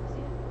not be able to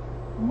see it.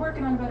 I'm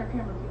working on a better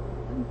camera, people.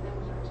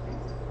 Things are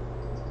expensive.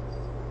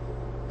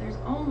 There's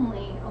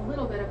only a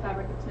little bit of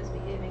fabric that's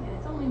misbehaving, and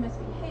it's only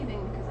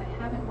misbehaving because I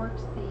haven't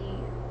worked the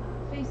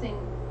facing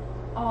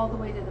all the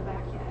way to the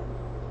back yet.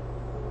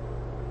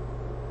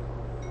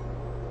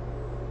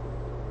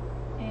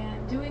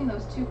 And doing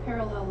those 2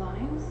 parallel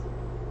lines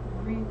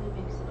really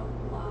makes it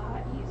a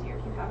lot easier.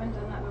 If you haven't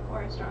done that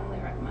before, I strongly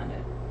recommend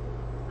it.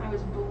 I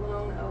was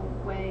blown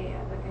away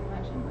at the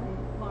convention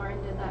when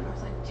Lauren did that, and I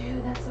was like,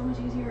 dude, that's so much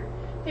easier.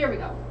 Here we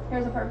go.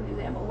 Here's a perfect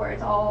example where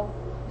it's all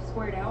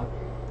squared out.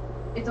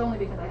 It's only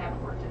because I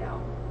haven't worked it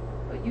out.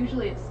 But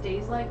usually it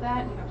stays like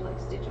that, and you have to like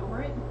stitch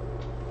over it.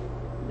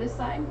 This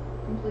side,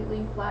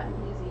 completely flat and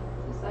easy.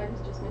 This side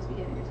is just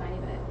misbehaving a tiny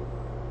bit.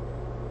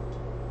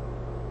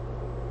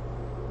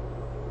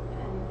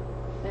 And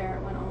there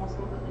it went almost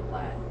completely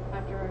flat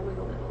after I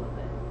wiggled it a little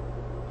bit.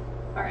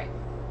 Alright.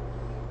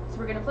 So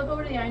we're going to flip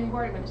over to the ironing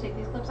board. I'm going to take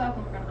these clips off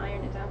and we're going to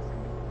iron it down. It's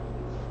going to be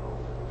beautiful.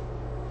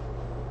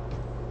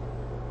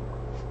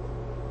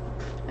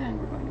 And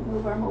we're going to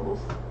move our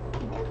mobiles.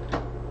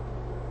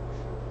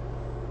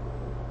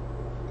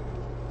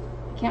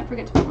 I can't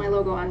forget to put my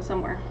logo on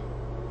somewhere.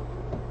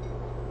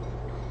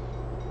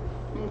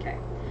 Okay.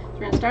 So we're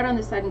going to start on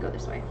this side and go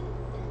this way,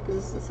 because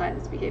this is the side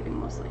that's behaving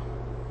mostly.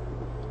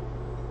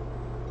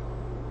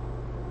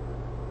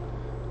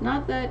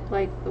 Not that,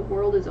 like, the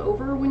world is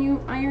over when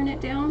you iron it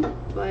down,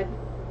 but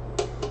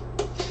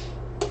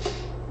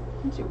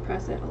once you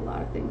press it, a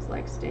lot of things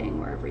like staying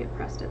wherever you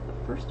pressed it the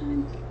first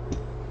time.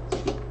 So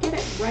if you get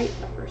it right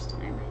the first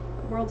time,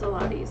 the world's a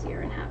lot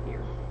easier and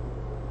happier.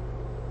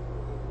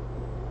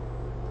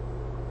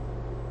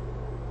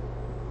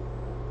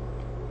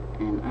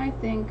 And I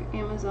think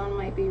Amazon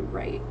might be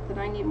right that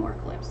I need more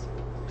clips.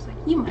 It's like,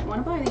 you might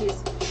want to buy these.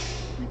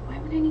 I'm like, why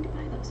would I need to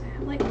buy those? I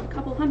have like a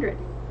couple hundred.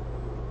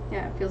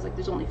 Yeah, it feels like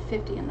there's only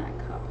 50 in that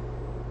cup.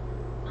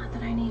 Not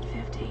that I need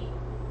 50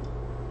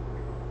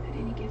 at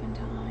any given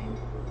time.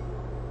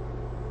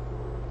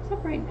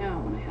 Except right now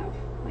when I have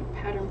like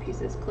pattern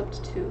pieces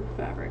clipped to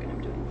fabric and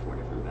I'm doing 4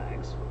 different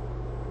bags.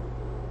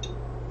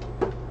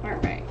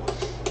 Alright.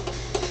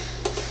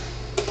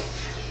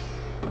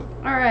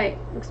 Alright,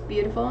 looks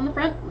beautiful on the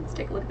front. Let's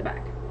take a look at the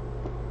back.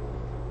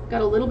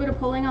 Got a little bit of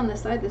pulling on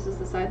this side. This is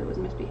the side that was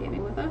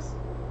misbehaving with us.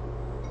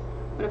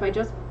 But if I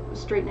just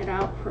straighten it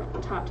out from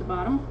top to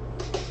bottom,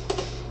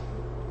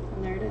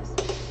 and there it is.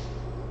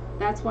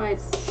 That's why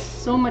it's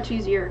so much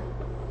easier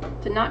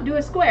to not do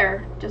a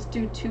square, just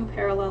do 2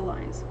 parallel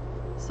lines.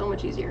 So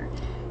much easier.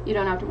 You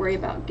don't have to worry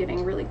about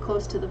getting really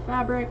close to the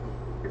fabric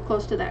or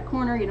close to that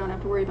corner. You don't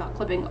have to worry about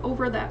clipping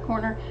over that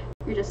corner.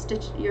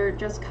 You're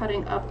just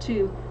cutting up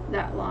to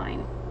that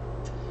line.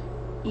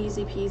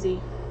 Easy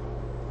peasy.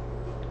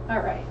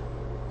 Alright,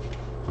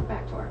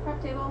 back to our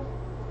prep table,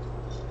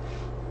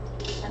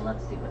 and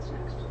let's see what's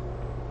next.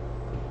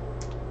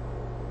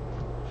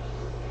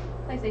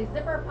 Place a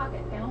zipper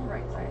pocket panel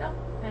right side up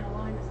and a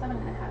line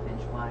 7.5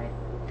 inch wide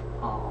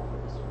all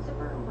with this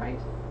zipper right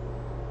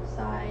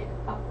side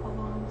up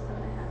along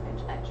 7.5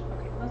 inch edge.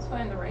 Okay, let's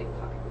find the right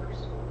pocket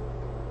first.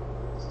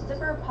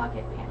 Zipper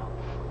pocket panel.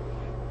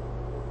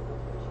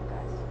 You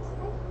guys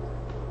see.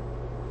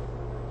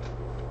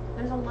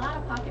 There's a lot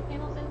of pocket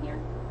panels in here.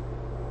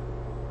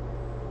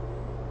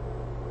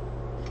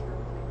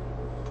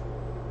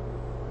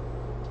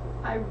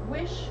 I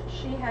wish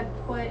she had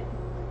put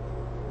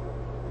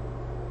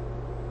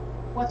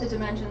what the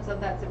dimensions of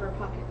that zipper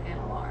pocket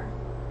panel are,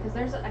 because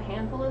there's a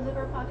handful of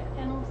zipper pocket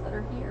panels that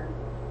are here,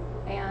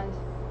 and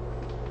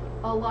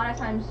a lot of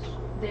times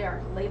they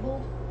are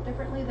labeled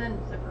differently than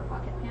zipper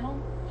pocket panel,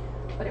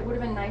 but it would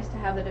have been nice to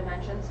have the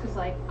dimensions, because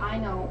like I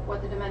know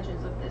what the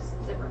dimensions of this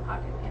zipper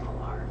pocket panel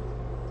are,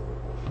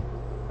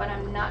 but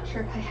I'm not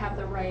sure if I have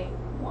the right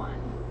one.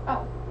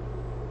 Oh,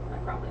 I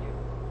probably do.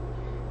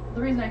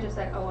 The reason I just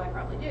said, oh, I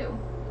probably do,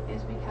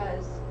 is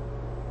because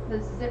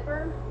the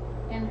zipper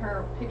in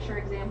her picture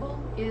example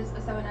is a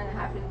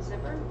 7.5 inch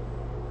zipper,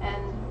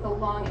 and the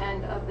long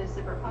end of this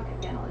zipper pocket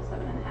panel is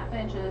 7.5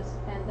 inches,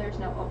 and there's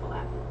no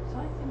overlap. So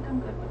I think I'm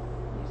good with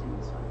using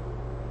this one.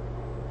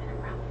 And I'm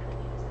probably gonna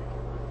need a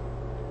second one.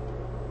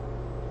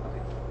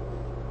 Okay.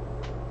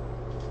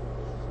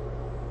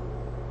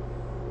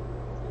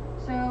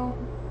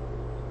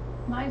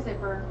 my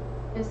zipper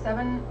is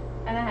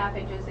 7.5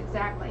 inches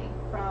exactly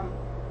from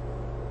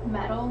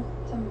metal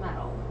to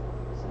metal.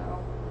 So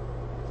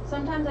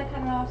sometimes I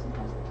cut it off,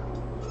 sometimes I don't.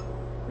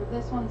 For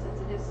this one, since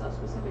it is so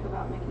specific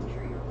about making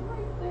sure you're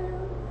right there,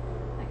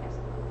 I guess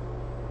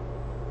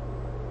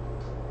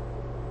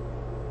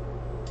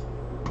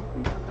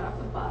we took it off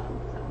the bottom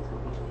because that one's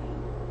going to be a pain.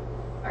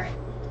 Alright.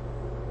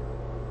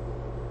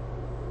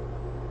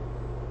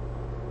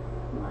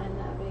 Line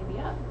that baby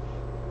up.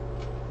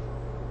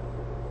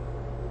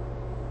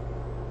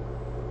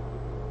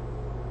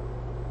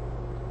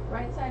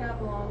 Right side up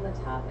along the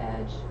top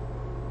edge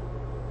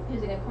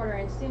using a 1/4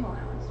 inch seam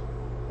allowance.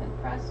 Then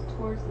press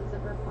towards the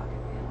zipper pocket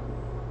panel.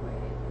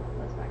 Wait,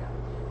 let's back up.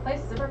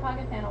 Place the zipper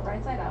pocket panel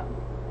right side up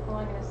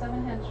along in a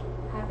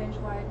 7.5 inch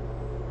wide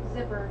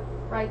zipper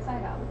right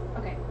side up.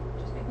 Okay,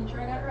 just making sure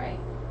I got it right.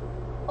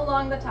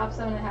 Along the top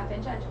 7.5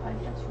 inch edge. If I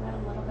just read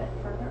a little bit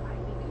further,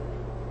 I'd be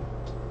good.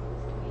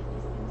 That's the way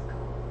these things go.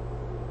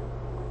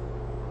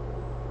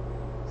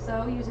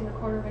 So, using a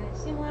 1/4 inch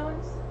seam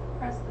allowance,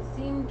 press the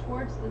seam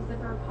towards the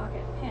zipper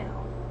pocket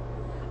panel.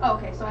 Oh,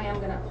 okay, so I am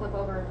gonna flip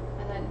over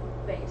and then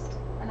baste.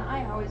 And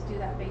I always do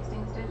that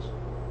basting stitch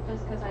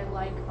just because I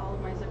like all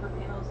of my zipper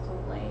panels to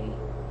lay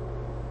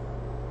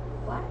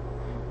flat.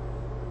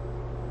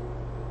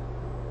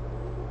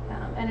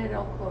 And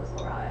it'll close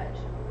the raw edge.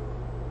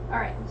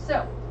 Alright,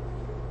 so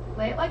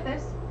lay it like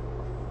this.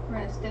 We're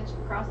going to stitch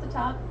across the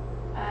top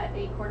at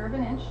a 1/4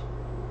 inch.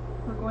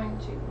 We're going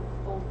to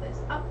fold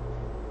this up,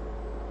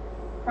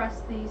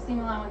 press the seam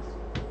allowance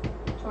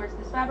towards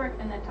this fabric,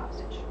 and then top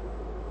stitch.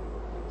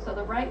 So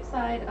the right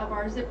side of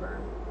our zipper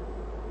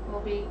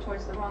will be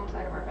towards the wrong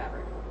side of our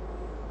fabric,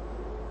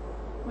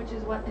 which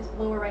is what this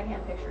lower right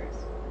hand picture is.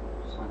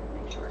 Just wanted to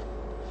make sure.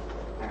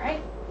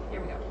 Alright, here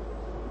we go.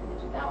 I'm going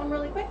to do that one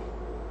really quick.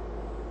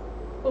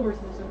 Over to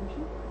the sewing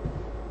machine.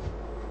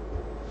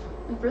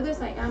 And for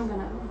this I am going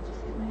to,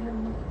 just get my head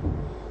on it.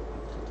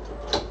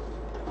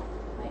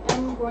 I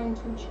am going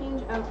to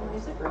change out my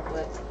zipper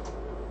foot.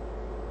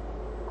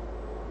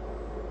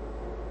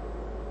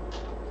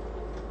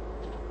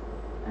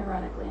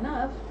 Ironically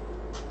enough,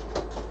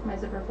 my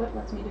zipper foot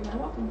lets me do my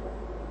walking foot.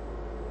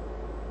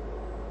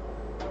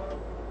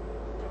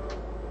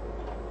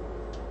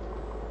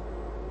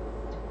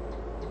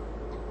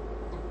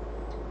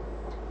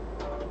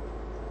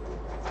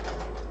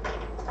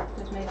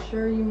 Just make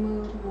sure you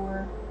move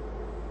your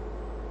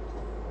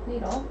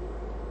needle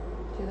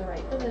to the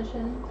right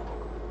position.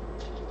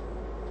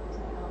 I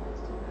always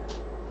do that.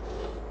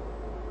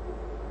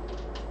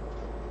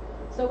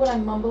 So what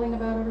I'm mumbling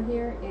about over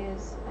here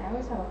is I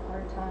always have a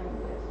hard time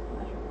with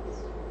measurements.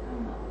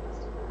 I'm not the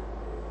best at that.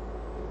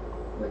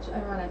 Which,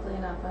 ironically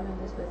enough, I'm in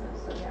this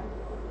business, so yeah.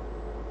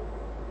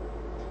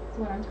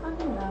 So what I'm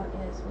talking about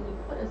is when you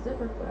put a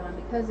zipper foot on,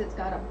 because it's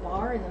got a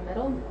bar in the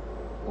middle,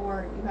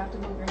 or you have to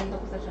move your needle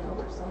position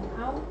over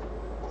somehow,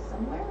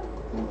 somewhere,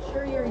 make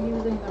sure you're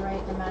using the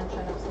right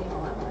dimension of seam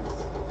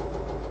allowance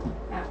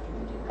after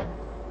you do that.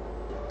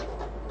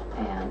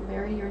 And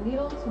vary your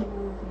needle to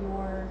move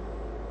your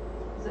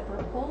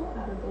zipper pull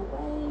out of the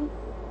way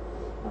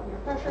of your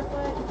pressure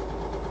foot.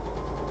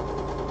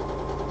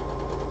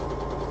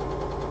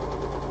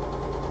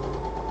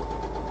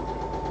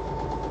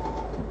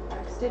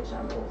 Back stitch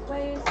on both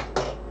ways.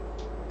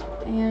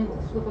 And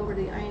we'll flip over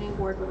to the ironing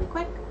board really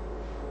quick,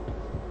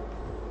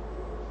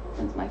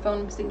 since my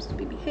phone seems to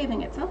be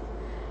behaving itself.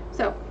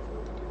 So,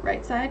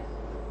 right side,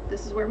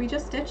 this is where we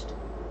just stitched.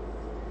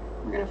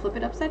 We're going to flip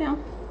it upside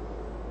down,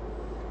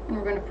 and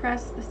we're going to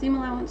press the seam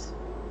allowance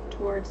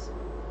towards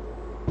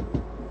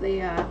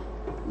the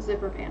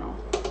zipper panel,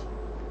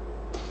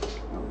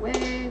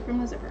 away from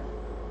the zipper.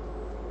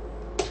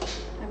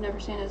 I've never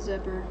seen a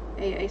zipper,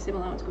 a seam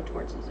allowance go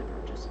towards the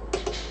zipper, just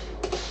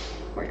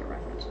for your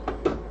reference.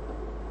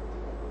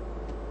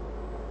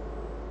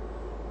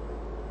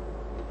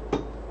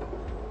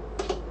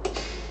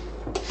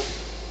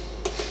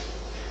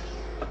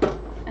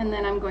 And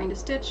then I'm going to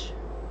stitch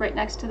right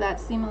next to that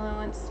seam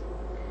allowance,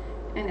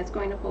 and it's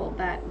going to hold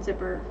that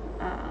zipper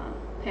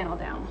panel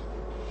down.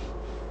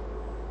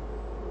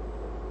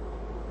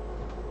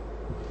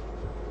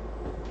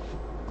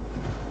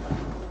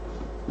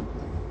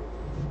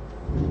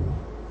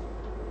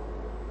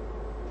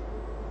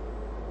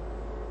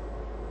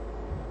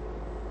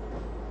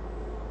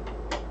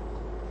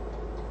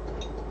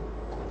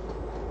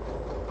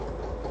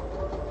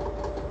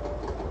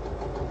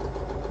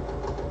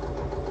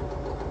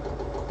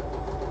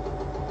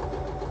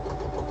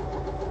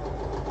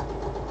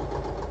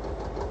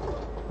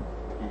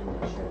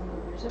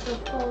 Zipper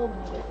pull when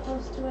you get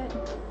close to it.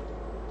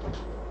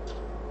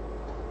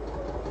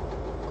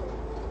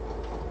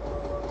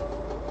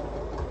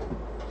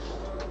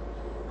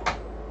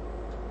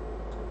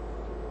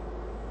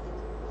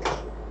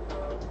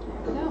 There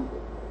we go.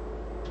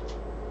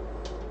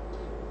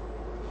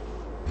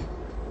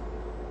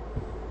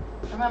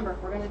 Remember,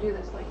 we're going to do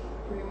this like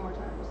 3 more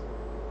times.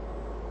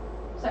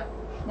 So,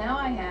 now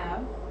I have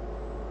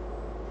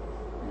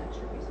an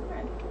extra piece of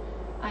thread.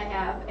 I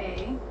have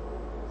a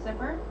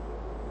zipper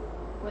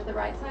with the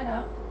right side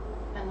up,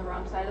 and the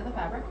wrong side of the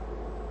fabric.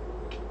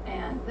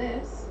 And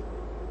this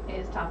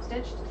is top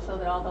stitched so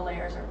that all the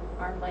layers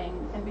are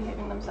laying and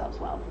behaving themselves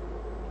well.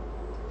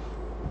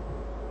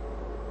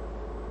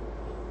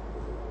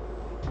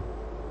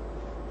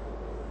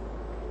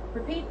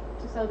 Repeat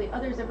to sew the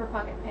other zipper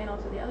pocket panel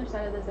to the other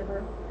side of the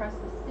zipper. Press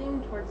the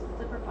seam towards the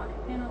zipper pocket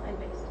panel and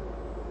baste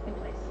in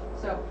place.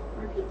 So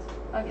repeat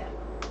again.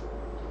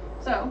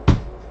 So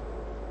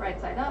right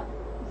side up,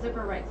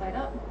 zipper right side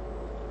up,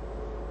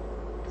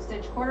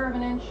 stitch 1/4 of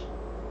an inch,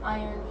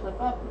 iron, flip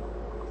up,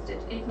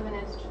 stitch 1/8 of an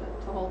inch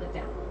to hold it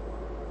down.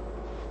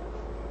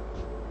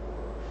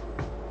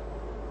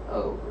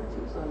 Over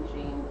to sewing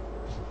machine,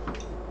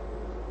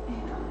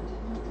 and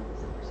don't let the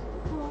zippers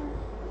hit the floor.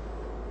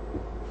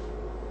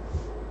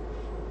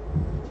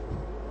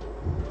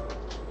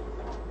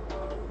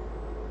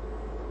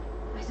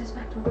 I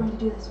suspect we're going to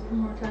do this a few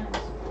more times.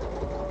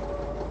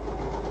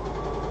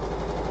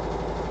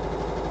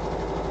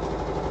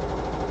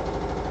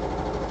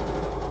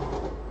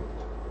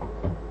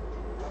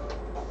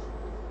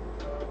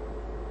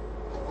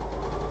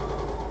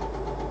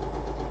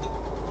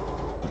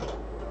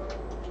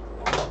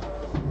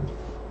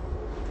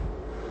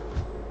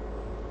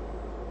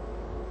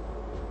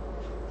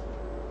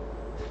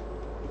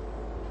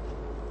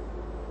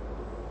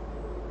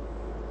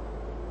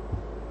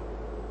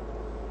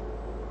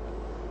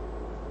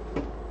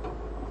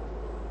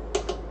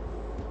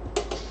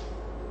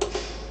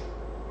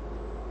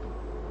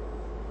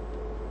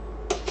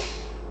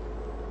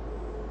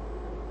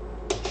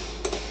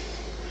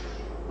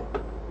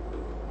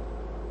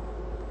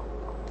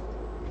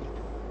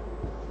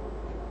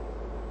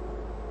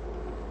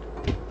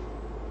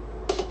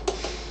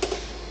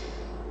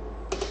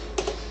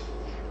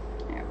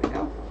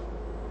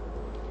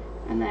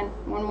 And then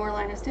one more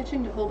line of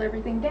stitching to hold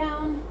everything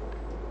down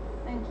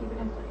and keep it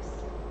in place.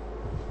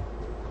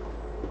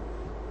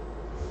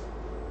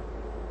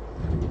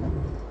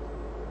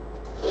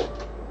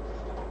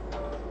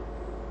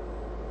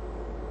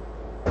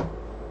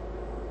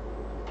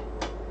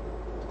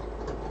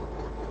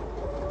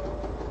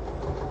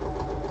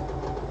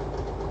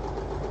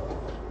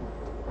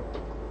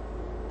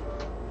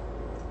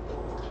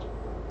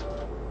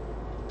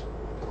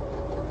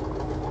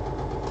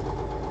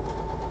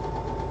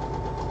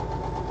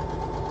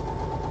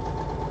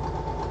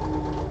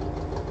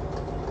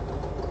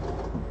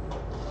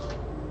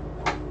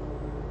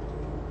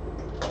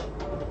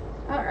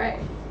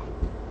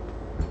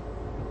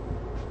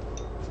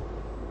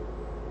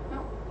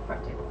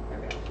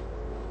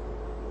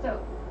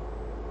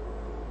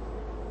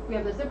 We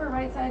have the zipper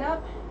right side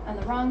up and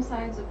the wrong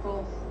sides of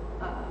both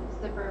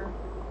zipper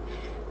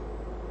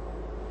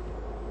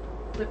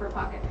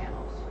pocket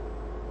panels.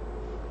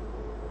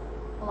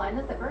 Align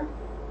the zipper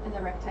in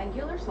the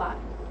rectangular slot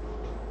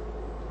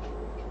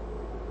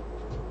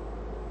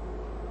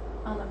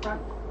on the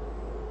front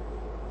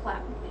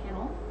flap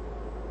panel.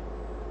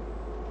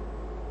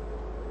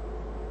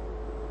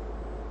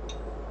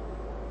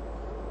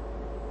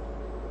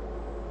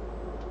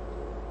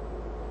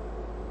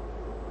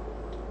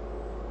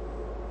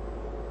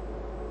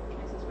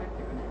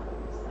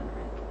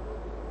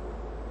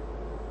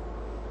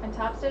 And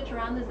top stitch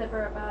around the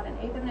zipper about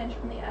 1/8 of an inch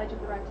from the edge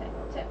of the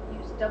rectangle tip.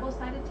 Use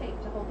double-sided tape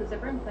to hold the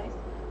zipper in place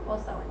while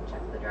sewing.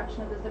 Check the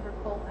direction of the zipper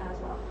pull as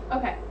well.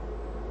 Okay,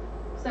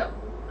 so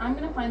I'm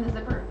going to find the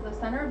zipper, the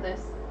center of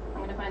this. I'm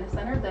going to find the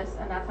center of this,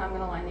 and that's how I'm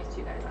going to line these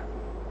two guys up.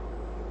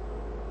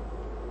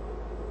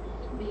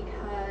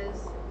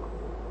 Because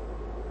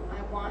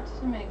I want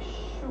to make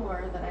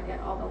sure that I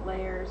get all the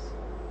layers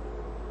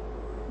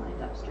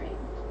lined up straight.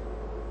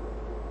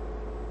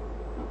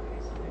 Okay,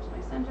 so there's my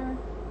center.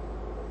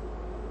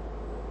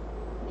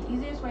 The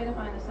easiest way to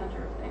find the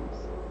center of things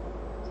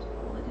is to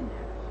fold it in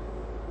half,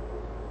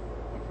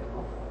 if it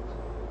will fold.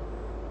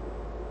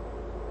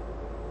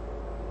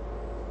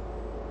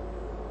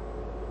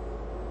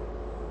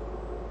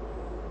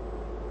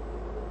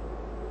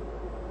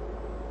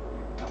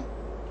 There we go.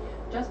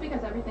 Just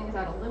because everything is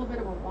at a little bit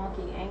of a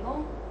wonky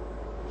angle,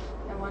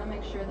 I want to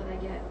make sure that I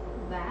get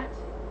that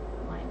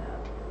lined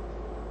up.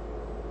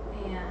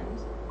 And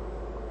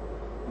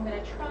I'm going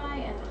to try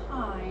and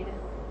hide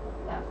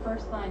that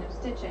first line of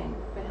stitching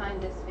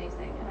behind this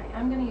facing, and I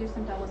am going to use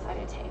some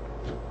double-sided tape.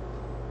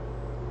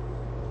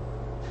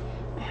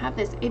 I have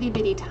this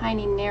itty-bitty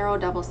tiny narrow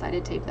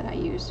double-sided tape that I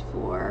use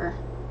for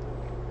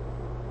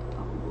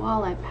a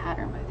walleye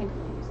pattern, but I think I'm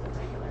going to use the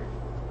regular.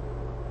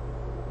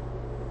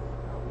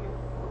 Oh, you're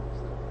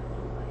closed. I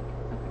don't like.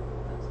 Okay,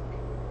 that's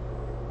okay.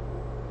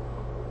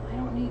 I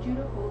don't need you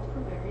to hold for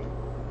very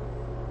long.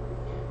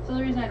 So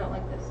the reason I don't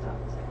like this stuff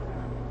is I got it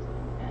on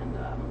Amazon,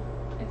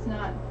 and it's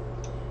not.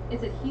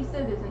 Its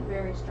adhesive isn't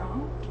very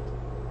strong,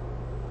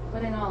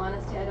 but in all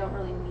honesty, I don't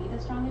really need a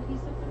strong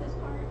adhesive for this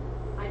part.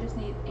 I just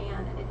need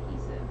an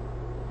adhesive.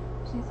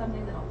 I just need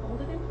something that'll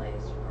hold it in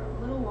place for a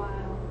little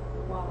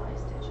while I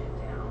stitch it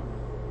down.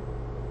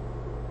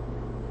 I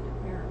don't need a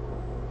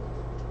miracle.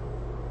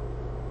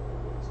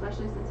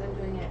 Especially since I'm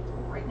doing it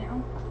right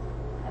now.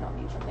 I don't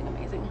need something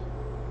amazing.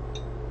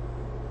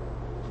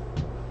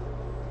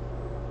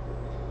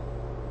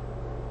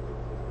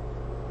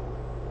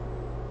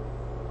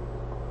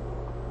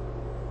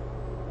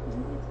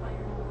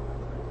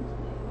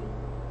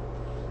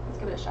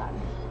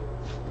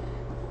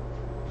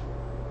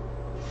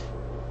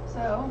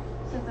 So,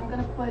 since I'm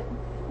going to put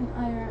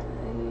a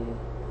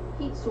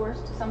heat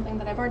source to something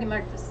that I've already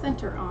marked the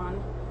center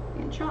on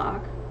in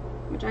chalk,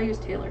 which I use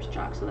Taylor's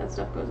chalk, so that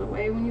stuff goes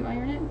away when you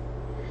iron it,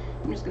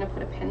 I'm just going to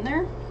put a pin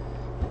there.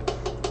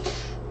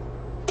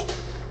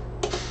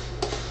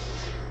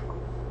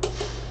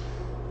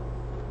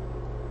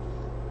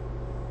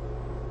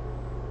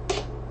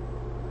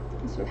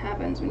 That's what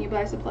happens when you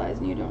buy supplies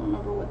and you don't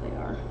remember what they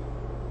are.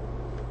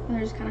 And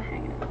they're just kind of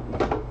hanging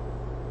out.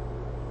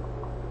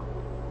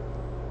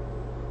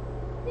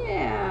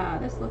 Yeah,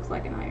 this looks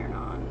like an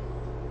iron-on.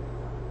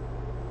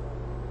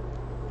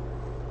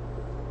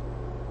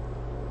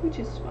 Which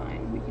is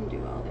fine. We can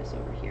do all this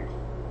over here.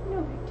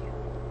 No big deal.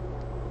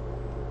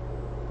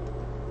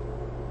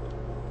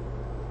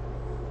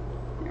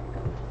 There we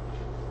go.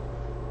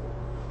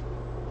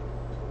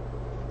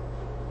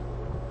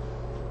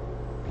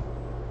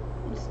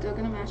 I'm still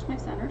going to match my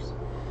centers.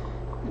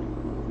 I'm going to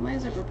move my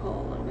zipper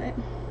pull a little bit.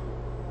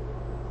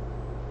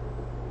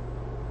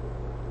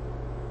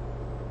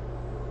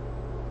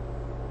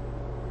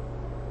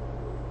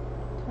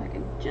 So I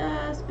can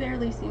just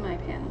barely see my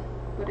pin,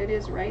 but it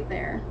is right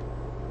there.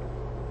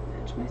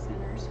 Match my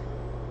centers.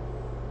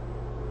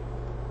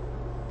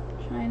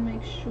 Try and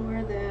make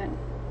sure that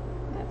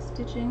that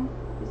stitching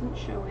isn't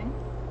showing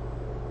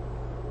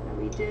that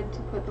we did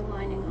to put the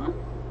lining on.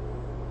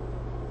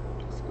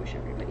 Squish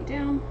everybody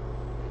down.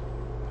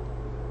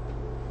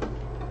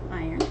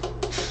 Iron,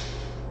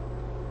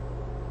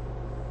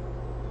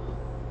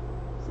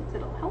 since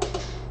it'll help.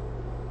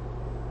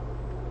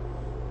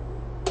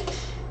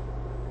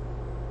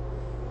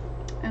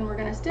 And we're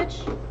going to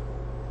stitch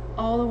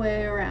all the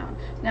way around.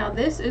 Now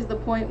this is the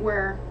point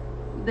where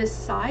this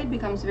side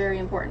becomes very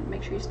important.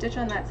 Make sure you stitch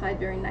on that side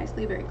very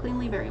nicely, very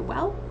cleanly, very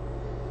well,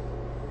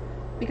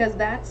 because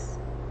that's,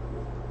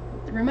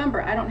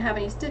 remember, I don't have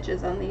any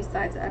stitches on these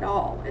sides at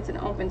all. It's an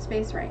open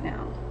space right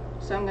now.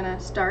 So I'm going to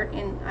start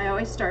in, I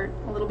always start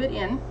a little bit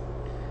in,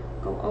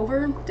 go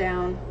over,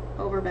 down,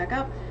 over, back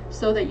up,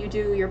 so that you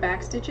do your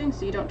back stitching,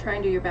 so you don't try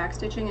and do your back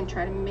stitching and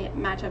try to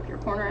match up your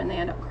corner and they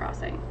end up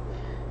crossing.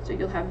 So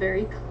you'll have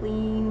very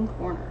clean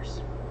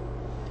corners.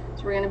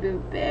 So we're going to be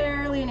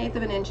barely 1/8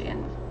 of an inch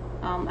in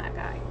on that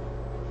guy.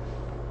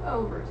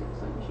 Over to the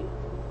sewing machine.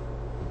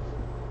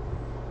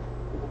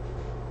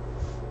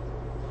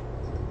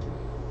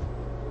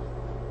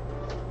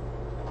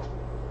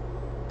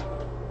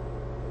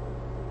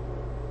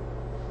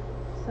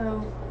 So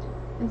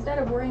instead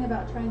of worrying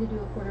about trying to do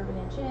 1/4 of an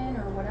inch in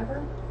or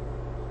whatever,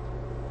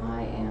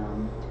 I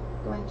am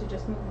going to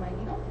just move my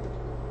needle.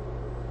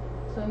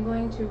 So I'm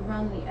going to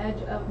run the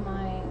edge of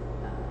my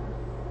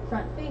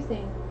front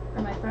facing,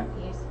 or my front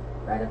piece,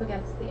 right up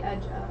against the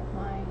edge of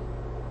my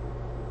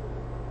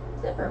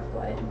zipper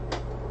foot.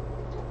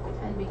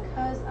 And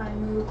because I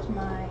moved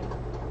my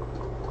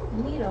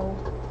needle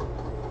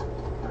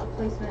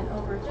placement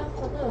over just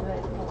a little bit,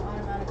 it will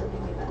automatically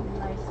give me that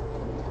nice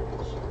clean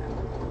edge I'm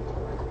looking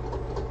for.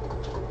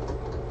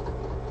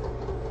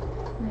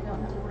 And I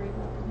don't have to worry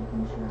about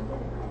making sure I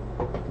get it right.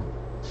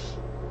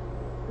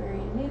 Bury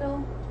your needle,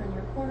 turn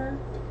your corner,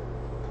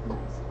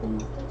 nice clean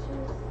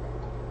stitches.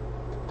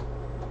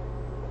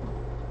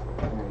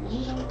 Bury your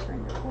needle, turn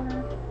your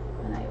corner,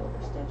 and I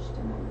overstitched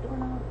another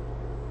doorknob.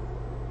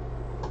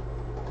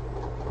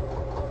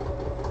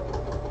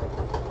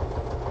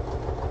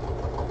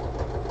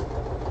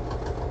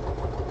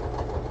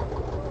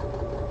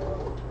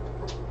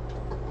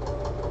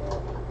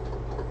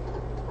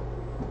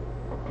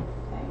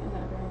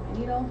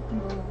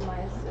 Move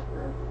my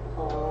zipper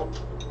pull.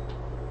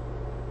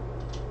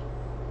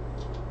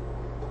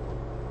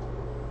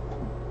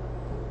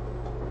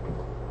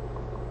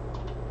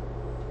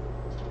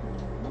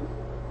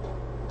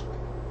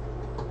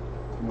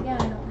 And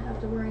again, I don't have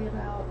to worry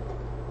about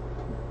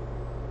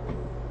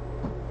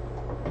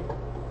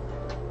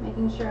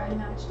making sure I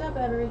matched up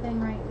everything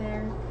right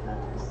there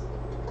because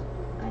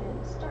I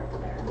didn't start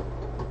there.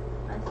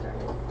 I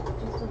started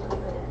just a little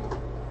bit in.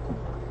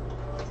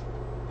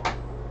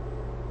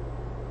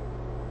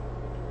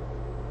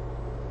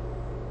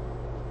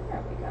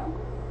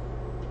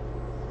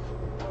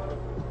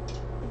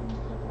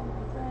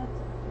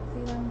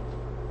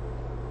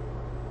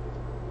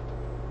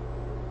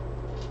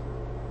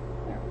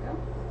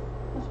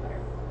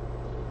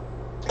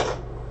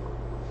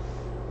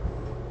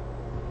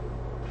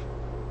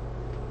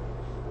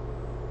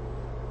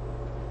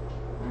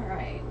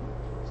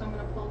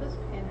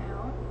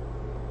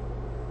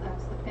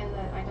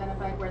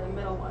 Where the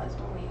middle was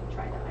when we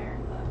tried to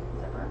iron the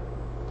zipper.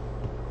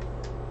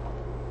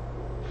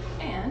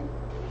 And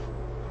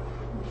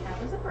we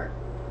have a zipper.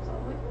 It's all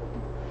the way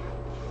through.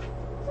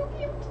 So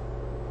cute.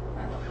 I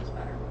love this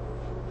better.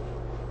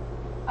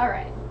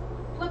 Alright,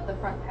 flip the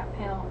front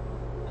panel.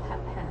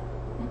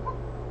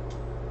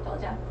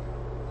 Told ya.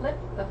 Flip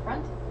the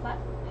front flat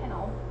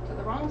panel to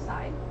the wrong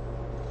side.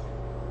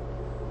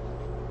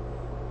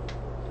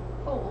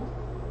 Fold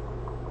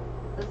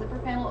the zipper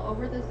panel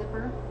over the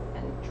zipper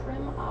and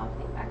trim off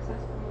the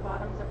excess from the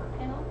bottom zipper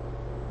panel.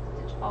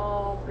 Stitch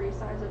all 3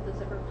 sides of the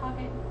zipper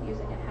pocket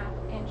using a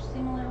 1/2 inch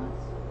seam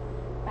allowance.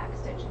 Back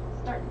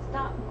start and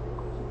stop.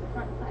 Keep the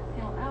front flat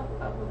panel out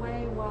of the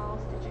way while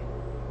stitching.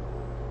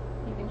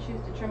 You can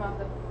choose to trim off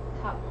the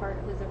top part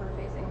of the zipper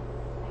facing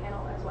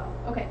panel as well.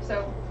 Okay,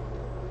 so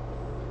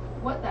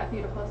what that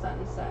beautiful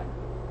sentence said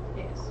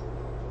is,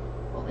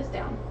 pull this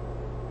down,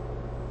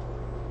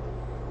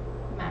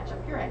 match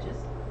up your edges.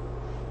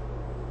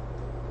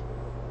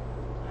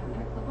 I'm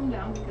going to clip them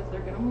down because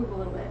they're going to move a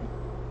little bit.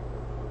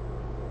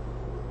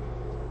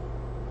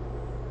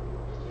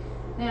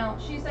 Now,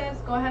 she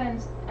says go ahead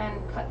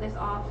and cut this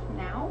off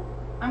now.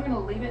 I'm going to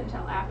leave it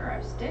until after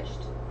I've stitched,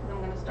 because I'm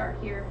going to start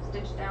here,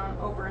 stitch down,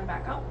 over, and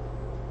back up.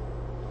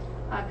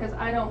 Because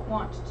I don't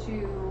want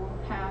to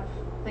have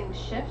things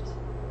shift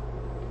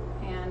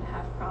and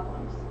have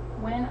problems.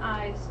 When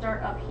I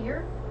start up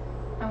here,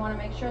 I want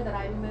to make sure that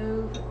I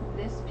move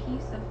this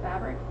piece of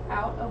fabric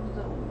out of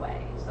the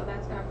way. So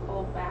that's going to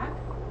fold back.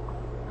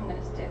 I'm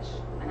going to stitch,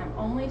 and I'm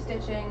only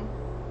stitching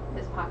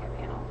this pocket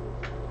panel.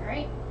 All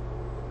right?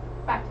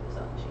 Back to the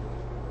sewing machine.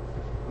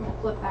 I'm going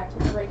to flip back to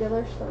the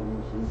regular sewing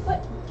machine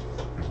foot.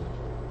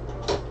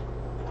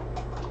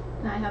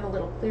 And I have a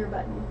little clear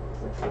button,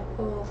 which will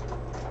pull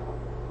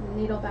the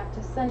needle back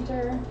to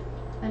center,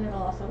 and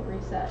it'll also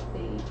reset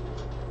the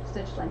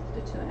stitch length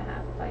to 2.5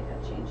 if I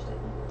had changed it.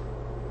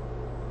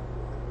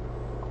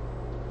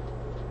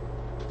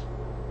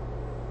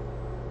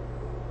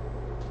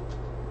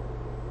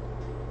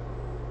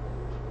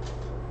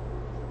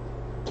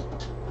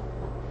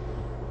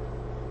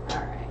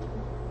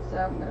 So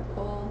I'm going to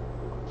pull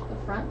the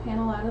front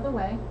panel out of the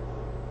way,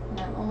 and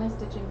I'm only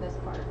stitching this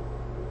part.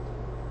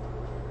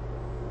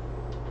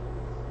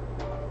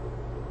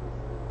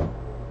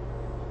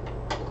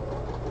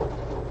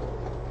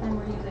 And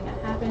we're using a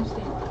 1/2 inch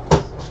seam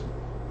allowance.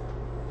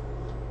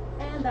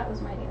 And that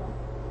was my needle.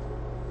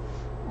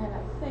 And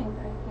I think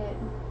I hit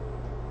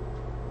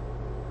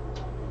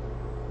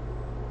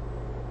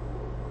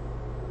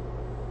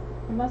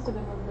it must have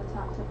been one of the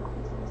top tipper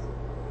pieces.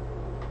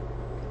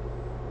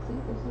 See,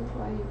 this is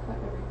why you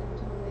cut everything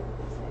to the way that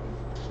they say.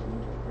 So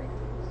you don't break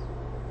things.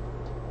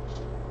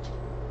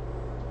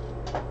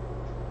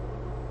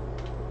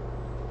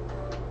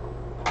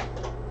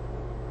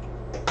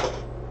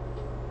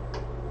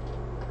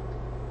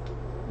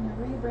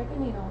 Whenever you break a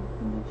needle,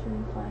 you make sure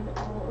you find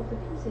all of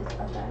the pieces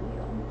of that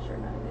needle. Make sure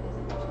none of it is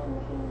in your sewing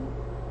machine,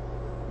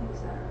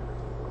 etc.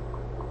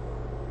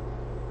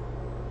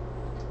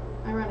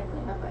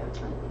 Ironically enough, I have a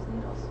ton of these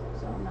needles,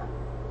 so I'm not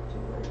too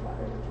worried about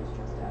it or too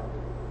stressed out.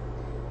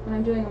 When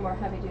I'm doing a more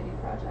heavy-duty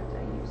project,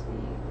 I use the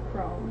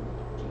chrome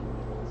jean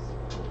needles,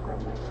 the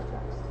chrome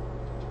microtext.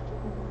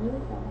 I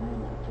really found I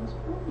like those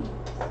chrome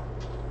needles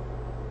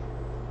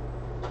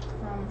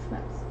from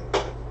Schmetz.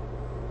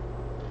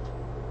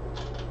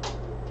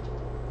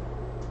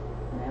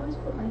 And I always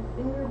put my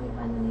finger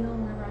behind the needle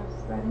whenever I'm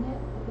threading it,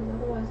 because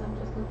otherwise I'm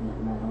just looking at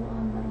metal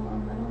on metal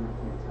on metal, and I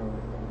can't tell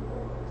where the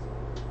needle is.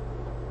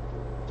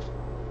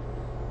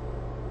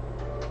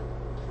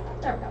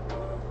 There we go.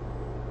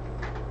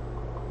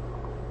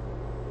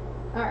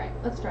 Alright,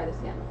 let's try this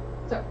again.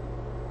 So,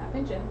 1/2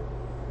 inch in.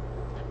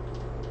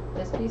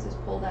 This piece is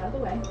pulled out of the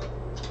way.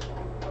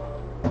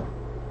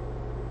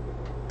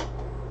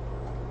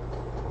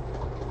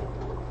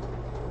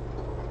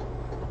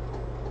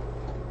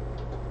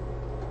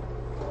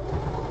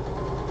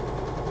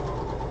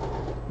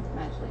 I'm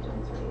actually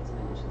doing 3/8 of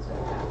an inch instead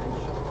of 1/2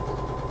 inch.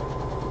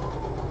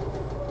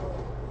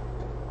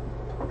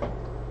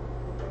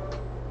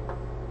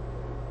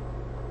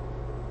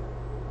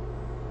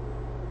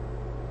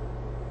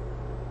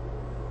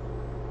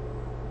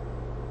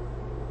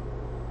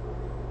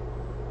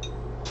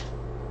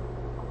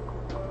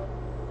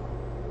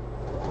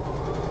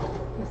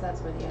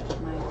 That's where the edge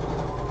of my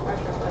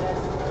pressure foot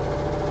is.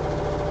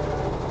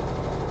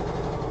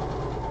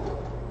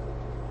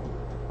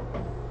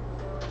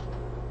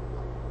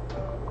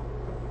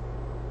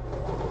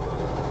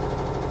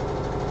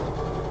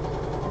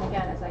 And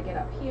again, as I get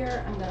up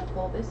here, I'm going to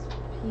pull this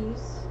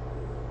piece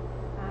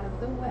out of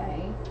the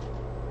way.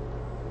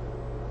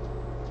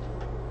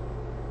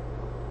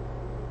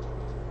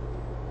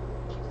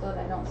 So that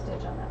I don't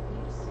stitch on that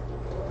piece.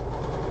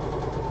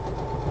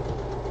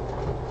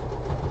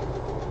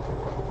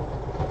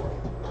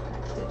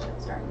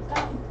 Start and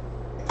stop.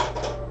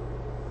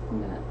 I'm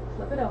going to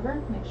flip it over,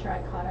 make sure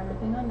I caught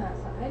everything on that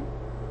side.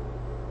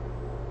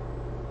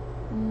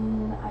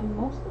 I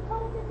mostly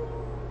caught everything.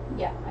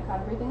 Yeah, I caught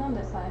everything on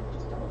this side,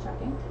 just double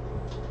checking.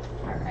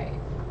 Alright.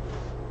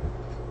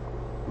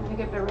 I'm going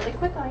to give it a really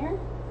quick iron,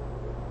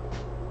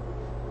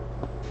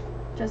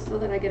 just so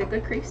that I get a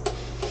good crease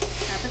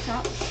at the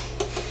top.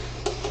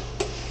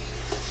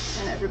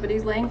 And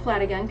everybody's laying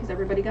flat again because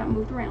everybody got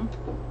moved around.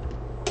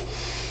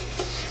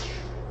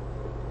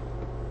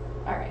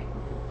 Alright.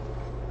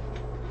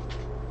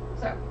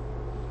 So,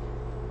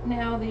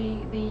 now the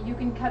you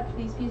can cut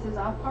these pieces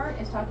off part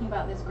is talking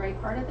about this gray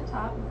part at the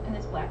top and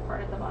this black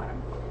part at the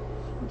bottom.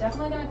 I'm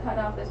definitely going to cut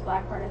off this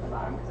black part at the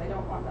bottom because I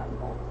don't want that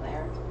bolt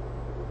there.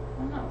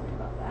 I'm not worried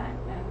about that,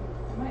 and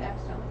I might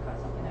accidentally cut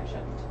something I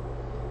shouldn't.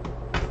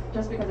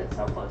 Just because it's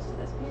so close to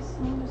this piece,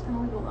 I'm just going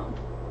to leave it alone.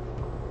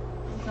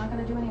 It's not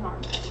gonna do any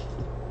harm.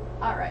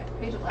 Alright,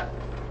 page 11.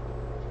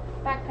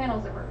 Back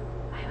panel zipper.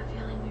 I have a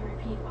feeling we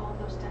repeat all of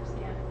those steps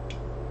again.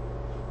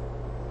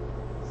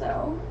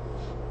 So,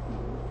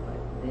 put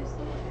this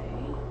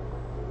away.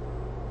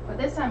 But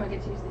this time I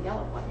get to use the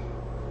yellow one.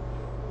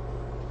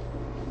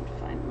 And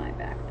find my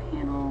back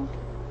panel.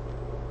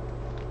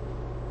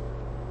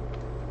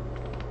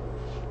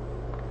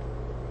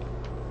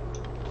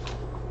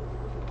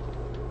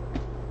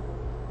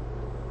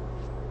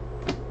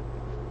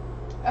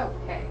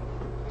 Okay,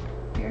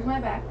 here's my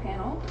back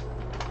panel.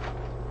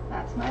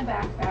 That's my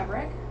back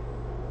fabric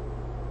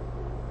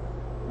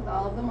with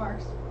all of the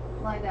marks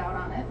lined out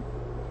on it.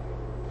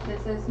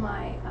 This is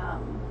my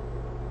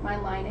my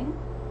lining,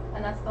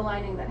 and that's the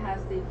lining that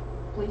has the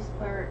fleece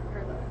or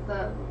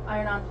the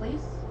iron-on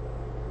fleece,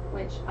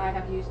 which I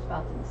have used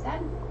felt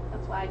instead.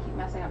 That's why I keep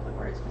messing up the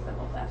words, because they're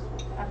both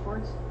F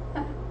words.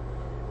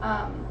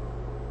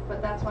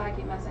 But that's why I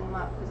keep messing them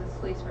up, because it's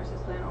fleece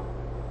versus flannel.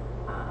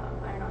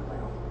 Iron-on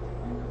flannel.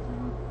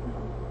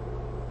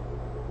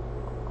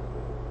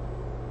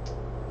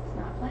 It's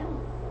not flannel.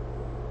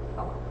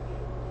 Oh well.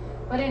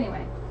 But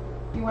anyway,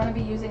 you want to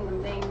be using the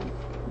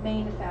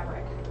main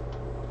fabric,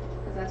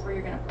 because that's where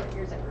you're going to put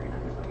your zipper. You're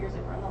not going to put your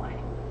zipper on the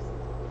lining.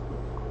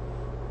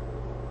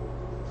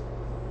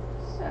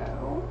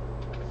 So,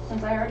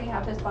 since I already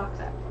have this box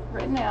set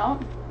written out,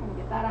 I'm going to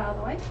get that out of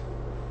the way.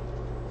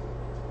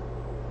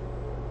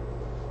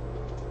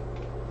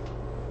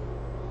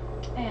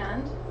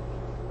 And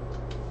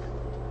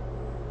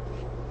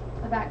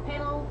the back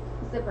panel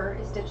zipper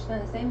is stitched in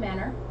the same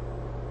manner,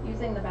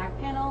 using the back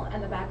panel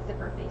and the back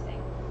zipper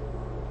facing.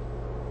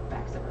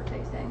 Back zipper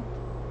facing.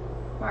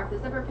 Mark the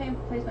zipper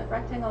placement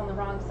rectangle on the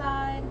wrong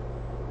side.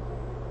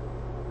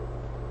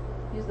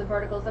 Use the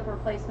vertical zipper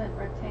placement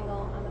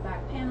rectangle on the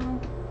back panel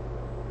to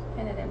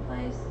pin it in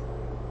place.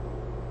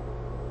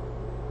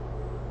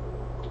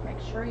 Make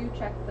sure you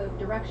check the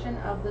direction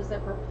of the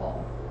zipper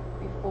pull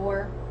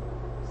before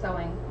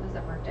sewing the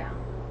zipper down.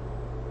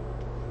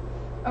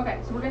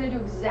 Okay, so we're going to do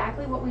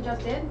exactly what we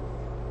just did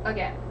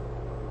again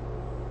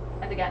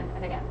and again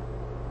and again.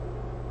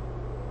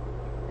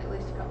 At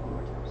least a couple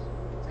more times.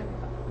 It's going to be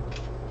fun.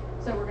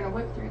 So we're going to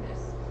whip through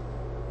this.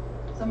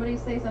 Somebody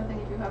say something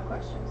if you have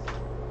questions.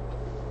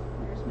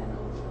 There's my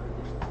little ruler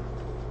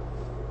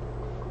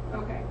there.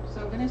 Okay,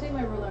 so I'm going to take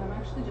my ruler and I'm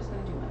actually just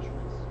going to do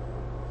measurements.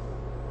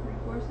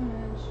 3/4 of an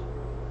inch,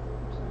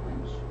 1/4 of an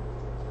inch,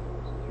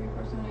 3/4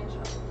 of an inch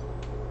up.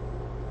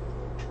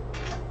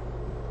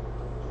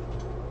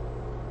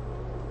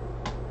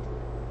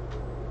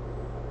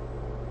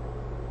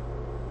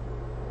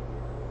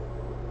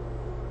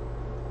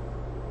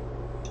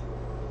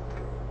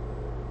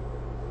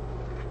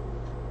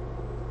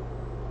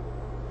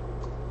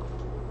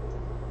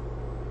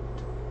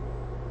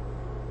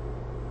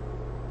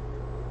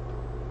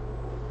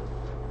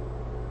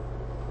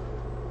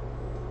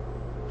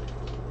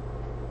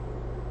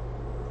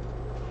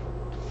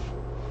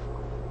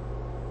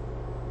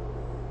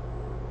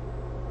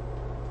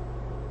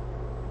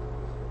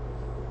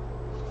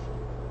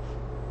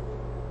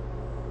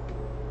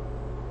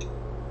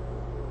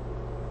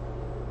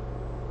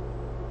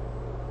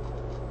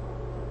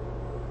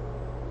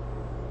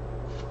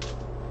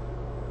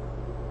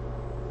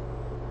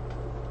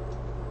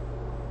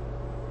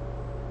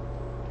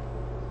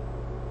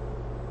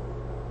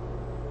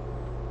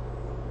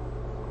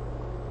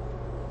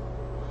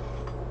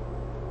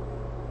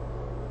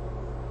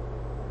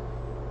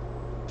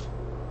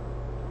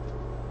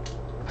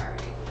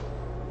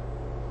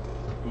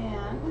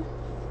 And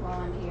while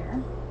I'm here,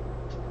 I'm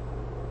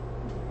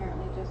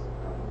apparently just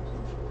going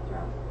to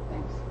throw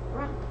things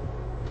around.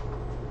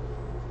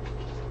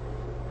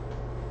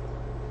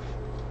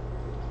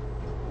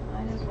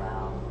 Might as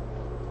well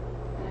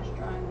finish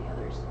drawing the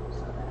others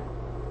so that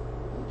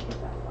we get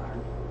that far.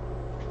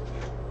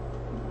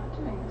 I'm not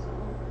doing this all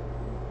over.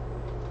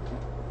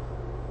 Yep.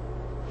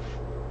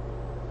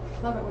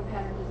 Love it when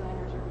pattern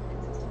designers are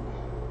consistent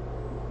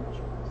with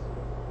measurements.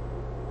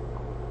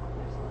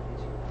 That's a lot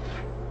easier that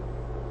way.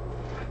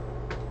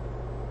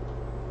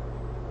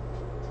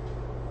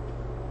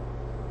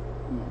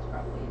 It's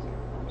probably easier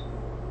for them too.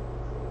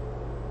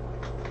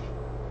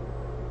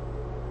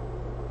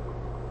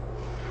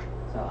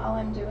 So all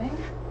I'm doing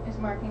is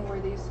marking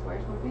where these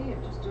squares would be.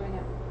 I'm just doing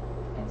it,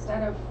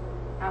 instead of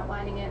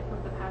outlining it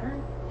with the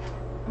pattern,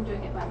 I'm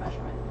doing it by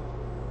measurement.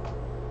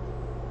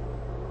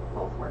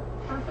 Both work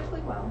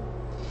perfectly well.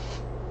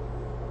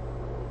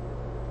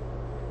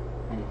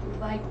 And if you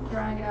like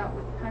drawing it out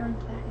with the pattern,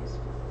 that is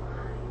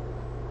fine.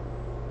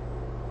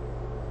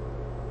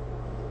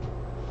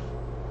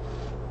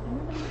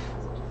 Everybody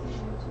has a different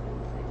way of doing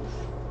things.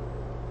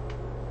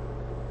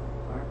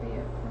 Far be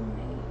it from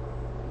me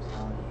to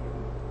tell you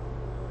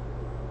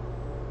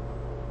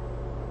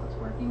that what's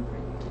working for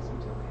you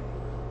isn't okay.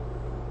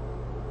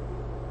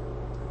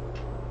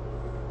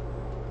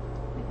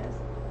 Because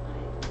I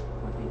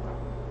would be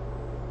wrong.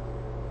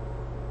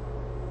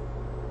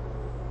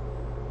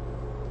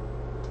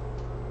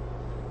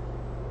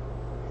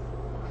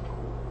 It's not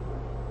cool.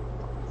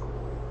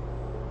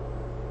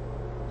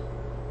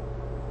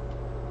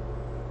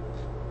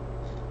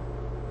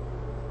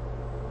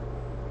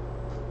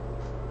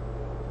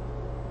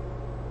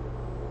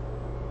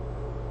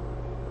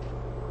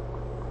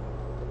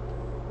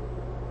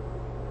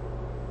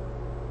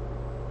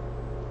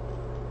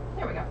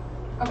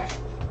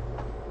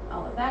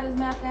 that is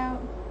mapped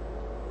out.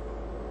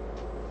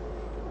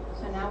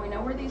 So now we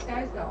know where these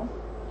guys go.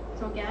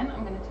 So again,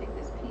 I'm going to take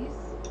this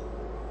piece.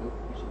 Oop,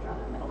 I should draw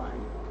that middle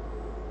line.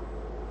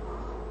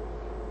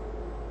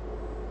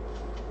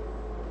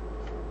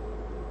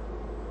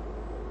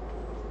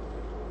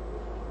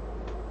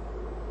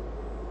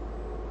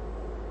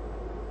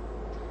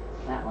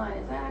 That line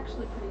is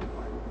actually pretty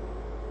important.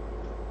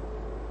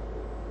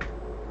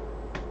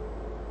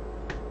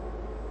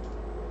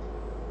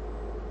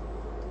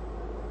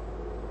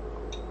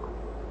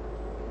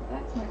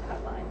 That's my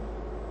cut line.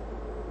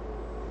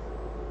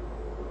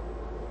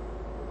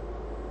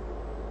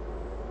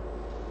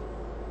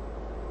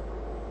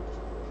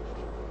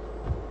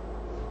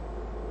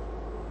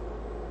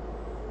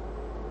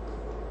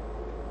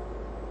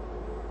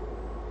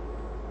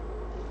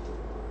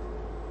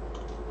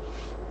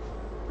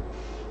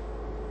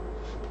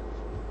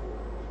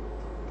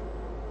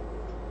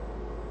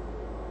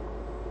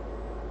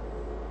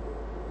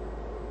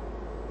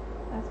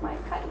 That's my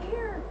cut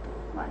here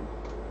line.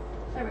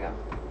 There we go.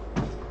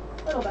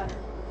 A little better.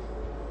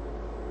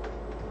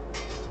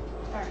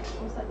 Alright,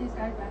 we'll set these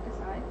guys back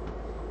aside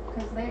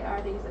because they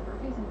are the zipper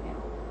facing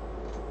panel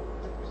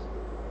zippers.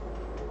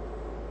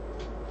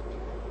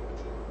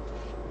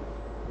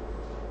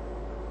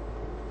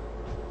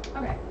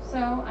 Okay, so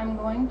I'm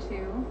going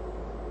to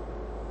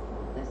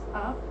hold this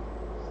up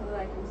so that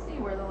I can see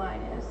where the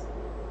line is.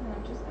 And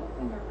I'm just going to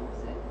finger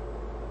press it.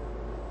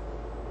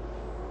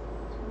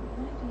 That's going to be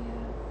an idea.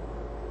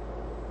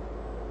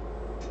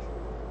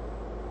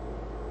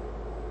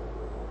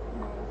 And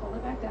I'm going to fold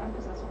it back down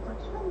because that's what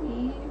works for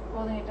me.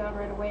 Folding it down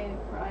right away,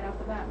 right off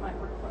the bat, might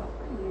work well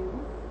for you.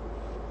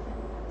 And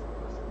that's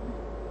awesome.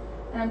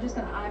 And I'm just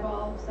going to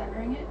eyeball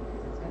centering it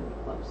because it's going to be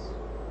close.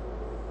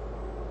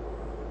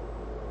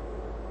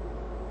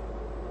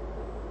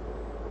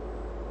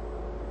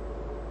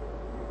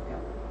 There we go.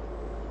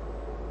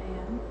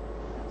 And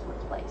that's where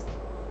it's placed.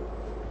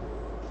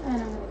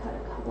 And I'm going to cut a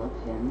couple of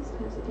pins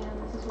because, again,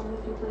 this is one of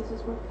the few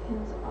places where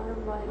pins are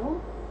vital,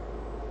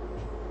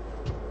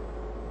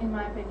 in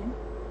my opinion.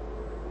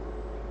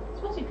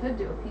 I suppose you could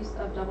do a piece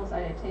of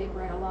double-sided tape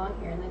right along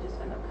here and then just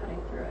end up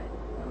cutting through it.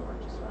 That would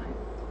work just fine.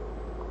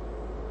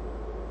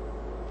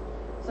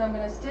 So I'm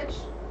going to stitch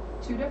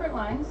two different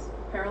lines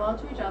parallel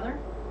to each other.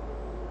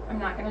 I'm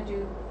not going to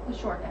do the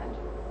short end.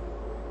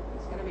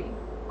 It's going to be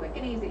quick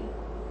and easy.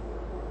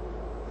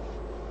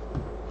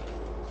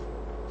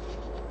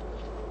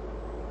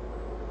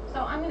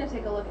 So I'm going to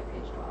take a look at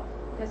page 12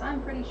 because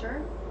I'm pretty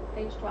sure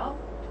page 12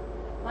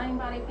 lining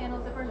body panel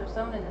zippers are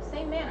sewn in the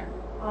same manner.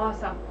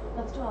 Awesome.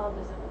 Let's do all of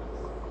this at once.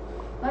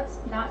 Let's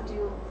not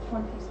do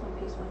one piece, one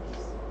piece, one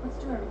piece. Let's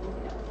do everything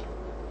together.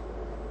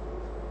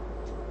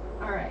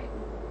 Alright,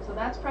 so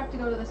that's prepped to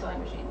go to the sewing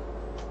machine.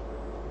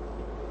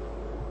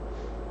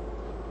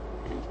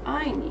 And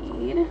I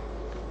need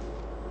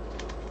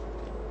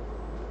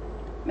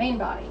main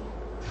body.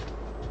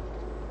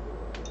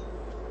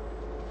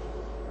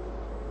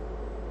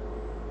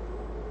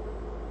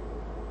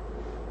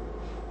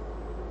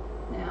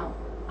 Now,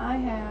 I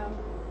have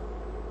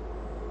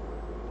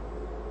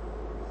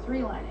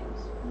 3 linings.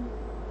 1,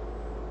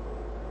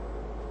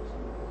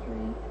 2,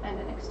 3, and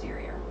an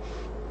exterior.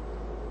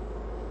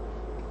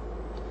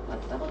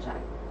 Let's double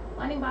check.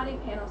 Lining body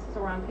panels,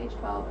 so we're on page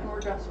 12 and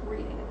we're just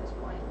reading at this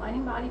point.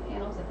 Lining body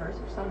panel zippers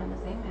are sewn in the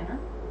same manner.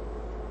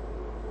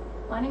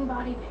 Lining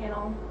body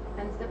panel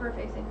and zipper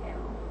facing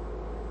panel.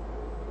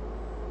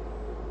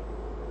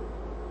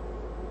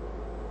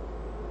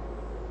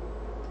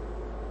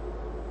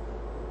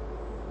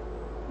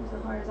 Use the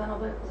horizontal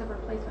zipper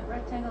placement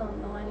rectangle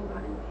and the lining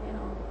body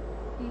panel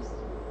piece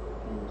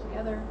pinned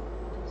together.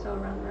 Sew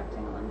around the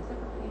rectangle on the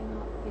zipper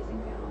panel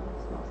facing panel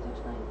with a small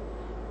stitch length.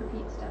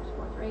 Repeat steps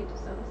 4 through 8 to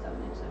sew the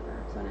 7-inch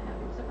zipper.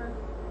 7.5-inch zipper.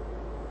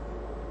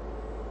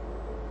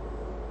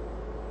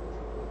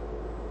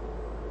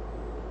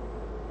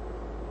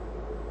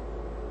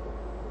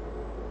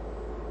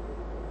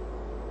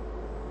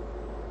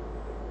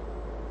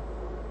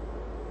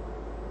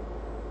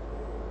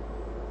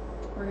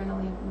 We're going to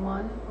leave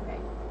one. Okay.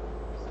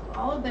 So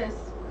all of this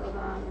goes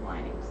on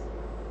linings.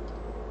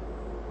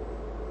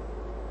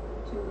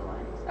 2 of the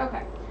linings.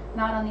 Okay.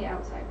 Not on the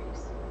outside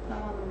piece.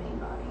 Not on the main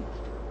body.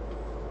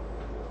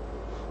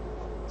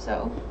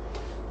 So,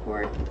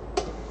 for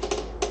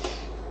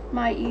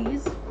my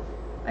ease,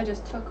 I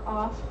just took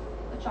off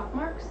the chalk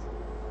marks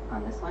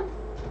on this one,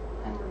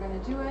 and we're going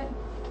to do it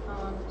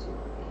on 2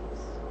 of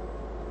these.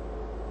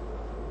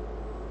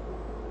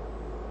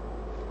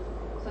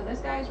 So this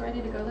guy is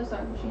ready to go to the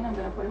sewing machine. I'm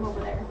going to put him over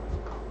there.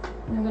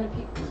 And I'm going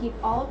to keep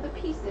all of the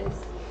pieces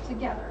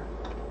together.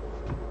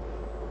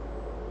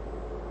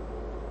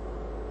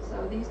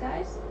 So these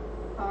guys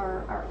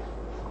are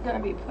going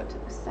to be put to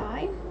the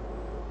side.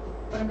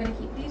 But I'm going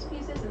to keep these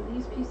pieces and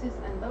these pieces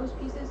and those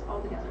pieces all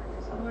together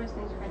because otherwise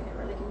things are going to get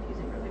really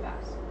confusing really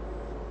fast.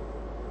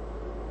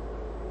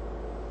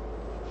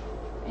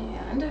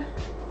 And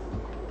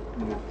I'm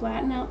going to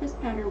flatten out this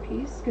pattern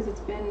piece because it's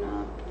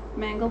been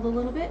mangled a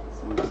little bit.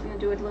 So I'm just going to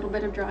do a little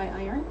bit of dry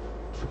iron.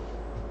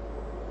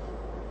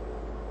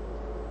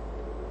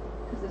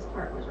 because this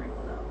part was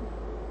wrinkled out.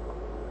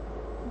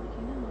 Like,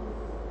 you know.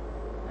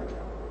 There we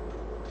go.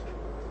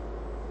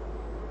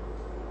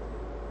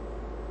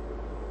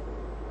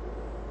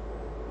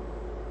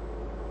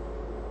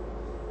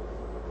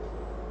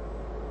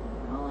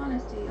 In all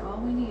honesty, all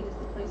we need is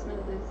the placement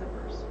of these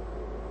zippers.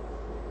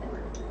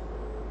 Everywhere.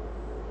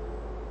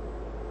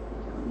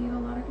 I don't need a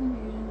lot of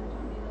confusion. I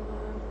don't need a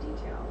lot of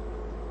detail.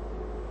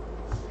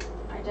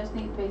 I just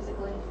need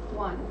basically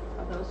one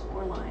of those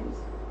 4 lines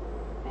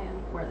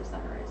and where the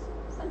center is.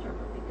 Center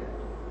would be good.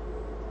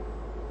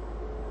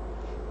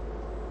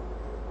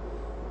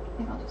 I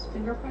think I'll just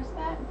finger press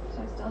that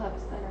so I still have a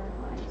center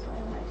line so I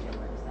have an idea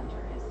where the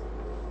center is.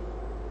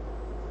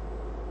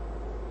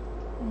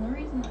 And the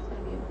reason that's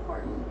going to be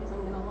important is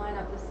I'm going to line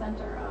up the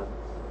center of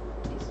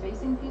these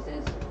facing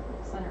pieces with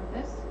the center of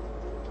this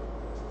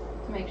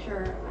to make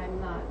sure I'm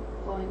not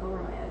flowing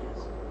over my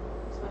edges,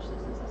 especially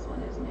since this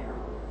one is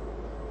narrow.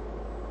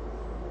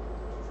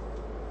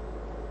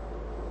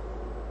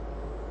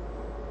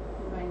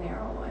 And by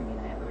narrow, I mean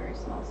I have a very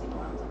small seam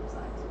allowance on the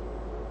sides.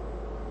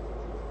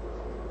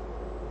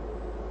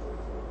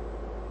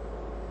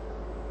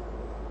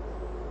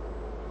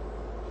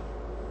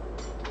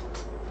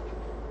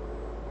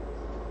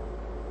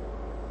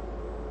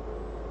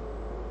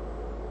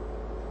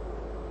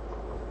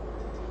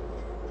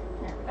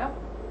 There we go.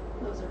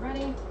 Those are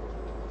ready. And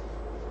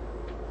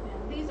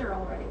these are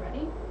already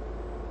ready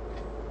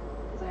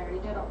because I already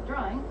did all the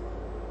drawing.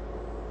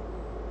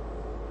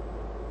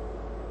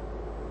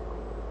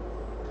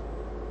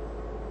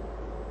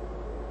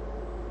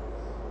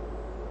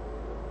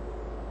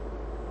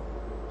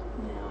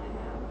 Now I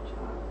have a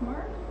chalk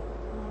mark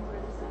on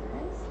where the center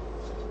is.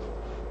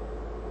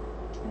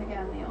 And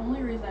again, the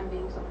only reason I'm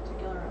being so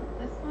particular on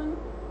this one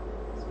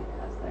is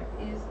because there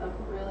is a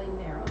really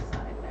narrow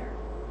side there.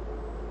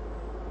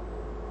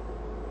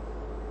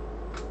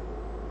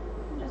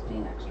 I'm just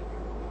being extra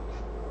careful.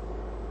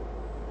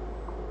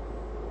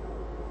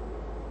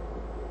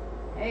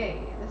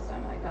 Hey, this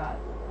time I got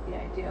the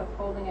idea of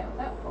folding it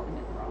without folding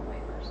it the wrong way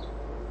first.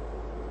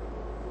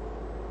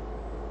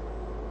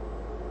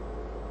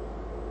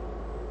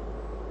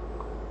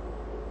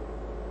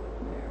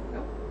 There we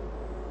go.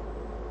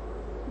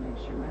 Make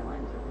sure my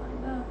lines are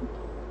lined up.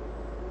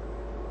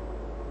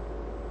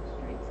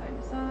 Straight side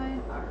to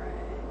side. All right.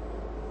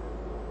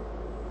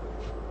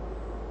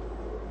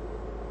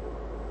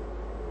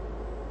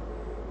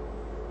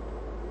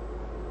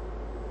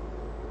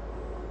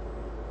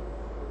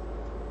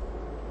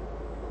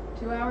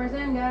 Two hours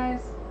in,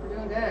 guys. We're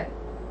doing good.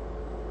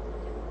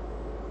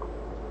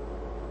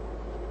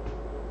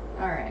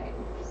 All right.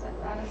 Set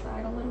that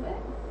aside a little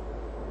bit.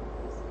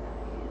 This guy.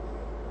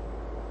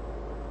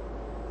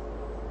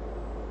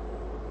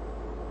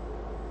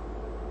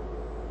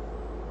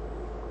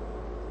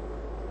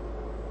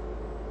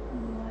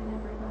 Line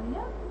everybody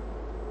up.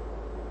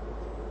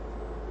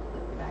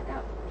 Flip it back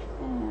up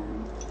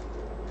and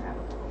grab a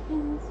couple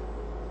pins.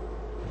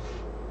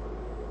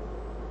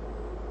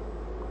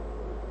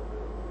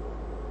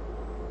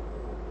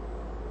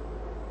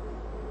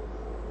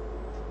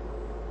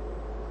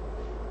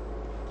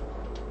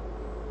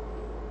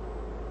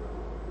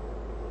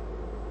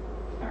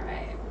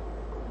 Alright.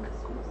 This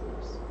one's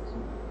loose. So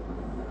I'm gonna put one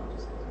in the middle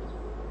just because it was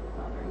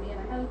bothering me and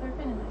I had a third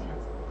pin in my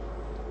hands.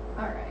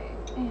 Alright,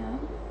 and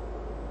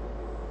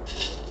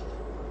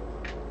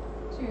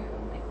to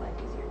make life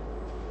easier,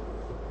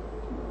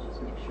 we'll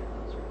just make sure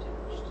those are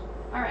attached.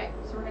 Alright,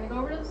 so we're going to go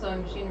over to the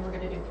sewing machine and we're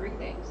going to do 3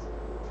 things.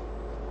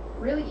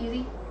 Really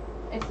easy.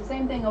 It's the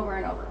same thing over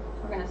and over.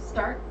 We're going to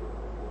start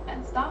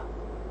and stop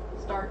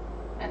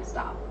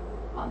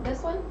on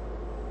this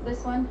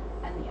one,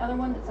 and the other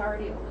one that's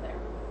already over there.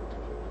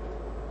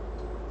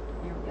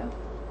 There we go.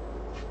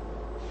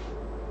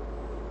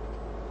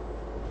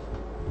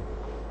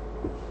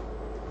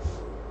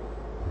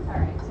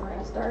 Alright, so we're going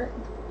to start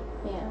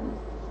in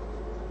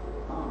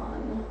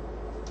on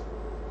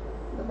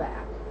the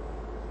back.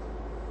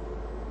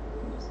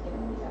 I'm just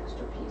getting the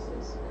extra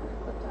pieces kind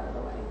of clipped out of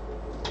the way.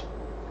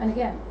 And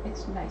again,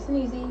 it's nice and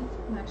easy.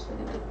 I'm actually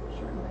going to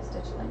shorten my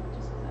stitch length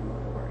just because I'm a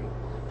little worried.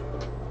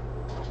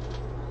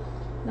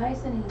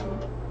 Nice and easy.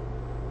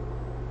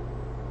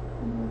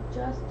 And we're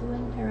just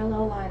doing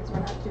parallel lines. We're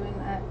not doing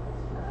that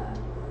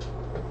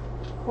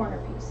corner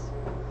piece.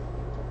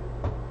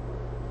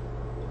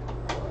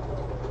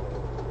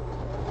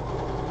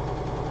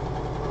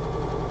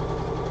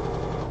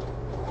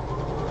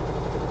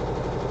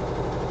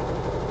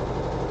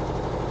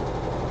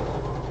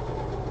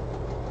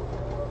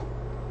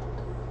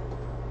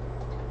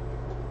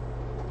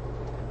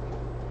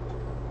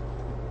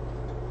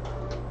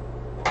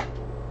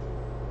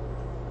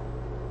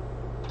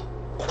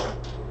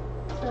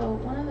 So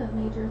one of the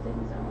major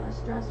things I want to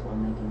stress while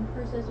making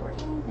purses or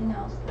anything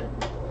else that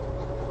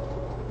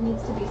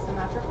needs to be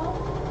symmetrical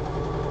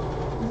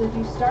is if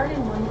you start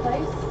in one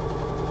place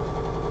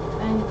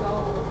and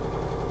go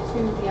to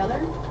the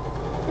other,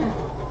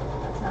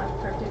 that's not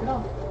cryptic at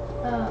all.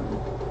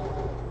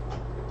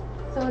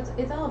 So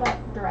it's all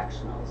about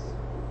directionals.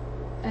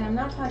 And I'm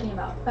not talking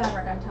about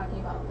fabric, I'm talking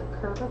about the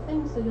curve of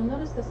things. So you'll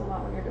notice this a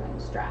lot when you're doing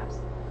straps.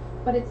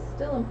 But it's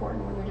still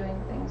important when you're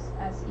doing things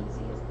as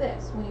easy as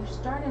this. When you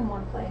start in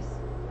one place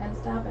and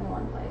stop in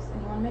one place,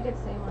 and you want to make it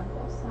same on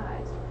both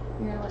sides,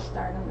 you're going to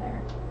start in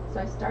there.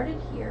 So I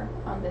started here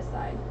on this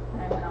side,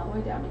 and I went all the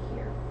way down to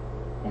here.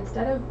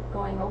 Instead of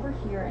going over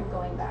here and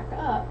going back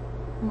up,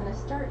 I'm going to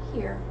start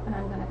here, and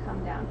I'm going to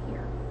come down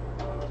here.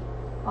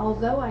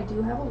 Although I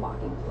do have a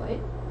walking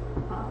foot,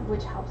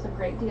 which helps a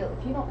great deal.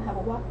 If you don't have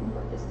a walking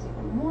foot, this is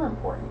even more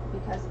important,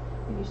 because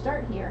if you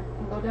start here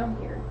and go down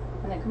here,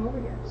 and then come over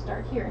here,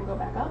 start here and go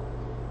back up,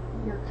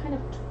 you're kind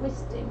of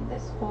twisting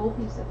this whole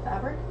piece of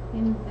fabric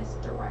in this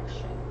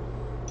direction.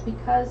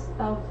 Because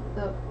of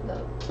the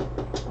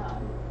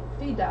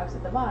feed dogs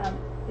at the bottom,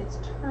 it's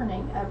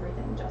turning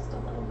everything just a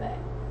little bit.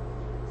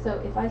 So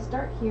if I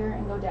start here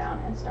and go down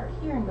and start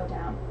here and go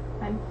down,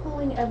 I'm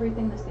pulling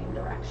everything the same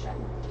direction.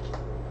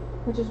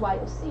 Which is why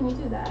you'll see me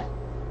do that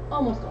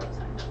almost all the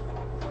time.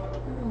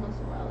 Every once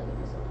in a while I get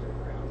myself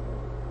turned around.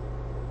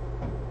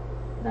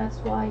 But that's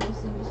why you'll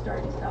see me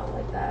start this out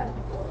like that.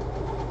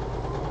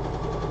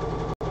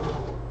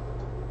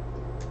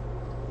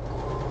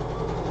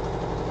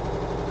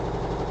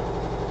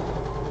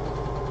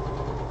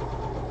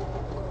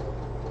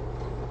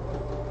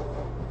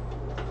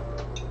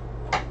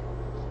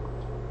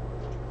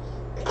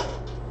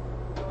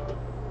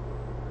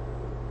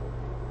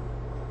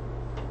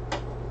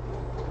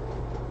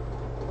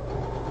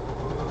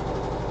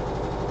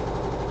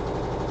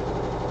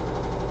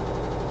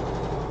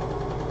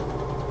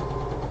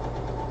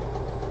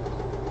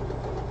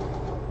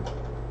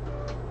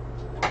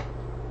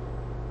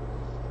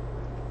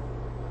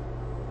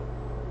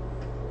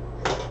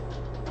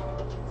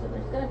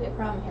 Going to be a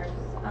problem here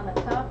because on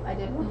the top I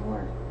did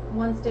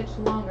one stitch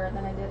longer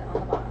than I did on the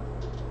bottom.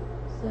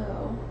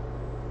 So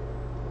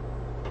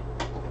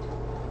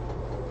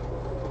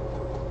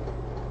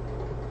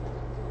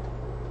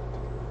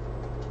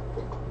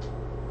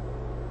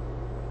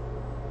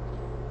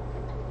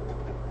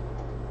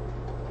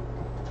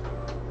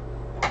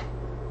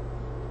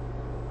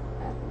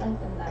I've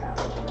lengthened that out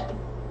a little bit.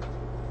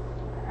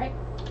 Alright.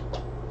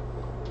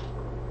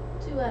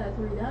 2 out of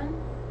 3 done.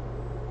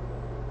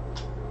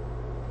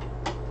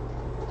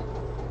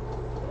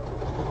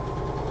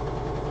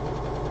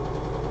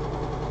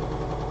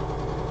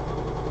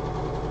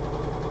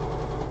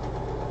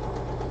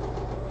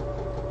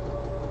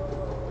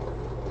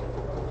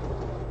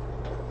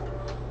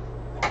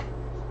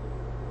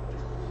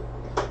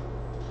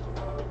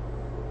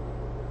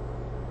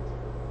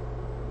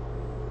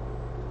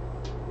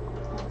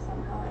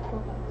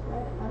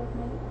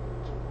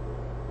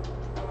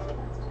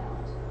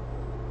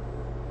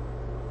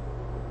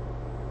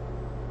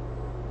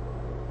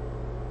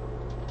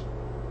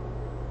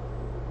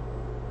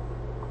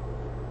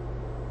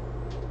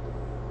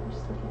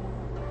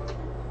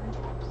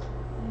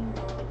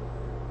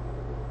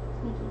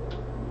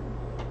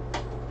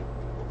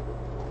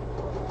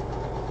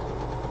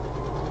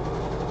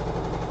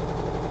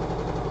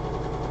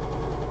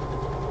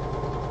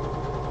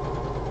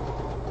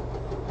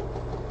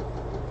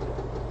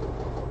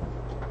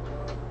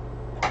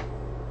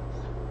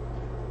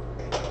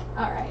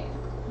 Alright,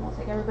 we'll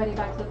take everybody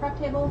back to the prep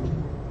table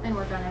and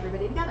work on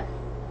everybody together.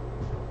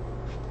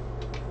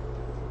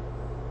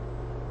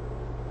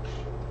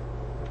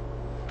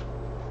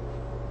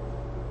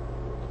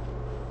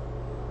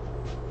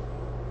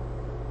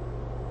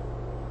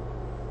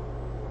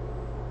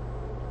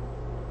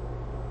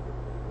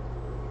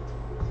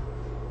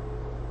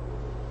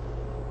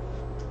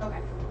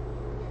 Okay,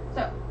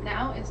 so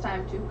now it's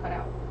time to cut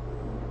out.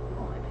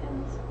 Pull my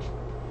pins,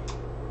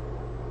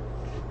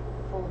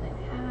 fold in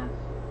half.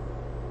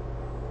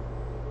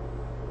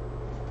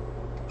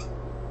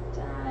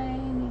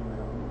 Tiny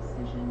little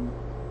incision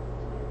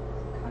to get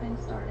cutting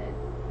started.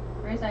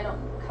 The reason I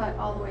don't cut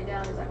all the way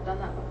down is I've done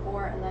that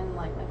before and then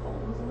like my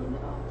fold was a little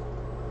bit off.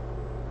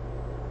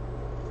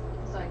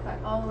 So I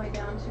cut all the way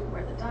down to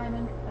where the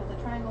diamond or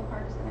the triangle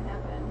part is going to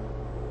happen.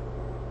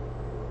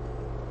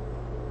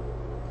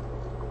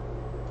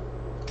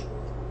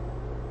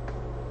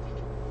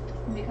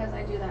 And because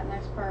I do that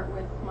next part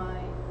with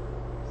my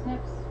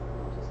snips,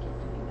 I'll just keep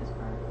doing this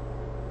part.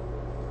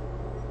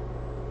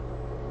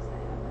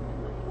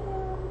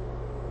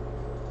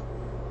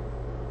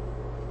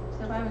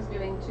 So if I was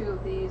doing 2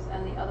 of these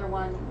and the other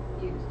one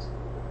used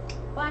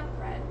black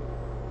thread,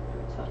 I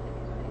would totally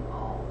be doing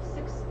all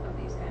 6 of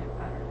these kind of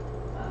patterns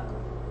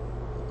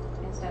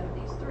instead of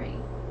these 3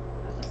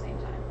 at the same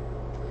time.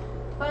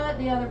 But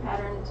the other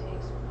pattern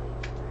takes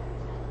white thread.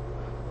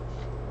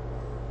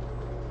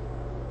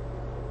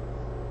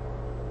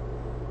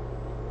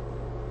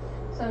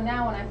 So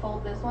now when I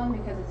fold this one,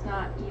 because it's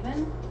not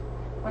even,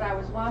 what I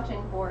was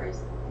watching for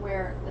is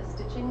where the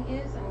stitching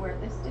is and where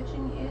this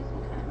stitching is,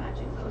 and kind of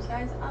matching those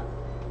guys up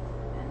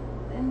and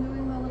then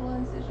doing the little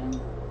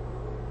incision.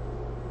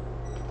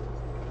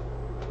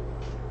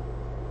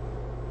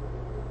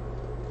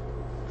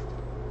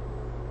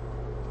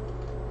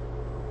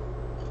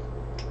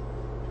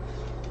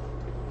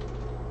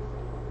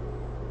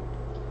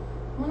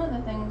 one of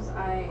the things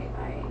I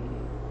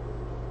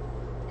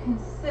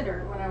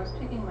considered when I was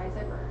picking my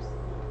zippers,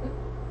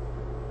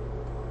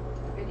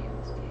 video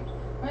misbehaved.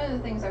 One of the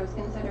things I was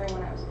considering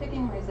when I was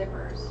picking my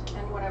zippers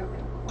and what I was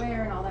going to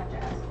wear and all that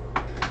jazz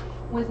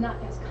was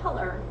not just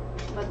color,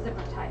 but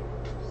zipper type.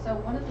 So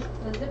one of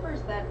the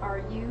zippers that are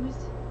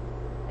used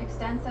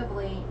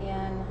extensively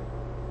in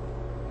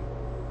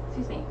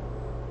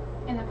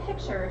the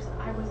pictures,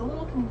 I was a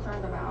little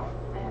concerned about,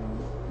 and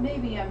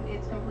maybe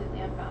it's completely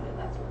unfounded,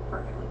 that's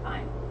perfectly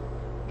fine,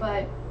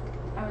 but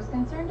I was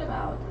concerned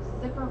about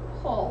the zipper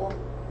pull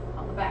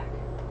on the back.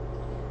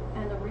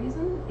 And the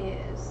reason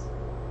is,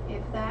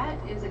 if that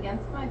is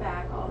against my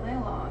back all day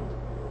long,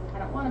 I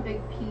don't want a big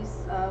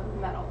piece of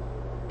metal.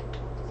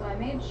 So I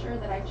made sure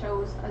that I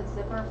chose a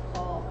zipper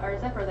pull, or a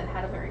zipper that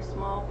had a very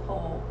small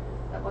pull,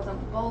 that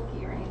wasn't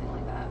bulky or anything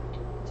like that,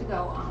 to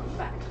go on the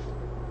back,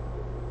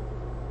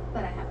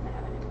 that I happen to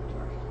have in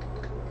inventory.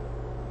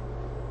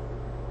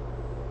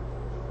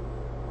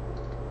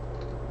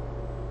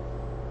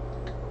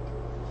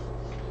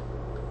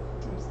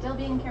 I'm still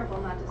being careful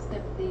not to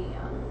snip the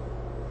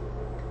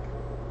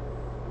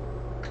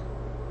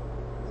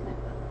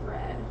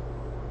thread,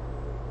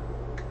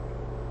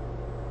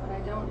 but I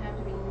don't have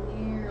to be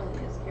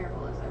nearly as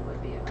careful as I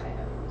would be if I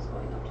was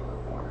going up to a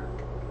corner.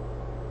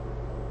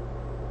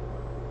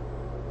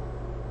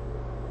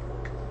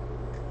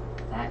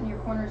 That and your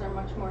corners are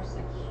much more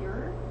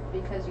secure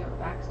because you have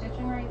back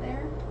stitching right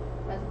there,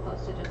 as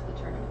opposed to just the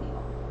turn of the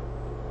needle.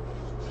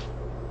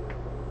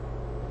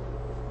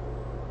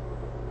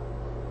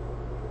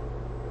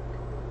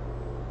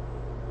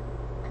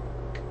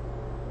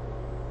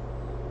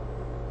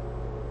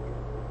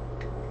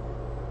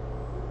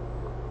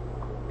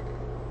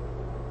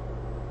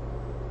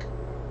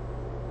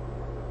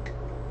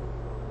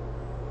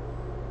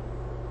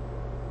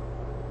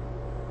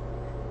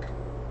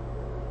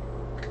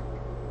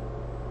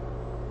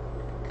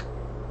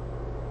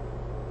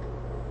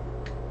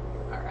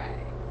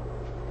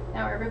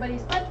 Now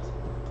everybody's flipped.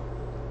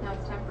 Now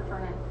it's time for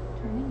turning.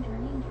 Turning.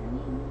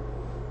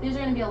 These are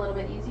going to be a little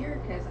bit easier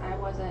because I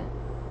wasn't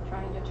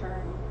trying to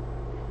turn.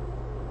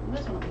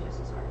 This one will be just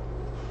as hard.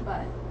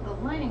 But the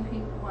lining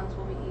ones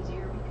will be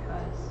easier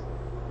because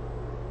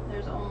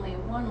there's only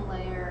one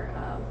layer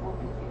of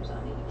woven fuse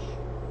on each.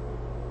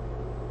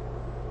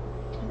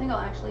 I think I'll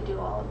actually do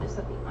all of this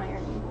at the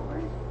ironing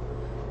board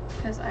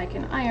because I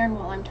can iron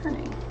while I'm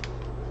turning.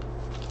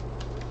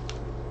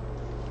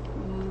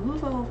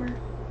 Move over.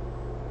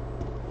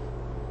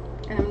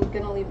 And I'm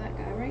going to leave that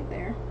guy right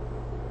there.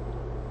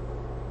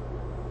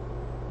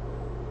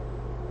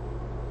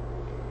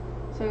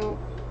 So,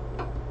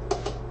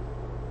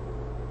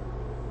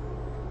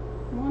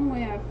 one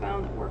way I've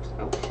found that works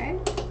okay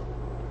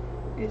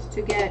is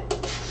to get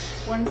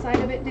one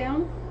side of it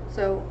down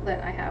so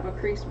that I have a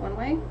crease one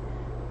way,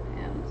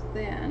 and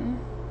then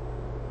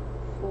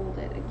fold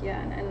it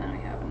again, and then I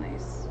have a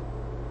nice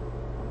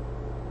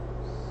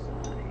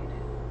side.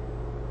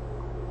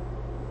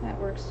 That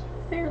works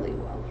fairly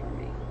well for me.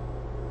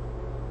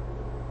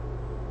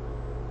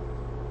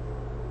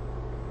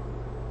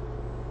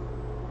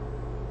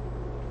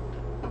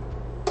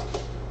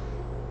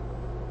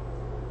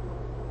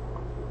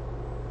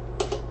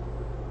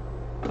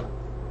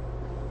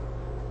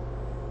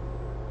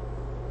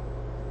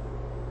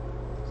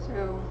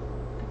 So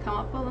I come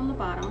up on the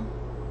bottom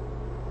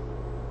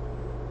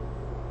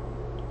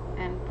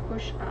and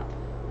push up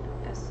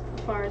as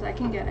far as I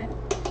can get it,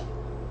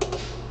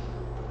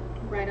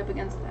 right up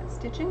against that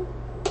stitching,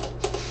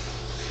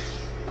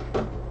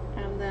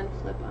 and then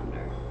flip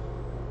under.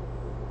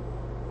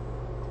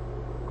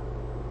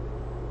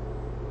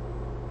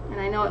 And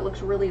I know it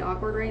looks really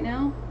awkward right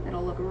now.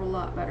 It'll look a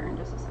lot better in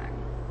just a sec.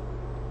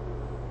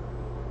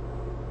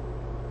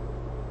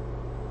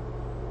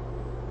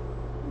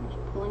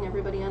 Pulling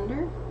everybody under,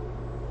 kind of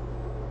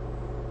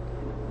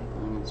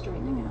wiggling and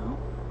straightening out.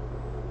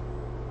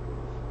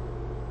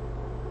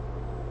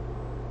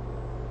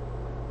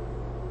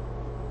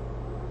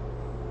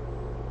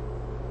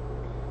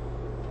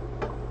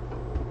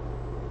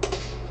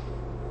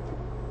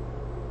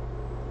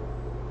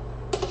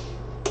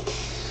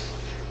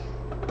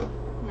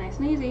 Nice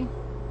and easy.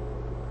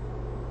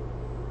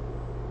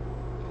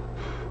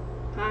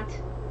 Hot,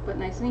 but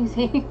nice and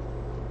easy.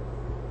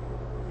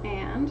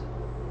 And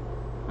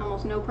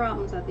almost no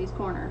problems at these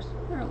corners.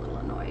 They're a little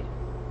annoyed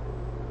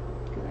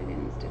because I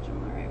didn't stitch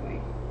them the right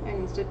way.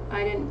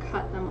 I didn't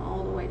cut them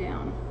all the way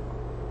down.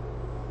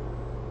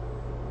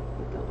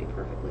 But they'll be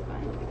perfectly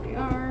fine the way they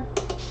are.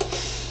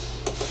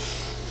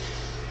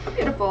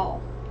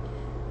 Beautiful.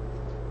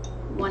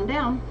 One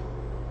down,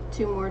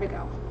 two more to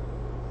go.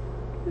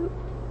 Oop.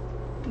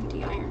 You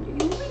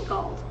de-ironed, you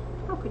wrinkled.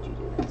 How could you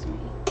do that to me?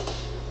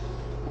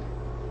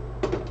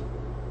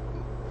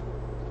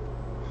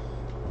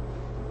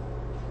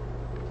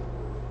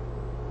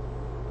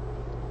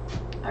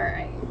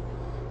 Alright,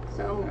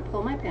 so I'm going to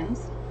pull my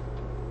pins.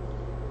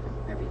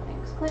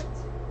 Everything's clipped.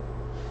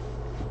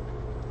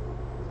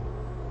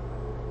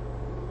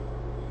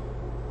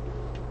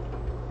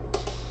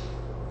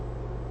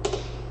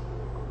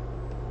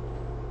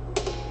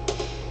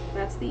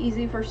 That's the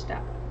easy first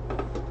step.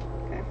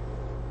 Okay.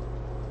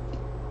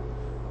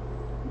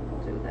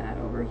 We'll do that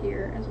over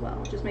here as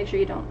well. Just make sure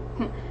you don't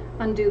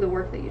undo the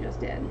work that you just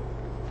did.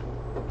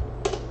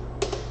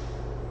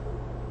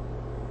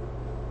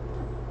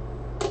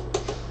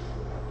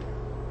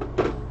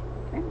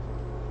 Okay.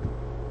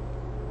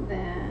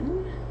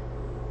 Then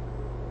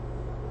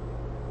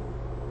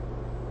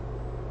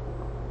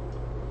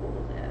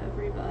fold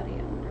everybody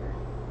under.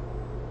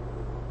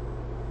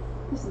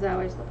 This is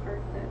always the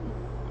part that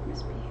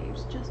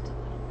misbehaves just a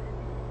little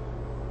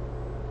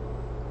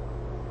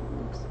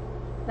bit.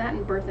 That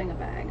and birthing a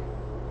bag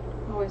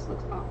always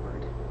looks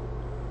awkward.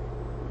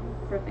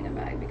 Birthing a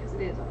bag because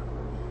it is awkward.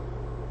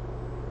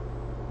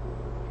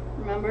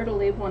 Remember to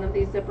leave one of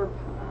these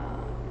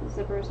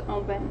zippers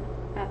open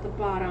at the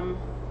bottom.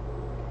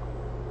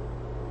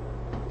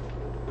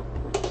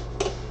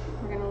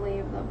 We're going to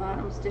leave the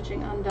bottom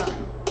stitching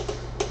undone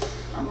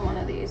on one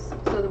of these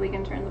so that we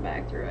can turn the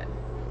bag through it.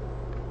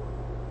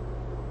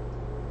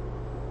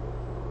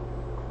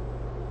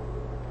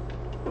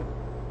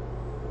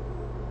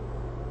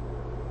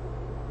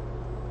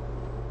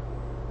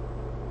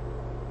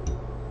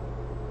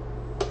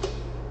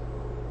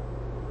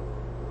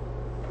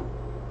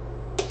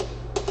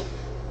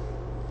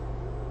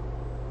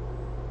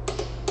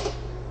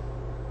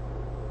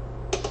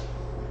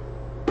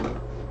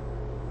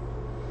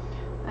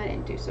 I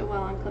didn't do so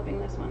well on clipping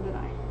this one, did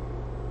I?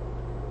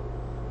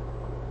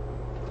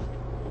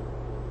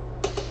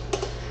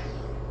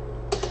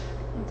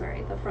 That's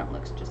alright, the front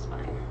looks just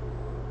fine.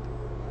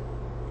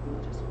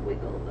 We'll just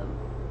wiggle the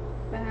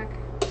back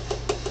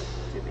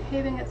to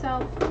behaving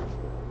itself.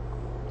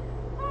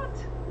 Hot!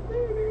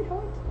 Very, very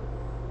hot.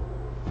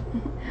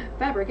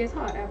 Fabric is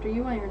hot after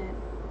you iron it.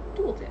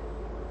 Dual tip.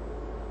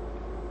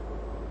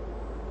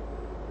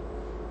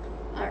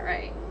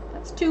 Alright,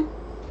 that's 2.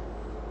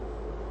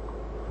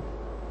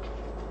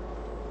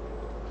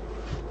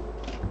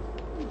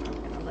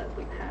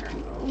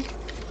 Pattern go.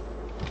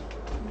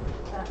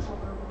 That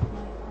over with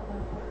my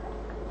other work.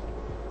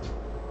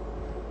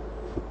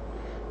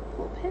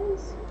 Pull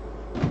pins.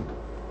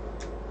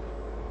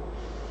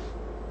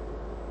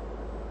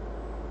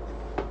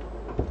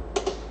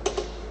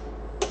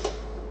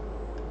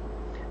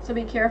 So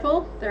be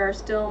careful, there are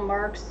still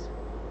marks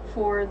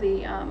for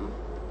the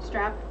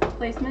strap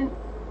placement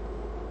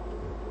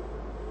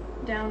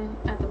down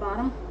at the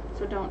bottom,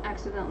 so don't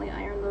accidentally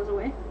iron those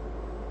away.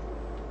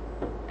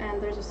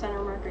 And there's a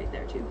center mark right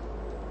there too.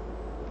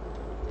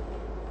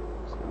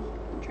 So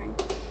I'm trying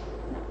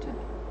not to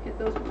hit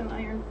those with an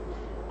iron.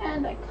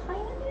 And I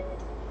kind of did,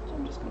 so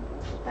I'm just going to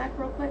put this back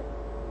real quick.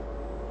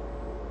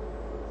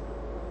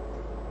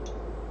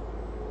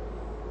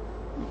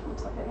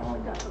 Looks like I only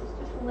got those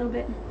just a little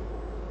bit.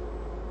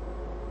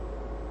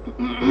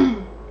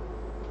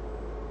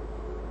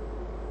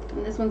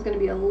 And this one's going to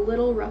be a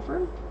little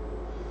rougher.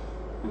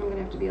 I'm going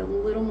to have to be a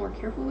little more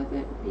careful with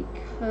it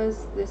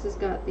because this has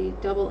got the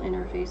double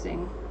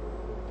interfacing,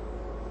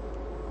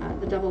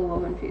 the double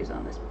woven fuse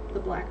on this,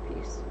 the black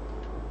piece.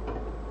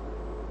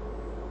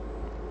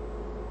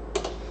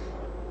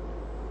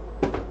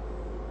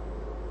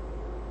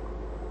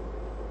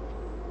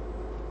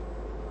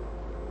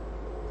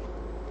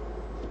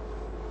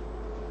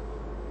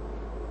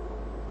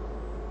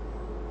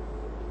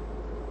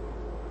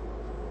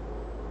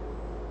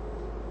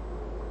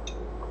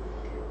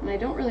 And I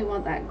don't really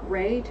want that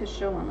gray to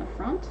show on the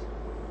front.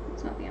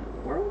 It's not the end of the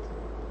world.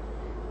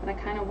 But I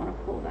kind of want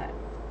to pull that,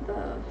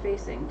 the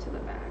facing to the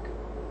back,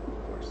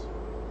 of course.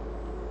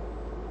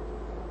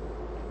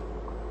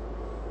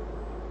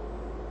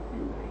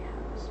 And I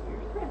have a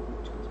spare thread,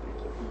 which goes back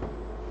here.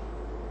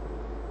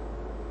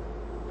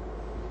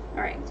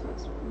 Alright, so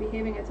it's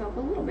behaving itself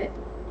a little bit.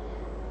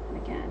 And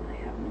again, I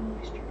have no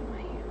moisture in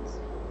my hands.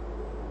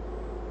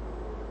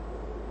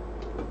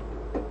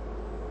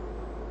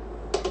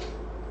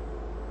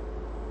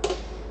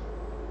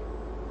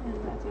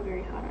 A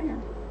very hot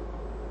iron.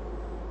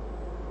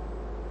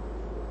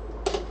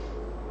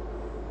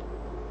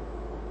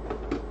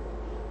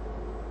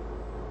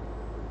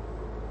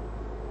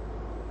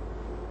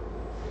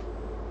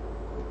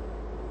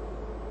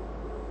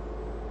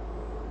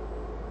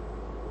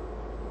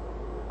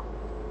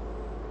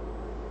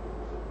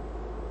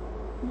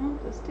 No,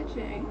 the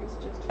stitching is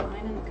just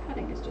fine and the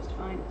cutting is just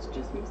fine. It's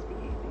just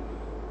misbehaving.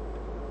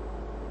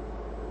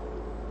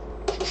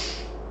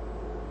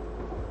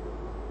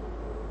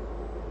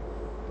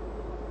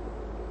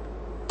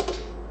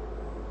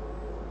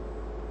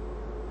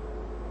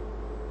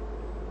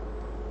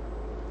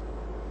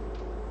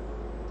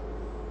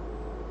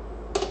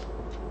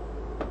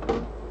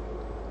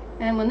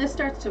 And when this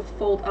starts to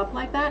fold up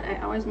like that,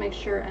 I always make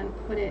sure and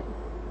put it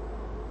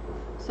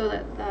so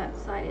that that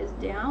side is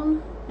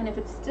down. And if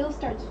it still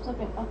starts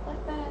flipping up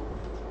like that,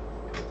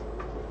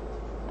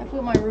 I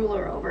put my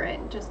ruler over it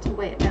just to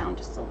weigh it down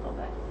just a little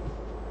bit.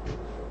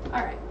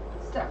 Alright,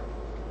 so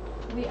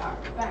we are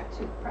back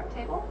to the prep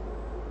table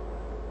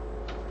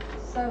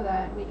so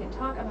that we can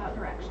talk about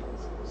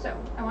directions. So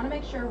I want to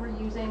make sure we're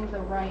using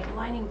the right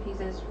lining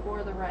pieces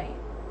for the right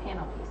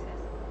panel pieces.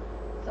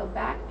 So So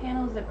back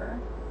panel zipper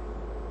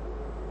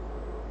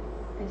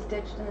is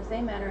stitched in the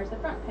same manner as the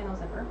front panel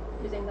zipper,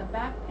 using the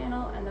back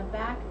panel and the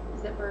back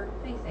zipper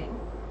facing,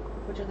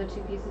 which are the two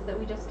pieces that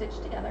we just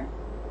stitched together.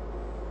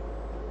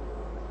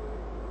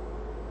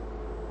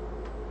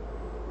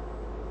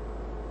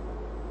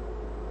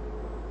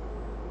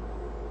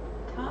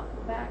 Top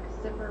back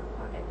zipper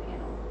pocket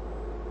panel.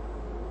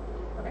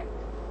 Okay,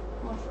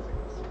 let's look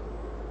at this.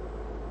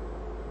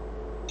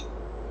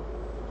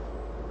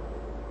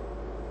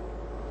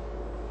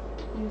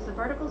 Use the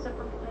vertical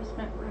zipper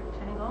placement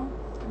rectangle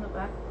in the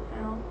back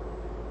panel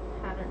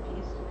pattern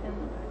piece to pin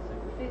the back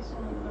zipper facing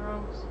on the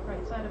wrong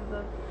right side of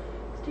the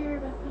exterior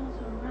back panel,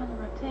 so around the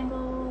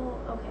rectangle.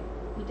 Okay,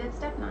 we did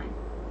step 9.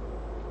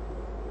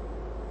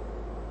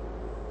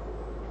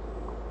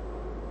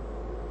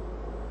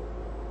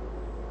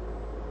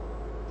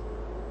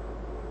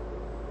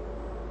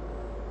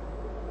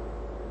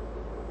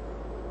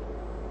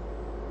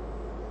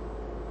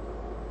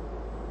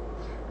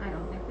 I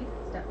don't think we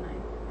did step 9.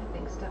 I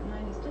think step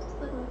 9 is just a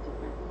little bit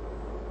different.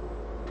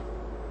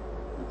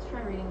 Let's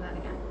try reading that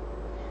again.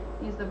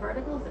 Use the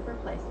vertical zipper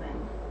placement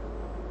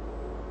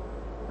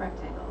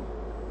rectangle.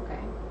 Okay,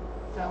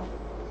 so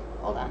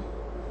hold on.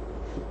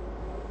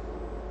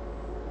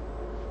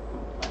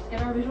 Let's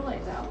get our visual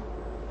aids out.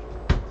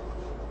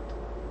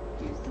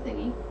 Use the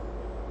thingy.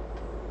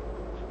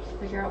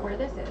 Figure out where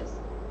this is.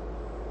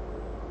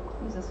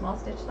 Use a small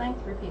stitch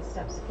length. Repeat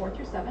steps 4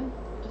 through 7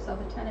 to sew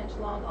the 10-inch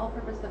long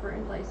all-purpose zipper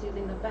in place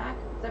using the back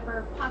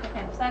zipper pocket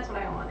panels. That's what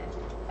I wanted.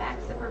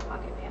 Back zipper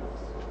pocket panels.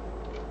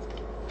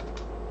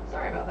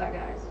 Sorry about that,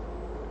 guys.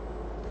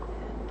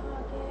 Pen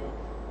pocket.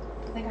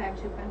 I think I have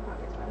 2 pen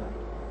pockets, by the way.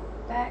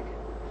 Back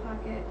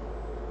pocket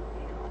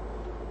panel.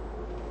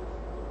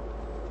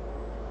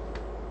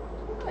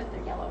 Oh, good,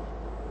 they're yellow.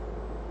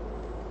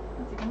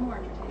 That's even more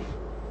entertaining.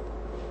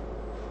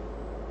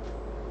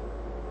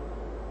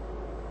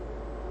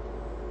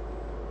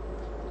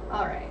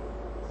 Alright,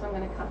 so I'm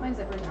going to cut my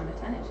zipper down to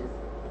 10 inches.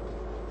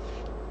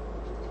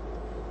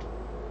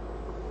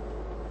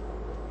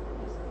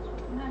 This goes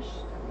with the mesh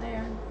down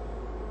there.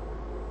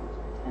 There's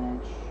my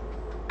 10-inch.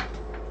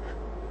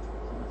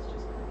 So let's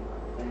just cut you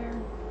off there.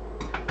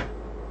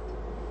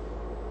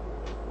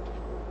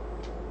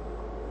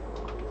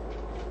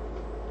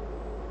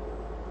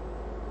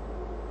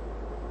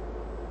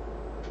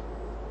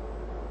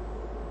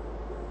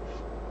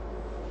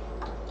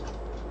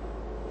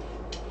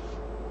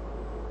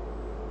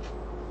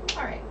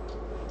 Alright.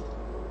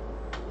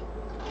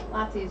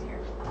 Lots easier.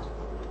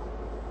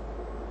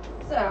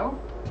 So,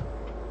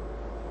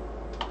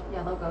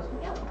 yellow goes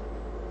with yellow.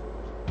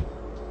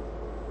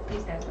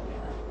 These guys don't do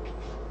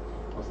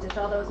that. We'll stitch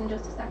all those in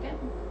just a second.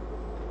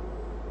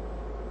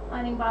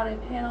 Lining body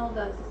panel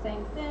does the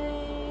same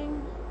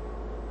thing.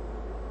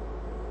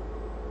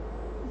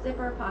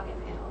 Zipper pocket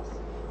panels.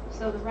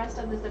 So the rest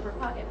of the zipper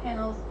pocket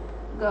panels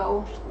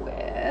go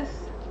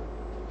with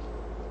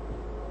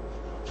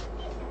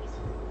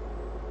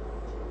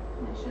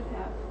and I should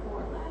have 4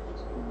 left.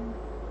 1,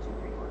 2,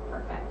 3, 4.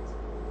 Perfect.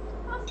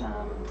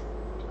 Awesome.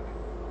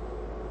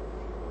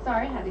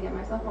 Sorry, I had to get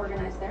myself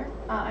organized there.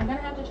 I'm going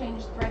to have to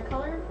change thread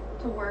color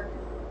to work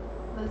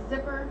the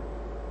zipper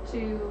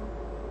to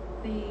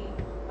the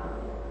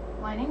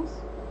linings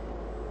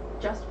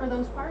just for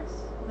those parts.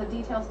 The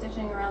detail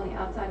stitching around the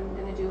outside I'm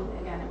going to do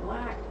again in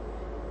black.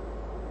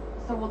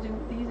 So we'll do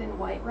these in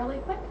white really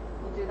quick.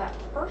 We'll do that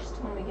first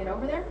when we get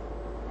over there.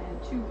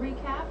 And to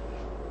recap,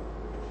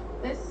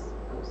 this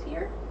goes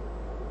here,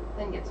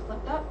 then gets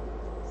flipped up,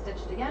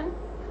 stitched again,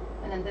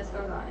 and then this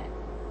goes on it.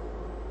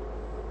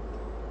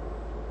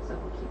 So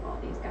we'll keep all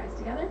these guys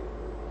together.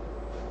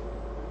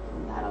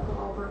 And that'll go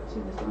over to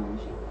the sewing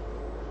machine.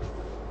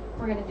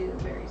 We're going to do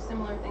very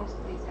similar things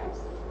to these guys.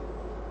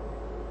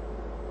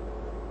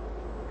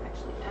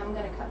 Actually, I'm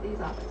going to cut these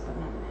off at 7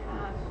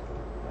 1/2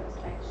 because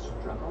I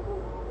struggled a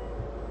little bit.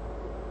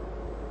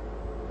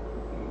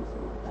 I'm hearing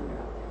some more thunder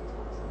out there. It's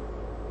awesome.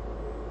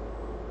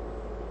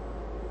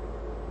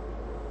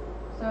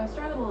 So I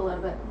struggled a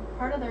little bit.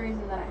 Part of the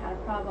reason that I had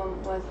a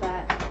problem was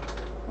that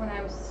when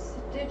I was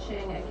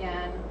stitching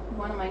again,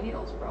 one of my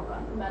needles broke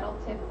on the metal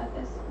tip at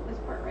this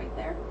part right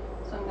there.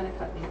 So I'm going to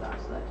cut these off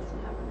so that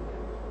doesn't happen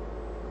again.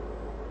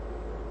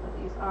 But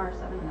these are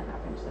 7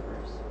 1/2 inch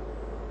zippers.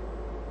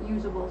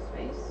 Usable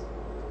space.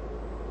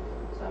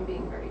 So I'm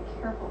being very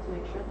careful to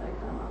make sure that I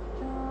cut them off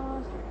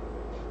just right.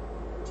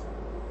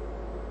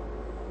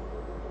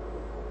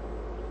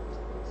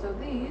 So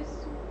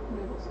these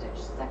we will stitch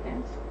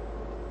second.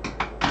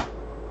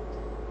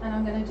 And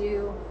I'm going to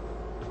do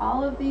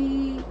all of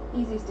the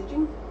easy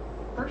stitching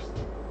first.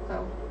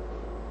 So,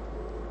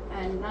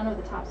 and none of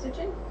the top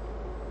stitching.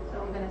 So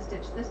I'm going to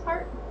stitch this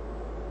part,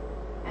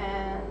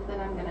 and then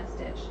I'm going to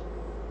stitch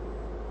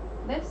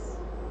this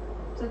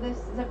to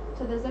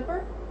the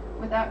zipper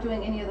without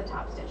doing any of the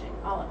top stitching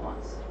all at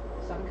once.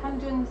 So I'm kind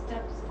of doing the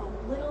steps a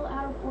little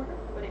out of order,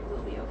 but it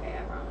will be okay,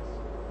 I promise.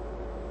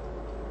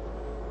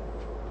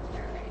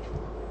 Alright.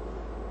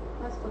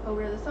 Let's flip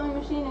over to the sewing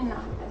machine and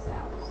knock this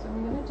out. So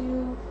I'm going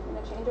to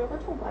change over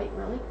to white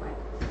really quick.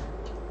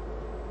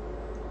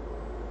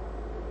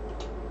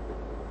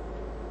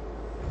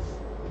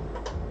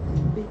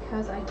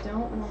 because I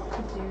don't want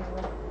to do,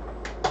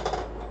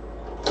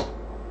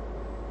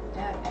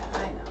 yeah,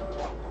 I know.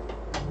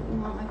 You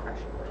want my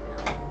pressure board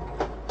down.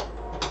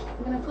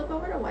 I'm gonna flip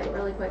over to white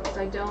really quick because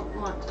I don't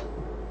want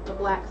the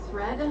black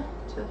thread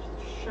to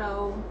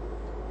show.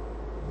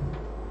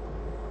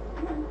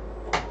 Come on.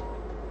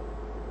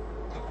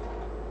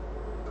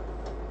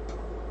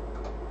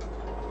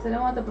 So I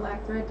don't want the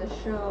black thread to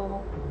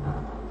show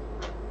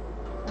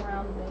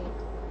around the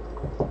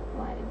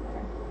lining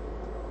there.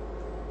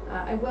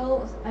 I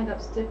will end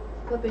up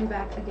flipping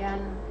back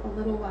again a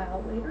little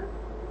while later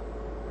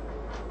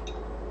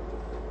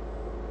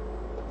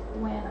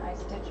when I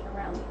stitch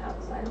around the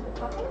outside of the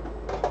pocket.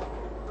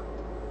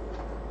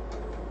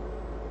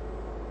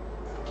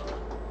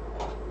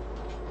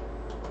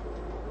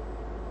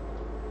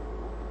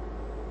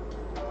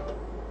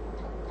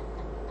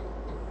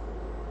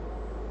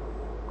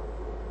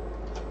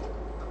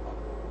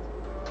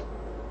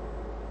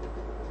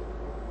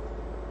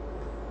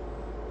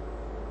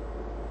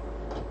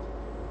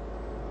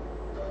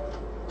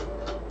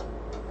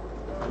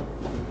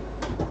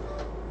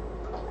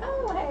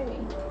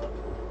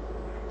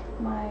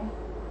 My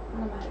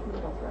automatic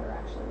needle threader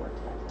actually worked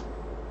that time.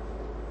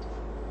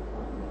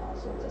 Me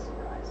also was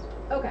surprised.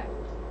 Okay.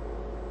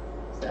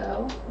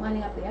 So,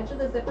 lining up the edge of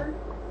the zipper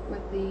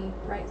with the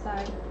right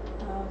side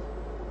of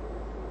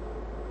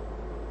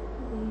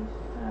the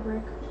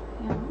fabric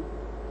panel,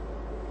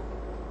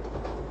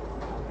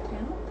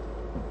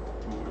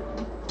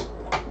 and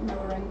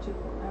remembering to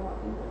put my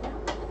walking foot down.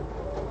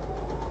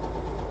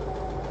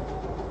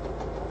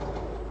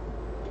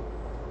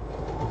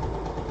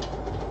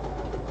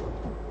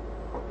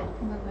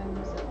 Moving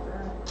the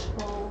zipper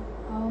pull.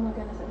 Oh my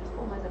goodness, I just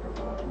pulled my zipper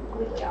pull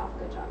completely off.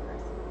 Good job,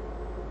 Chris.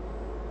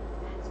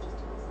 That's just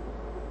awesome.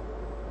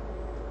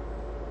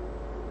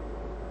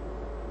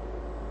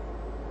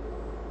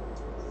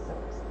 So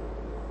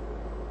exciting.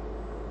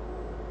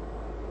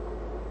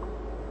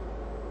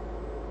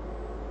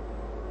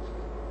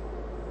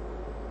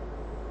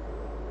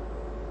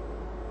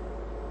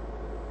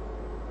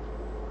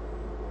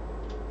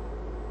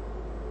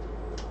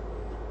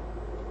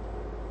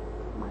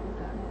 Might have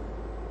gotten it.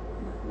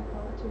 I'm not going to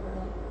call it too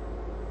early.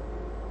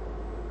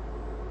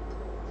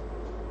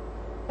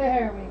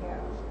 There we go.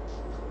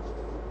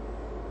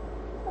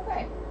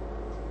 Okay.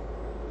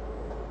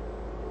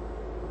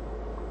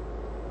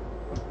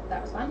 That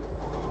was fun.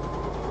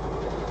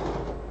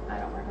 I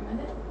don't recommend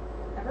it.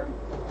 Ever.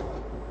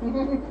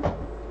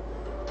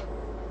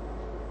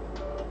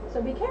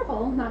 So be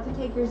careful not to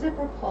take your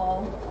zipper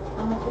pull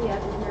off the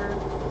edge of your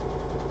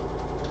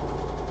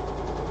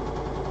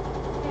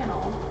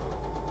panel.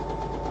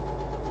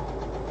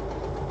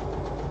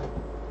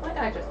 Like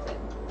I just did.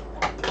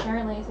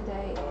 Apparently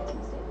today is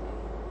mistake day.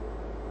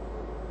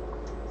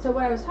 So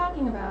what I was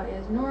talking about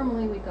is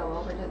normally we go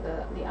over to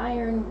the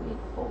iron, we'd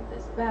fold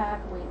this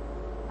back, we'd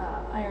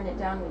iron it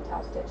down, we'd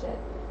top stitch it,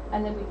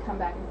 and then we'd come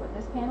back and put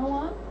this panel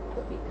on.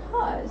 But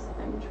because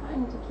I'm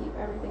trying to keep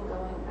everything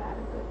going at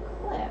a good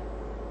clip,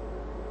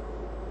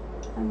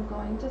 I'm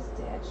going to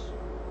stitch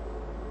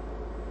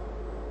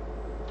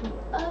the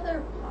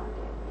other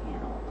pocket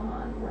panel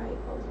on right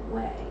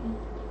away.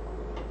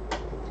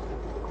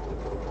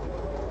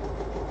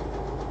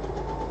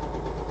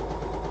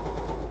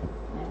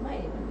 And I might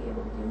even be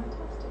able to do my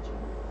top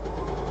stitching.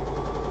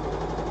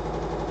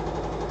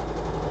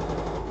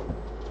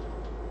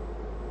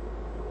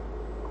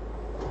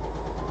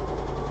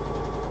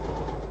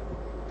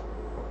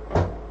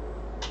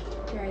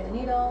 Carry the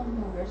needle,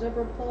 move your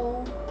zipper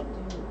pull,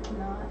 do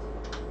not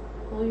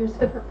pull your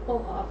zipper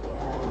pull off the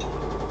edge.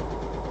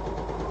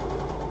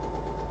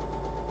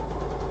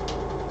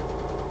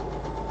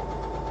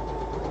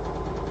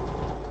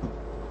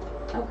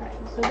 Okay,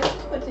 so this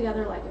is put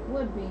together like it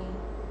would be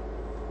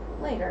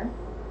later.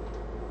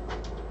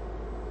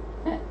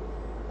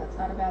 That's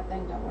not a bad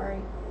thing, don't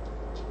worry.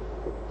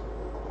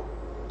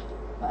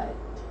 But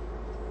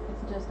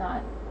it's just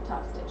not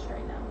top stitched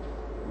right now.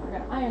 We're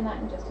going to iron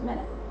that in just a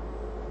minute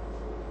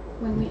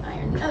when we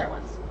iron the other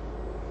ones.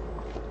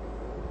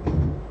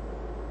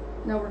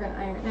 No, we're going to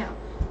iron it now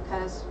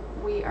because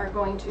we are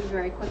going to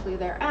very quickly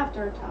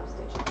thereafter top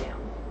stitch it down.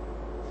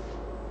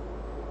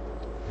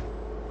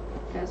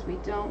 Because we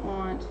don't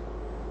want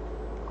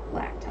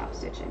black top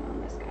stitching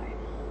on this guy.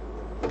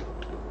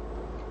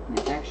 And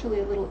it's actually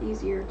a little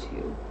easier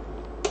to,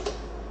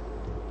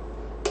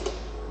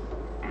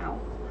 ow,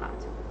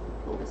 hot,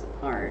 pull this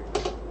apart.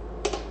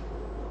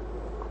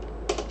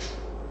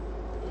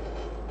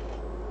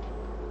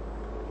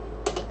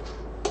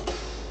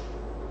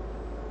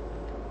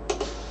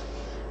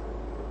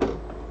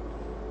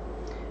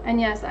 And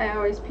yes, I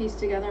always piece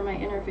together my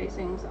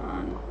interfacings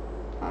on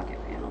pocket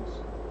panels,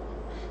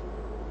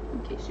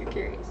 in case you're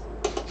curious.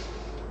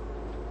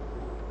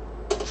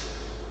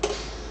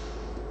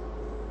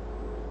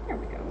 There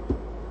we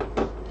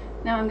go.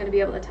 Now I'm going to be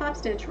able to top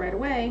stitch right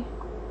away,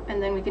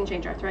 and then we can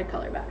change our thread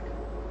color back.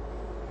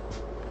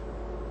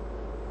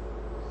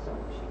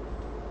 Sewing machine.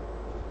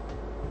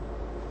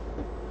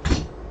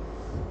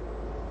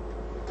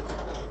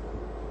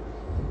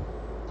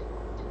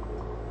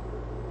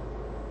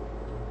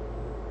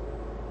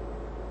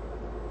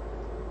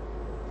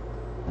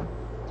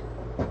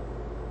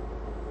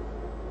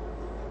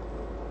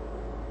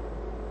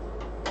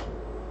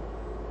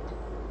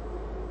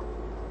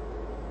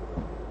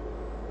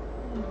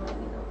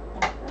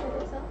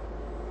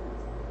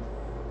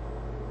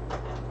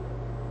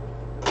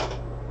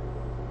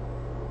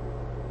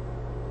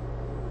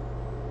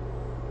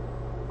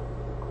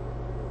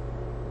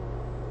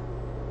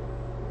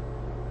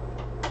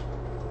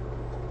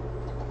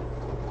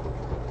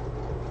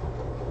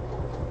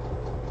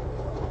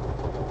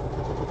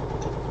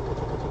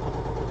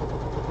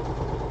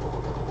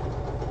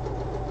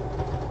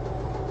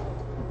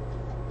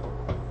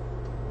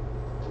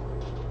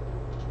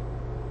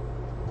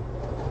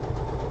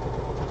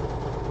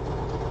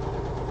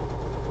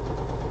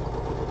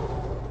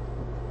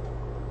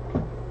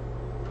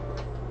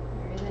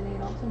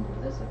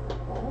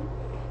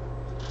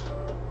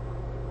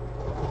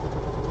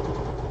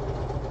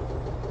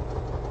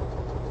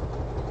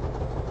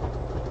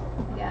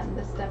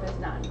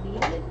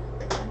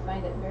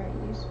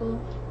 useful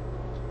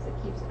because it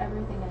keeps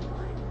everything in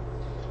line.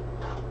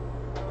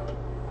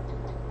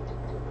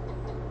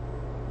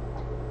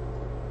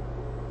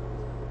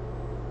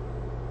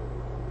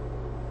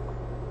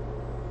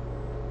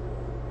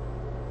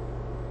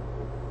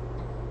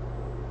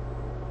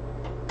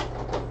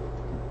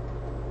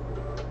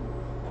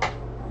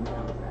 Calm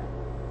down, Fred.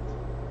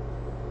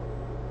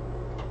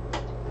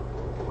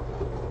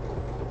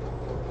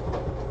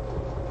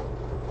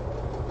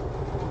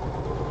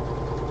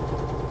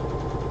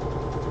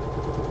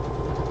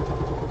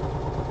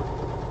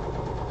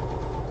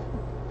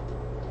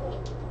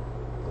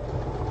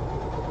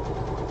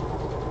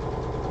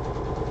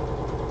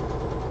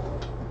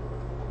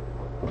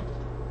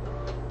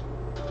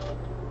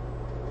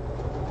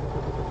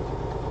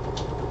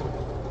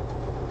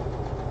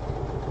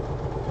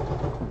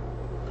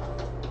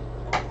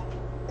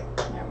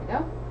 There we go.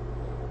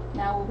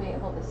 Now we'll be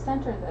able to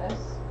center this,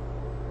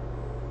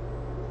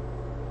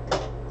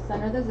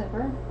 center the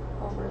zipper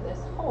over this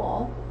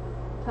hole,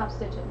 top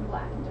stitch it in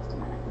black in just a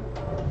minute.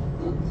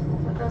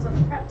 Put those on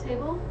the prep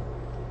table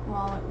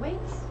while it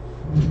waits,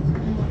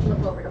 and we'll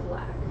flip over to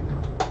black.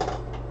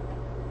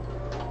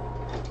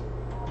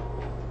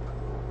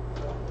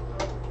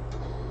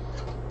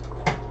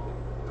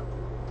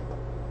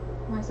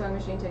 My sewing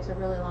machine takes a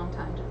really long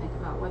time to think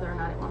about whether or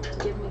not it wants to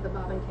give me the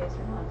bobbin case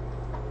or not.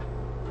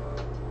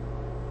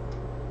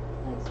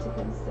 Likes to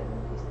consider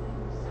these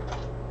things.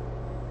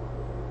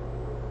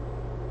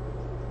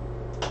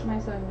 My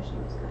sewing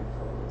machine is kind of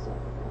full of itself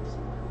every once in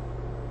a while.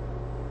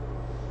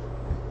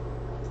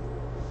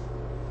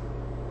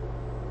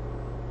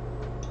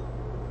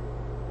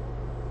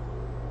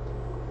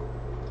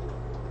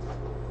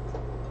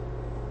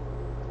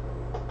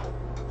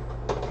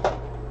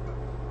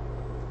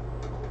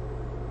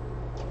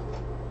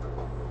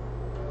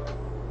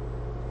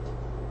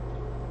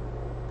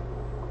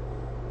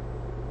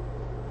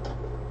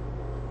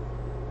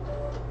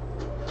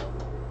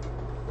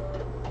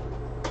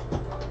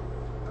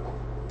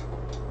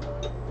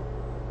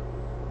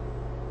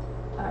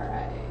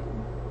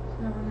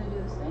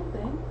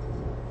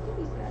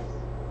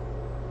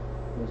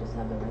 We just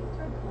have the right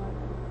thread color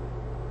now.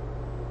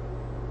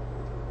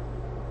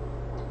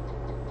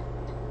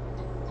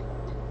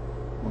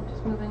 I'm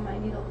just moving my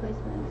needle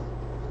placement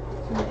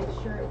to make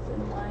sure it's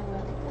in line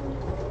with,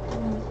 I'm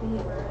going to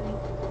misbehave already.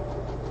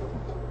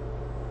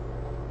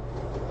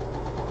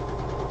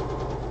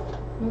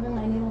 Moving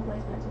my needle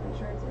placement to make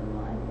sure it's in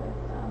line with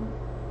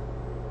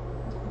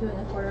doing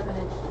 1/4 of an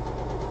inch.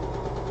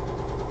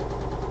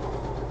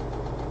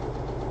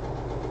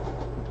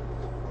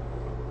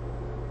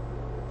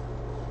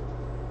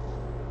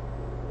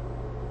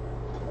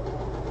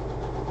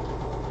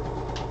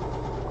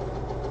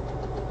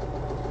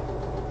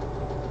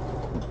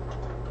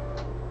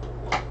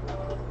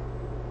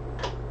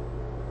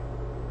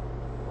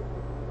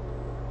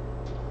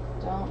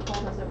 Don't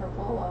pull the zipper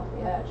pull off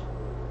the edge.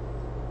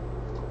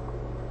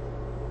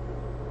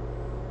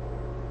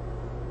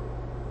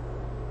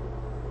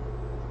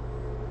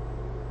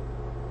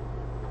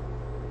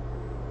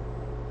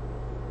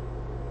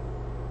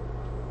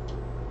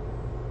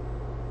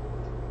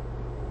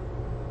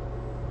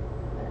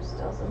 There's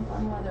still some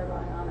fun weather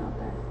going on out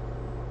there.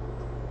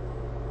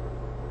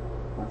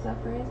 What's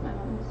that phrase? My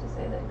mom used to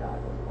say that God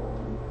was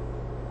bowling.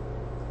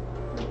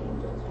 The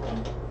angels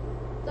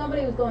were.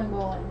 Somebody was going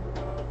bowling.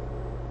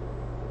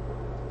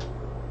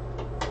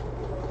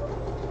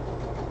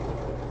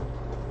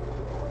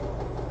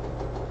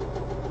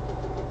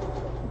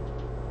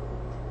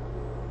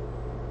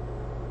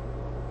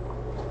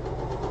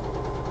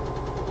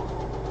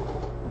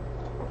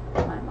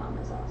 My mom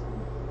is awesome.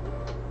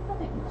 I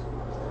think most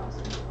moms are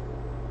awesome.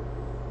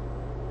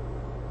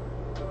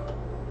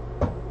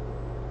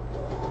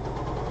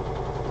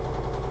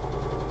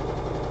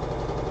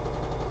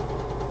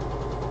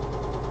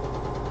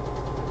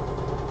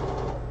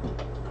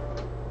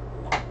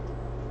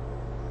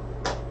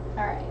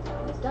 Alright, that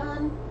one's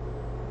done.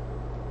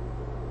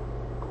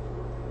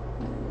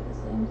 I'm going to do the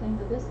same thing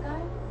to this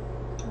guy,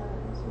 so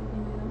we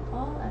can do them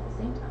all at the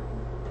same time.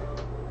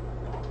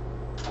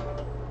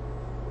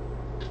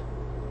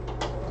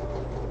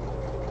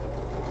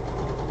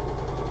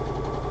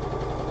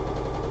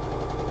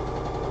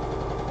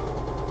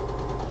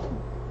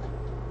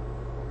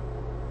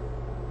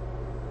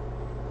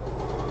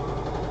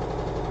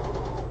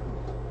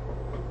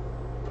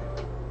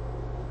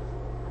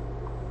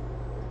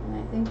 And I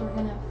think we're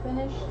going to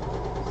finish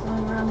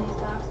sewing around these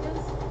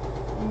boxes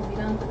and we'll be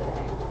done for the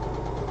day.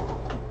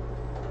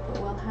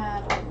 But we'll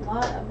have a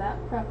lot of that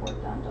prep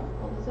work done. Don't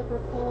pull the zipper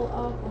pull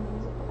off when you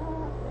zip it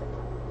off.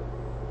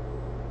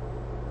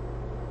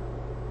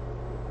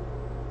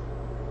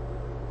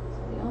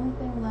 So the only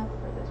thing left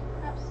for this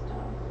prep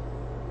stuff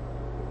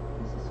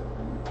is to sew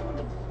them in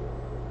place.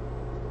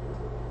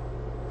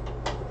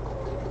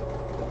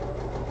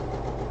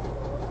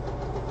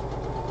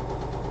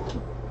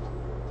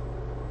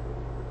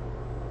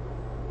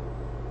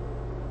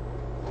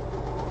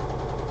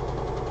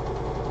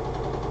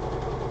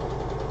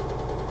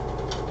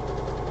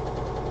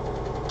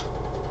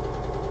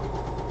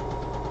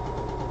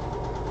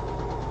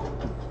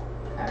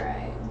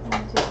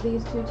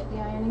 these two to the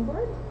ironing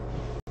board.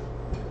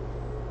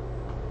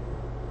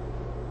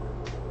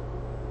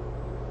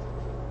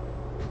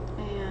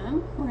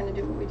 And we're going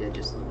to do what we did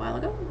just a little while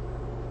ago.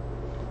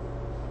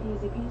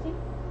 Easy peasy.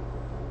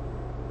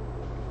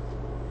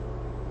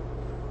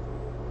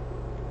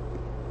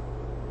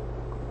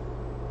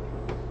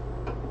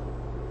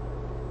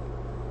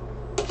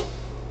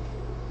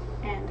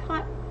 And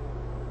hot.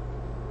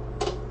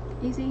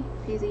 Easy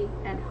peasy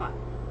and hot.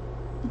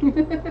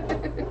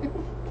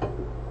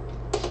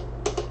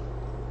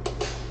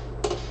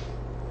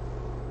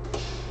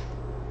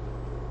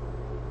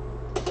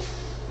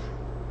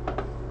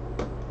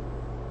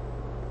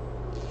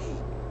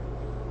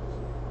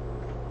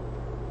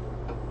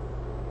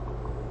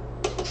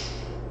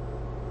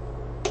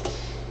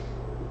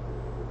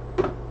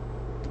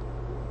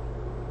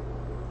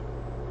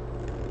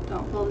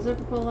 Don't pull the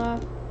zipper pull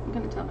off. I'm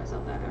going to tell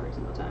myself that every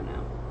single time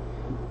now.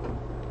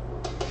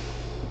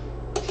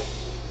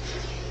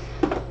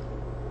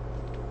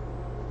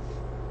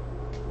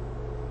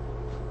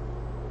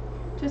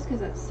 Just because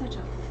that's such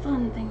a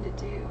fun thing to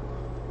do.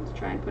 Let's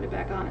try and put it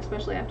back on,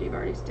 especially after you've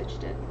already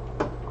stitched it.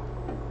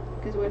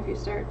 Because what if you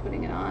start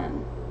putting it on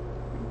and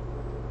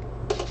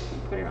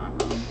put it on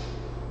wrong?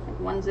 Like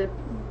one zip,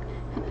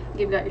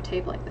 you've got your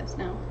tape like this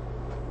now.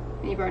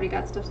 And you've already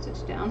got stuff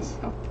stitched down,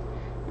 so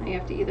now you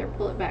have to either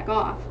pull it back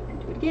off and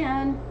do it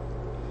again,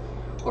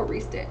 or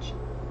restitch.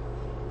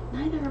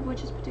 Neither of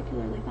which is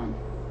particularly fun.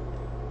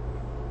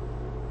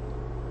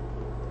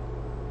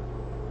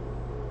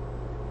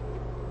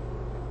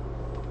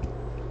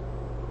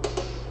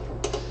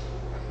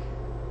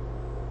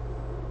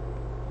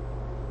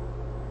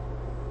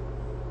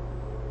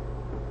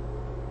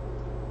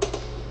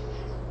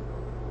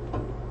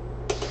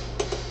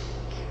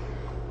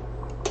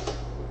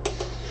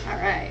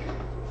 Alright,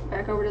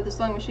 back over to the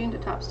sewing machine to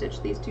top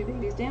stitch these two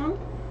babies down.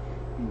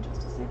 In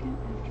just a second,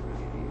 after I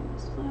iron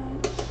this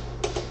flat.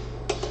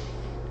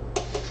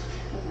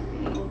 Because I'm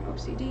being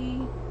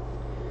OCD,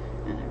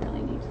 and I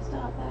really need to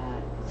stop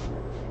that because I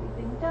never get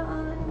anything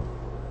done.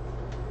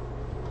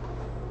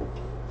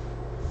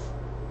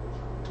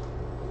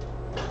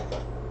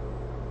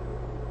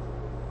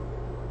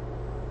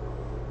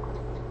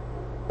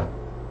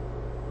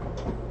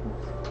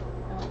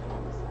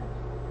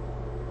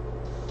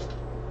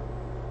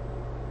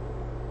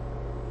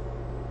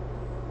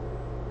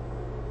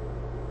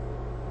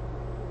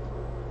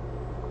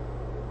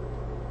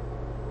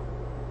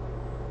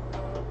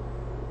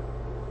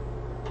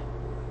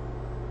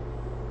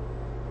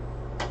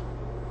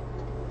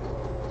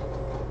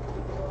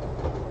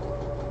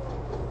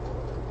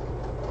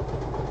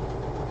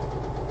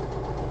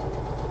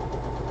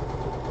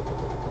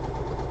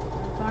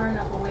 Far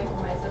enough away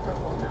from my zipper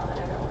pull now that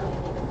I don't really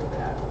need to move it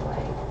out of the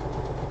way.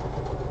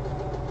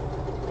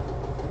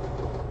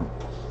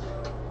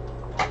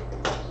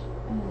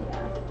 And yeah,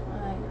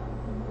 I know,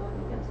 I'm going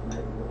against my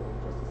rule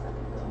just a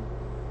second ago.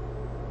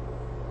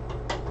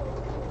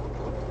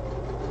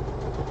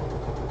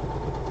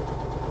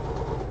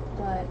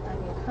 But I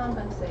can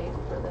compensate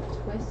for the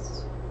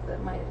twist that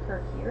might occur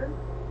here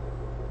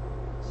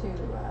to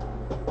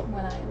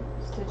when I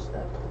stitch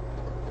the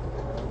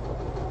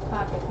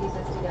pocket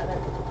pieces together.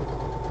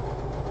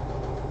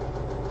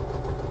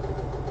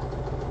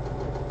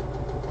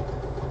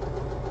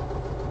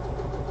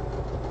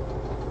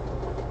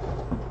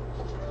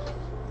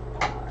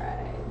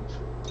 Alright.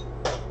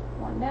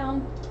 One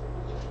down.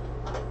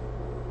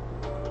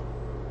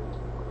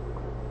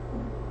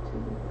 1, 2,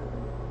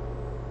 3.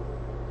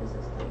 This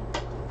is 3.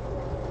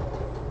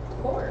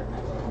 4,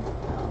 actually.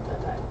 No,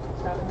 but I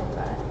stopped and think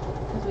about it.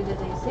 Because we did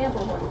the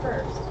sample one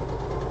first.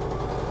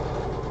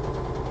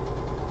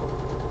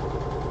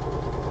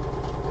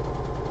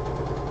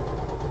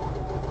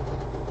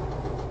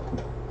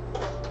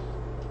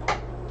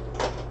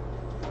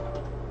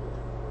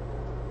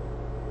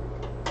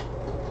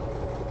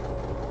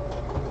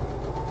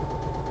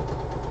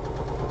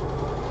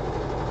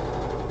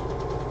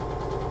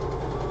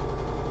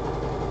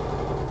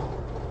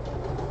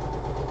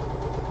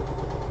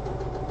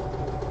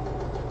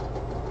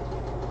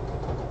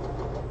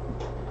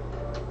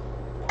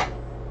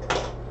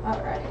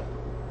 Alright,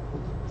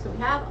 so we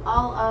have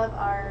all of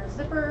our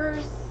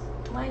zippers,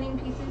 lining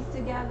pieces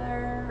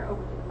together,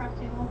 over to the craft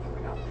table. Here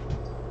we go.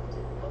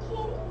 Hi,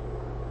 Kitty.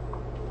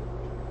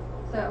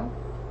 So,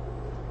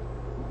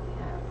 we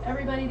have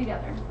everybody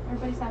together.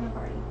 Everybody's having a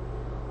party.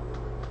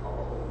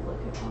 Oh,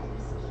 look at all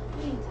this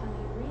kitty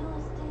tiny real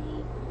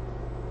estate.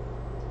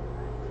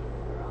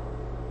 Girl.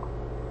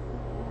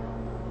 Yeah,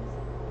 mommy's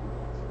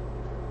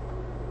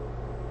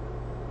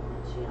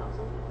she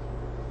also.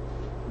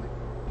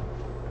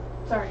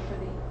 Sorry for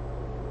the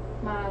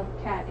mild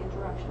cat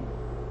interruption.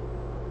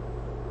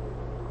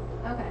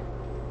 Okay,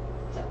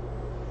 so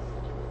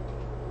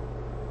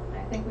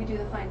I think we do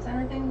the fine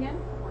center thing again.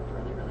 It worked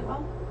really, really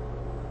well.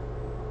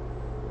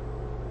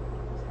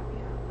 I was happy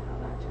how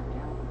that turned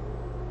out.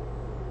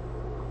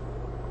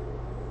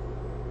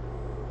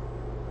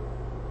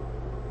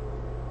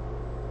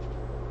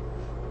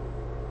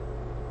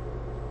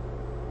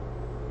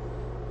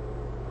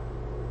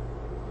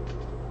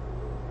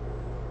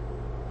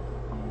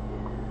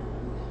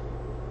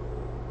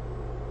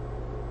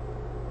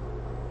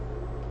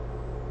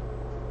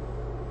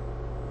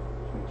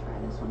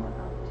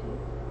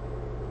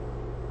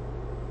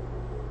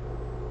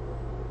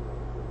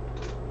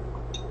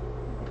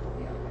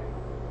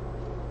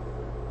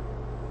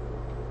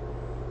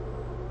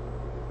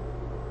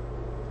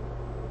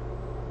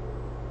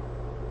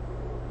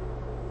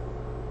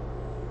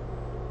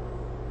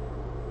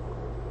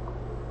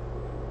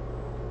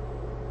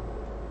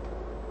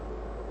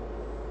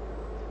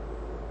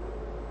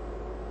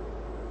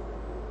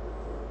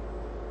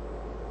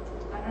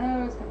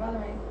 bother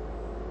me.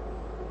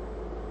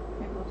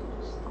 Maybe we'll do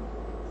just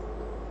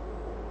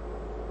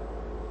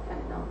kind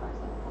of nullifies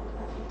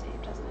the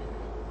tape, doesn't it?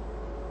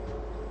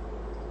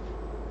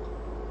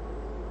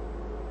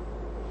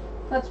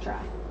 Let's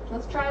try.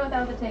 Let's try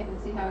without the tape and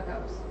see how it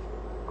goes.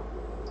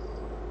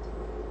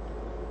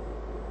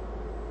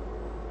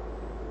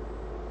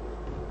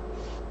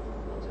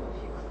 We'll do a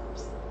few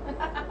clips.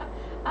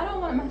 I don't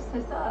want to mess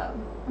this up.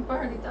 I've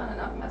already done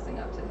enough messing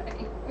up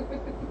today.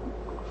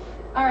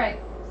 Alright,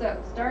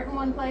 so start in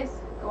one place,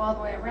 go all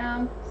the way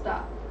around,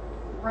 stop.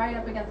 Right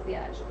up against the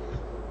edge.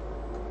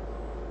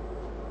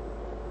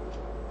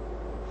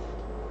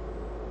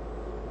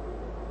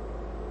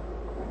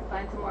 We're going to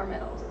find some more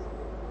middles.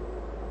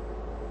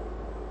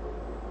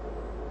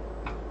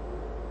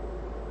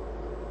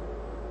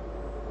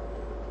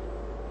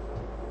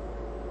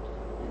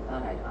 I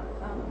thought I'd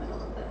found the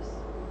middle of this.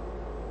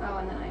 Oh,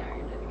 and then I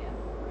ironed it again.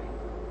 Right.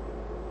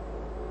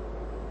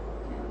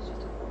 Yeah, it was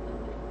just a folded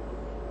middle.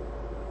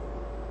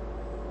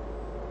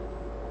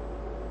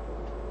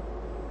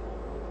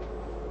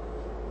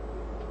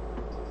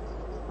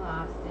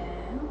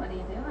 Austin, what are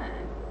you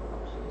doing?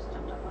 Oh, she just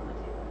jumped up on the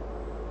table.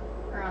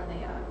 Or on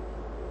the,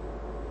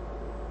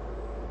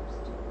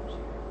 stupid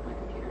chair, my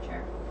computer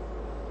chair.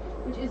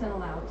 Which isn't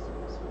allowed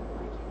service for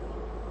my kitty.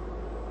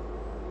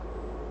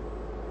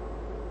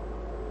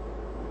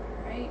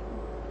 Alright.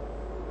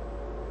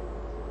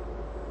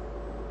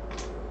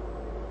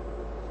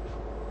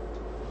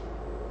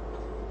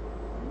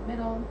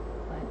 Middle,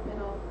 find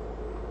middle.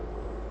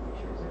 Make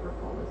sure zipper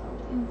pull is on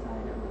the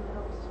inside of the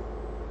middles.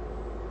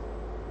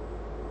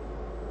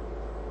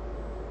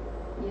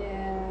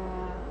 Yeah,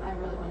 I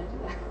really want to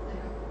do that.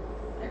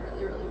 I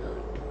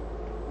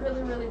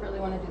really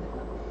want to do the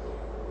clip.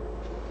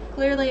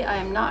 Clearly, I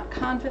am not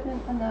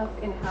confident enough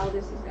in how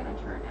this is going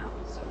to turn out.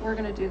 So we're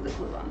going to do the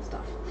glue on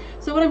stuff.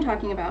 So what I'm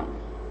talking about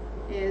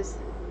is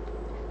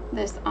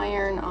this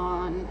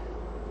iron-on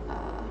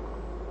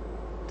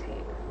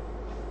tape.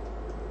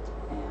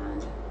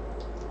 And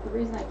the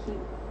reason I keep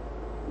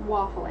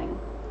waffling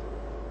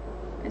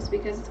is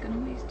because it's going to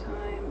waste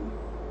time.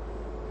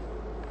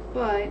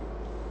 But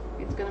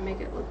it's going to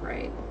make it look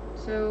right.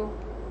 So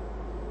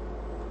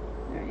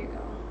there you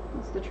go.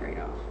 That's the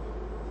trade-off.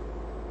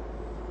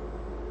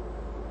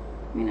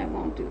 I mean, I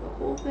won't do the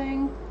whole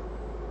thing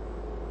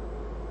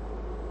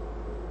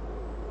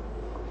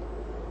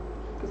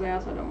because I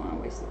also don't want to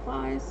waste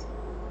supplies,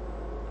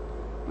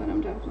 but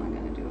I'm definitely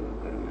going to do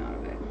a good amount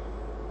of it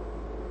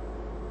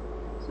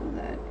so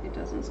that it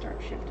doesn't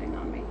start shifting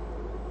on me.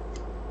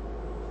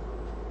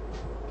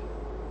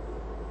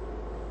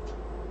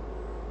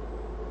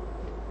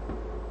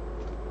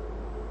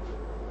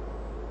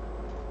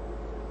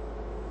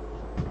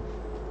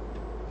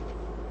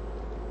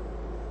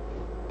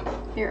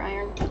 Here,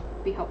 iron,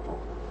 be helpful.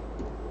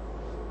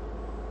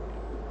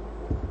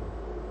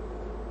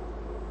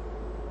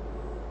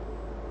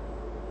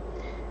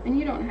 And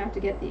you don't have to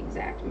get the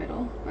exact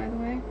middle, by the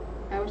way.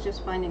 I was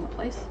just finding a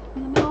place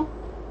in the middle.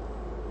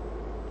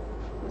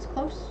 It was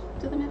close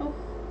to the middle.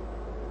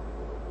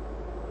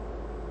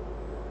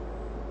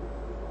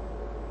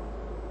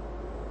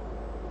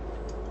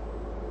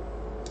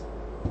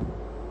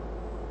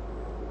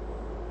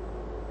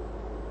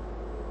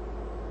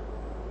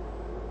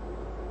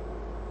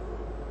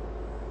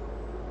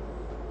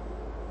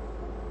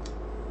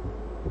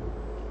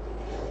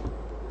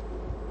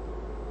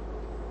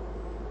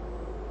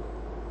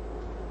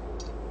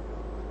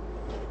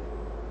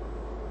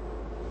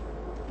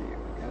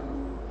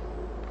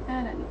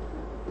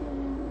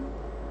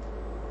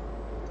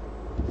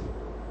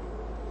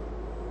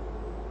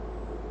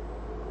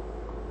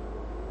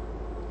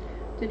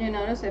 Did you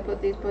notice I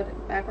put these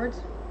backwards?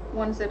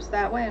 One zips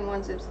that way and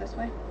one zips this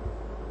way.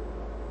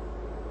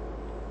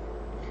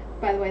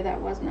 By the way, that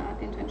was not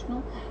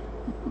intentional.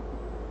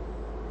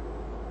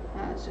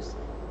 It's just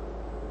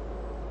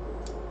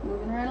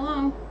moving right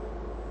along.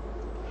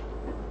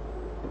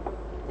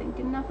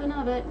 Thinking nothing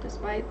of it,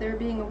 despite there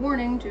being a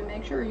warning to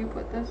make sure you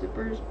put the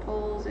zippers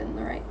pulls in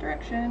the right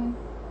direction.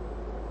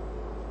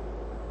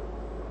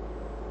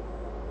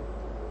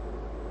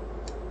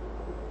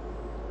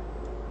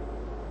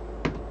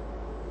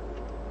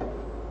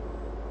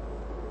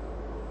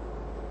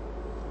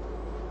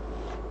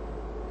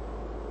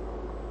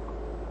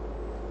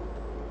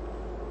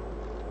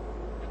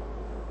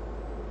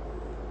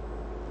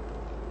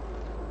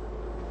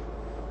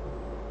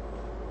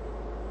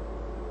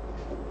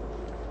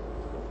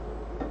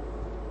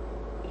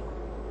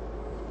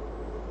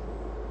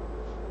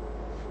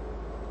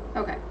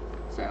 Okay,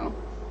 so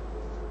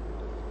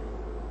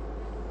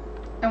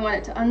I want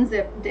it to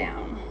unzip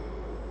down,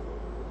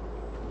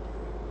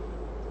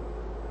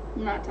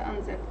 not to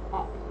unzip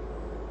up.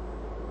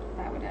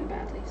 That would end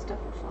badly. Stuff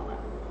would fall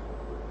out.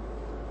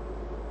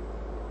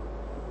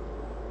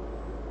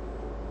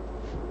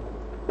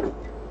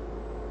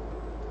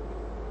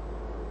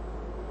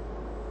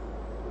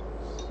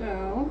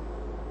 So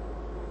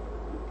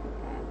put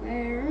that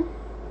there.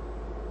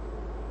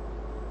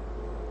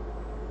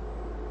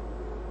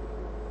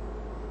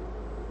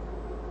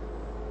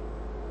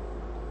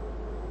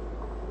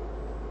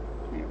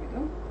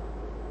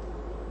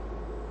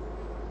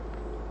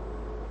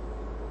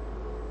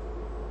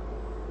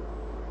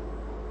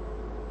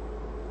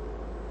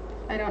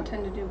 I don't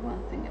tend to do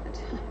one thing at a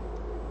time.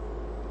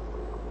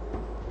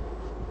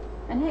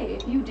 And hey,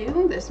 if you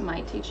do, this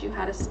might teach you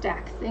how to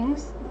stack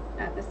things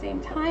at the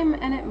same time,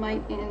 and it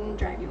might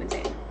drive you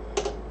insane.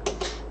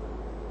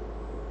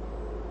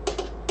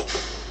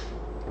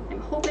 I'm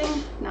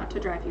hoping not to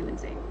drive you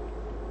insane.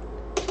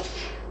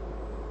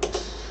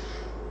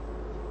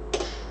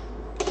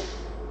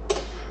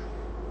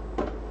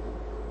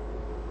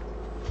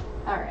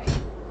 Alright,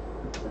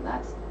 so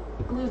that's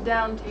glued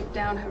down, taped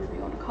down, however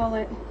you want to call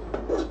it.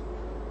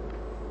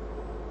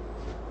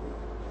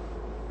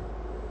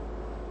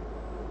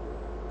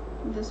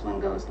 This one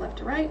goes left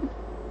to right.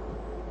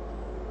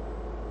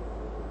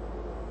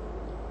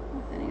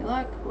 With any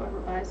luck,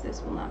 whoever buys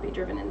this will not be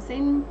driven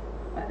insane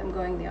by them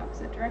going the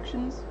opposite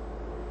directions.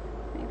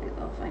 Maybe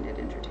they'll find it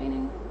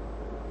entertaining,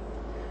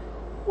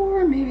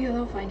 or maybe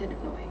they'll find it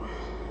annoying,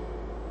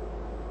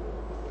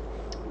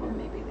 or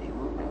maybe they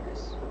won't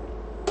notice.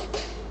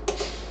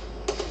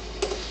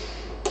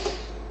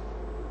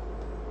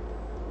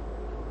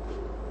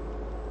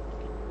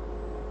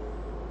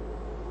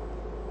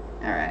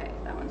 Alright,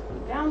 that one's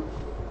glued down.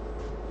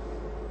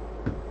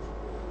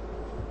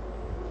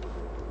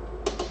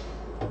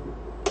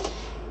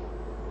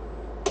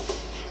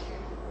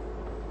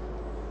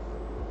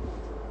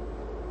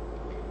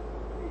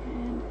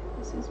 And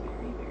this is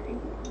very, very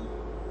warm.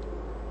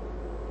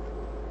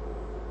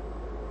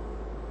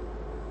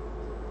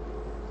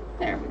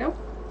 There we go.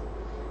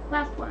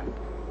 Last one.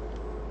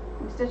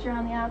 We stitch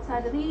around the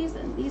outside of these,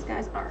 and these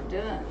guys are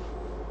done.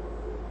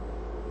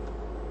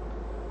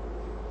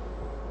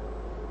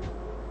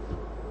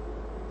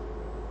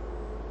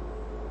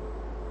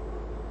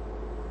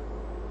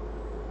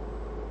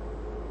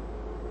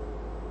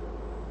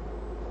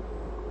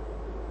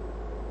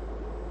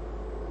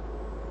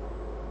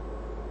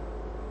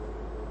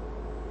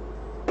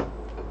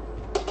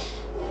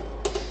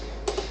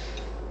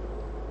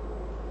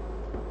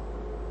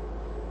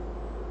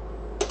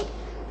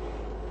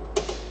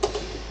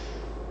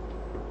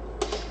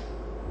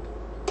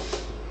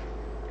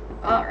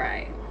 All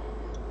right.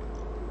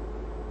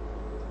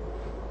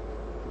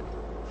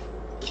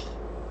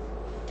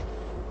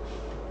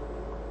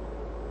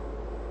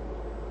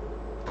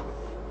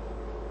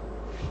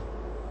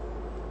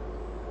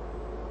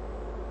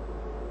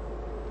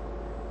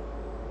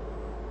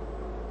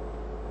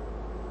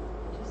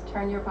 Just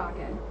turn your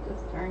pocket.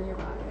 Just turn your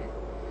pocket.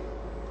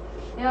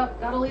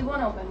 Yep, gotta leave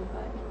one open,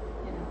 but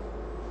you know.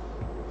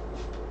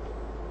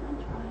 I'm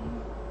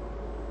trying.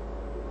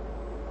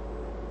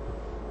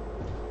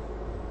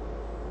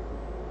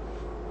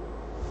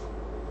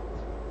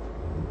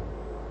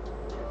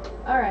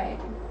 Alright,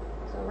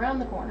 so around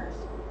the corners.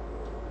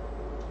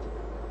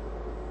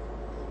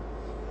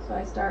 So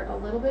I start a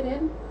little bit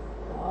in,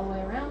 go all the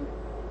way around,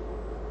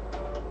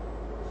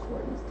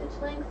 shorten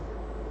stitch length.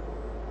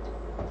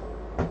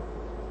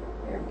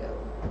 There we go.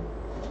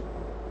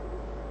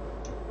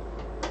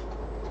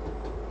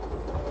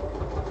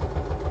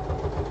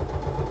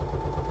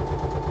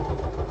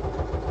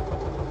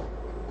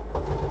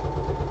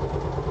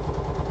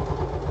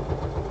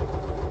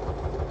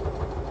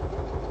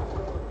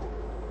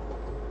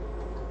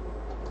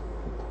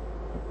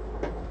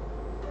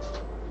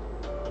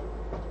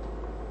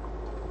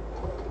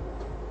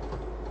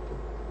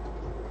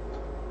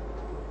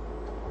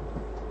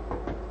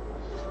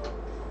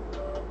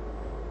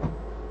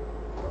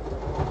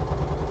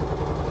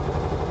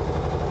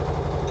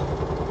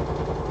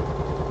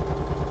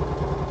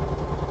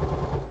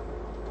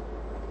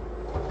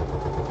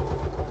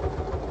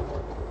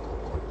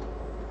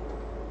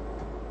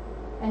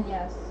 And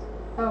yes,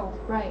 oh,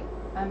 right,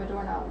 I'm a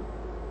doorknob.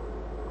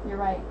 You're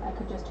right, I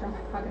could just turn my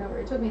pocket over.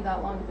 It took me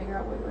that long to figure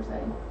out what you were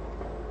saying.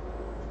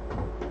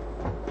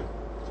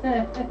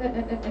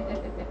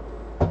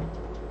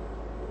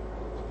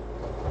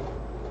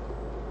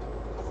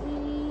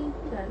 See, you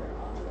guys are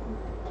awesome.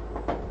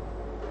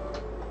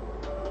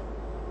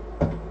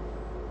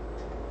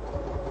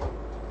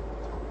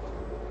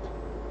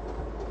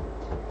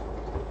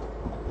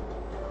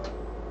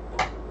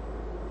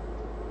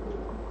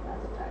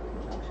 That's a bad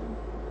conjunction.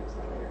 I'll fix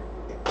that later.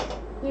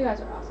 You guys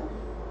are awesome.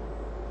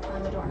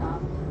 I'm a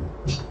doorknob.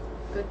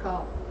 Good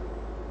call.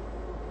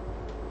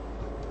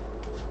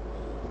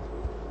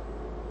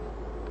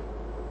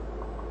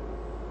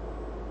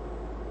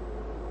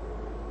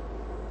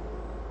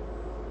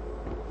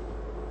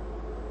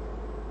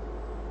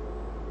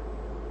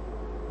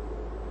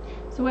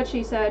 So what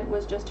she said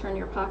was just turn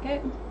your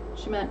pocket.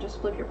 She meant just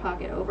flip your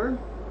pocket over.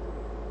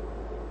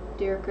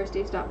 Dear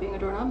Christy, stop being a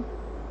doorknob.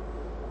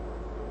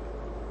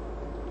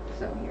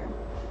 So here.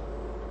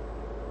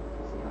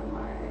 See on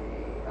my,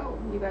 oh,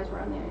 you guys were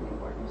on the ending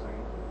board, I'm sorry.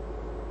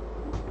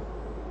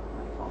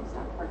 My phone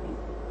stopped working.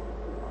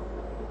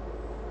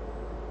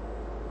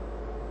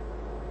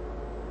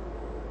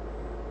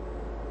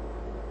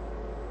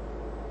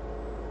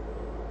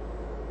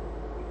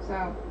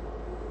 So,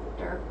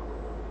 derp.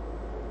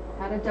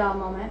 Had a duh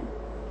moment.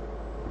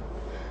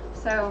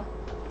 So,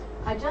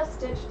 I just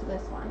stitched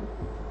this one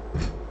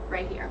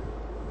right here.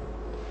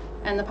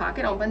 And the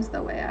pocket opens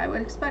the way I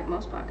would expect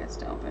most pockets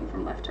to open,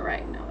 from left to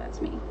right. No,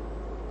 that's me.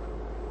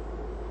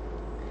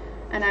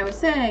 And I was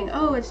saying,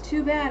 oh, it's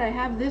too bad I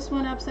have this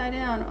one upside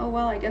down. Oh,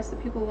 well, I guess the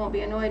people won't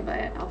be annoyed by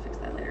it. I'll fix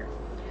that later.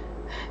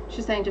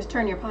 She's saying, just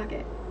turn your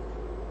pocket.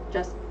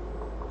 Just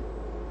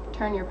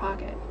turn your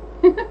pocket.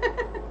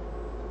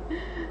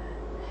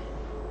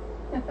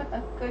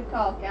 Good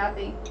call,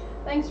 Kathy.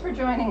 Thanks for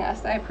joining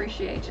us. I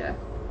appreciate you.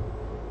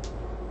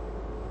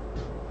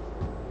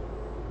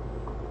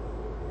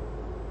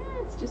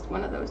 It's just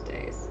one of those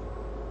days.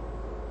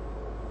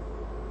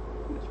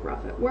 It was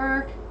rough at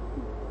work.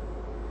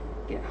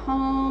 Get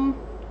home.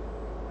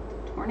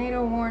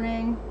 Tornado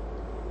warning.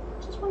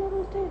 Just one of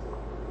those days.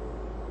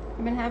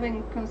 I've been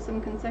having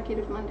some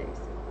consecutive Mondays.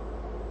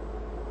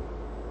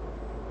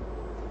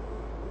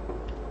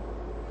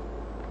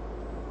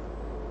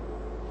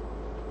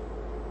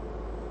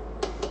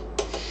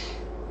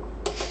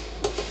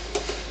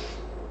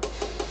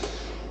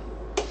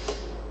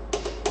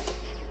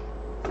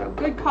 So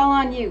good call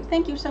on you.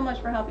 Thank you so much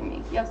for helping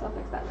me. Yes, I'll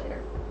fix that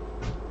later.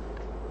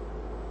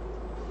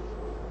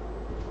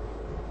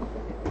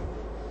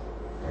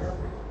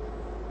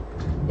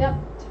 Yep,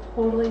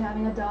 totally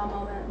having a duh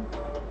moment.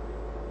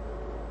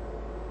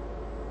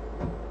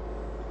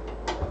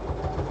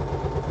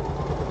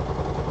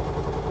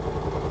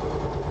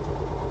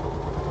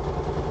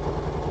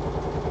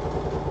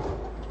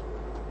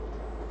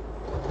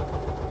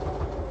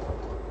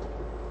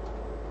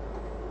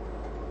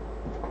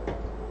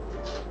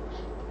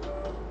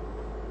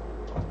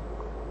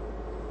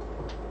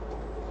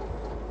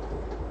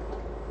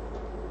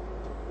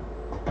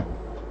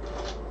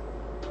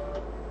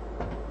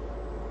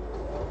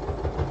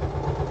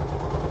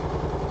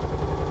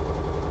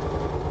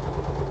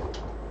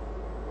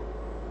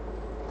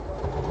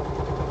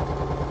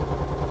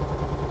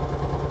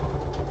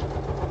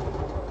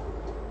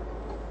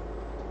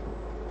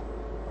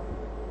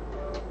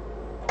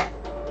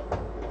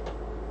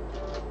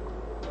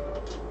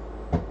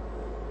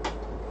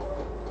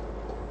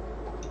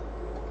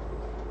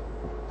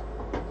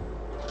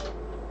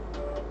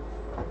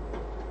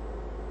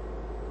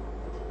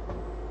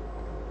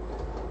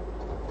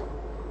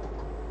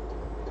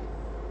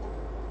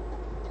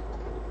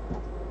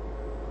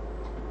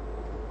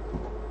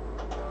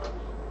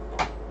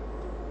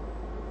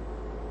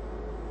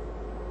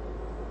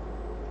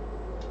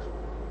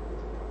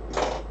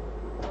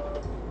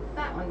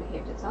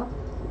 Behaved itself.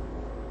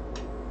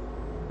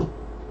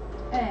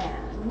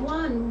 And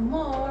one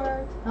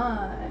more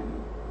time.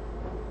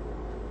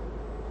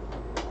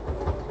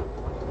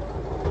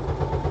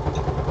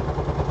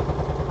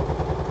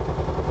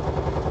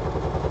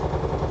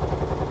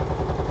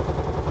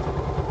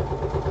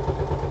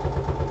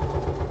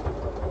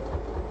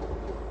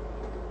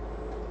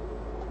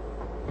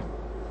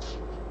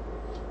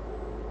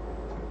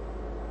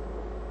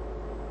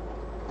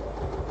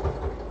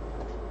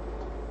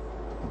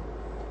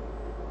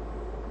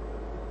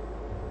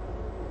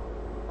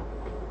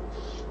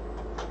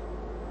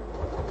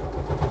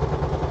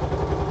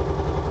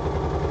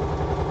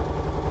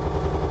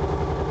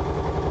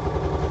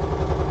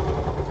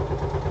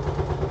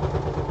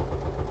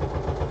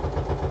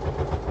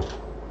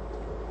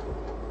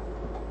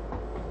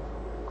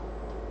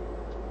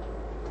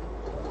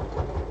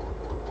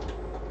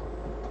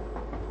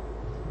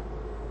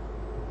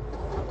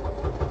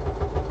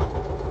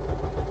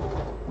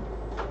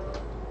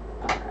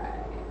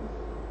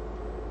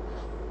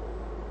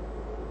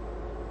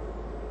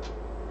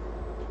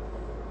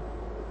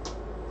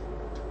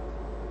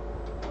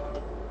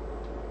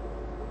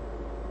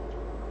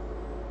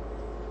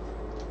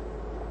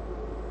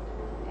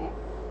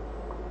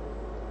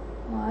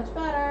 Much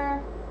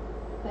better.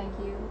 Thank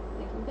you,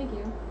 thank you, thank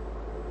you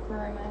for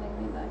reminding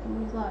me that I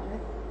can use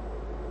logic.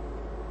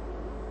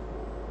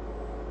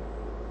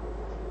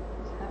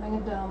 Just having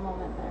a dumb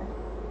moment there.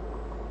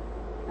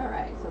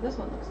 Alright, so this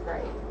one looks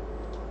great.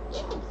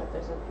 Except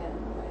there's a pin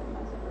in the way of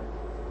my zipper.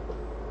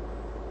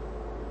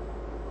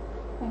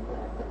 Thankfully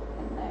I put the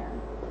pin there.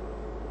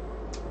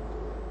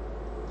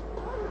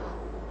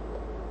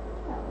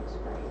 That looks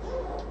great.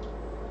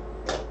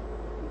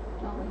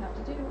 All we have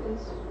to do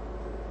is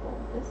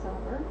fold this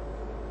over,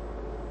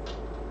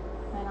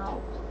 and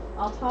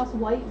I'll toss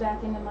white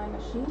back into my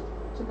machine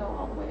to go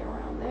all the way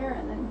around there,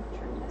 and then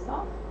trim this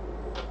off.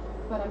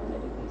 But I'm going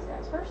to do these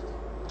guys first.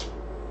 Just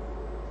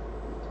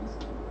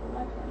going to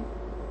collect him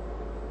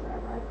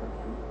wherever I put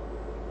him.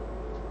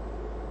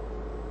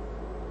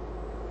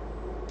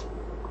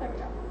 There we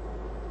go.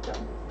 So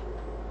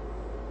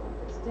fold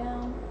this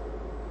down.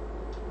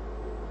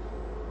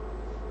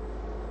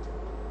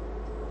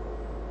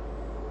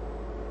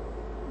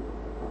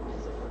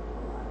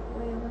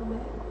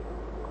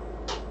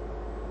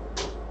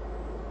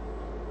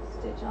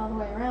 Stitch all the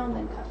way around,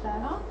 then cut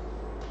that off,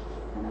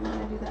 and I'm going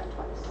to do that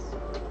twice. So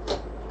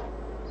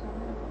I'm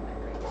going to put my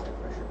regular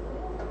pressure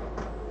plate,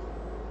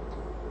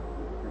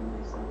 bring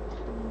myself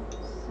to the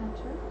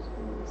center, so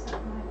I'm going to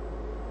set my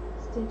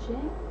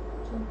stitching,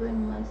 which will bring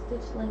my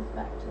stitch length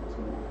back to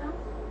 2.5.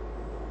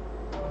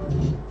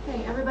 Okay,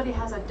 everybody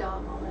has a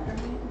duh moment,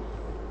 right?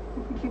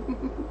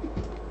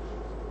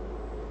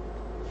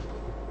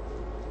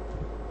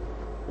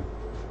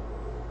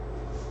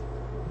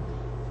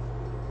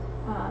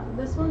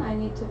 This one I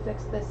need to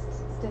fix this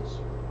stitch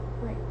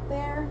right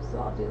there, so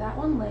I'll do that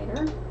one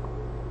later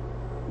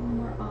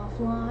when we're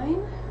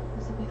offline.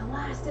 This will be the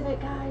last of it,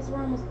 guys.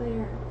 We're almost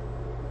there.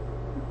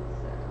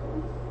 So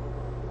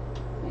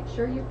make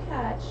sure you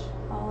catch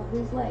all of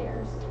these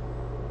layers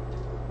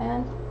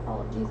and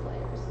all of these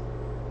layers.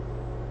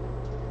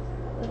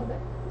 They're a little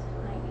bit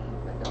tiny,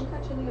 but don't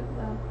touch any of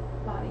the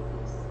body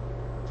piece.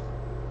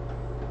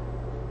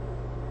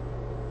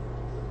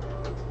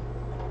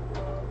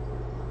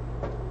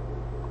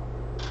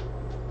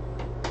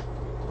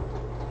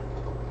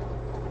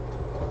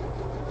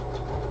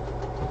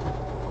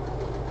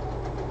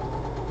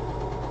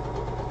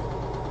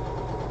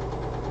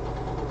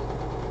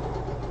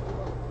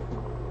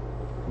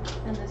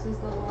 And this is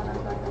the one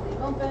I'm going to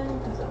leave open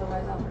because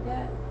otherwise I'll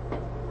forget.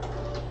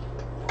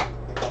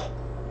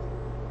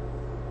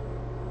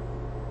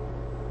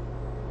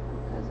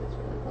 Because it's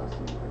really close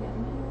to me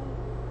forgetting anyway.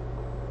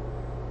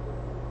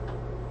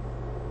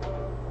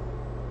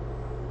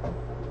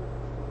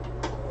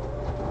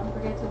 Don't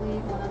forget to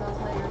leave one of those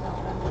layers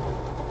open.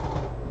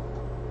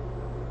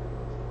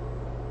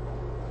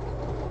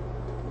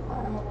 The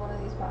bottom of one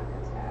of these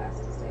pockets has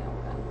to stay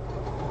open.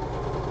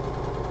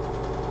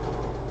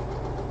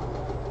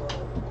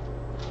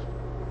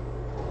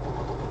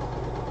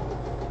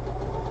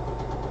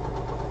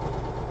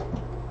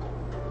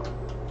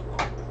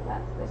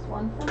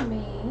 One for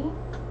me,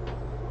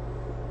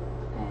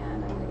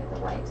 and I'm going to get the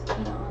white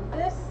on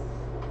this,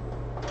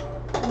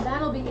 and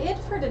that'll be it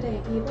for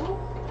today, people.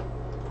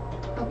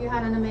 Hope you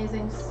had an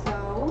amazing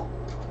sew.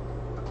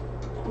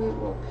 We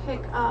will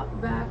pick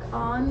up back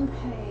on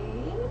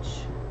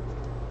page,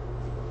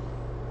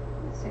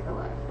 let's take a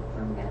look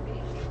where we're going to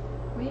be.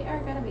 We are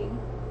going to be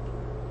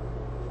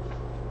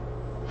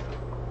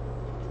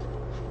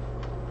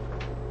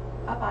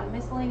up on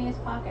miscellaneous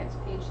pockets,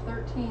 page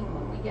 13,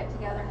 when we get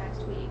together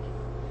next week.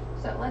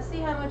 So let's see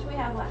how much we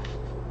have left.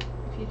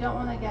 If you don't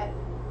want to get,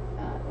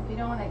 if you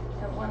don't want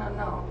to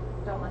know,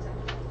 don't listen.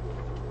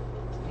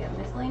 So we have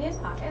miscellaneous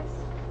pockets,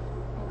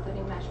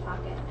 including mesh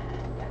pocket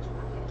and gotcha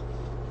pocket.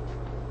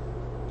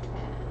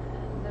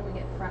 And then we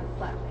get front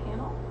flap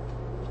panel,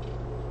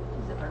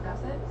 zipper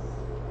gussets.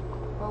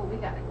 Oh, we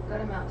got a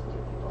good amount to do,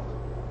 people.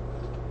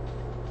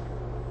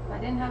 If I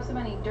didn't have so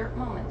many dirt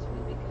moments,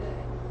 we'd be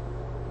good.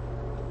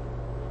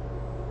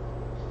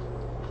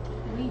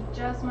 We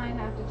just might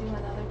have to do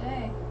another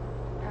day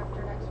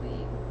after next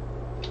week,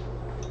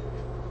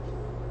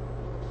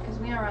 because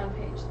we are on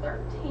page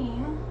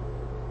 13,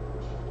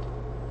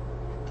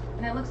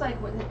 and it looks like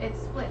it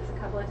splits a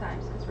couple of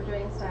times because we're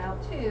doing style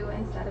 2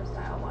 instead of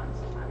style 1,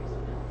 so obviously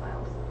we don't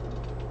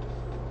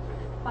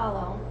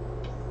follow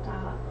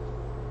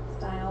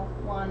style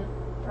 1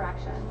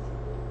 directions.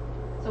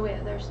 So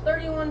there's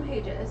 31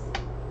 pages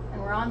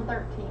and we're on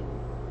 13,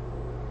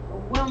 but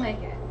we'll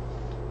make it.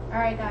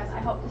 Alright guys, I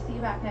hope to see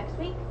you back next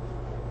week.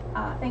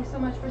 Thanks so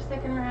much for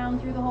sticking around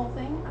through the whole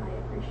thing. I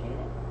appreciate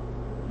it.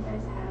 You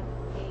guys have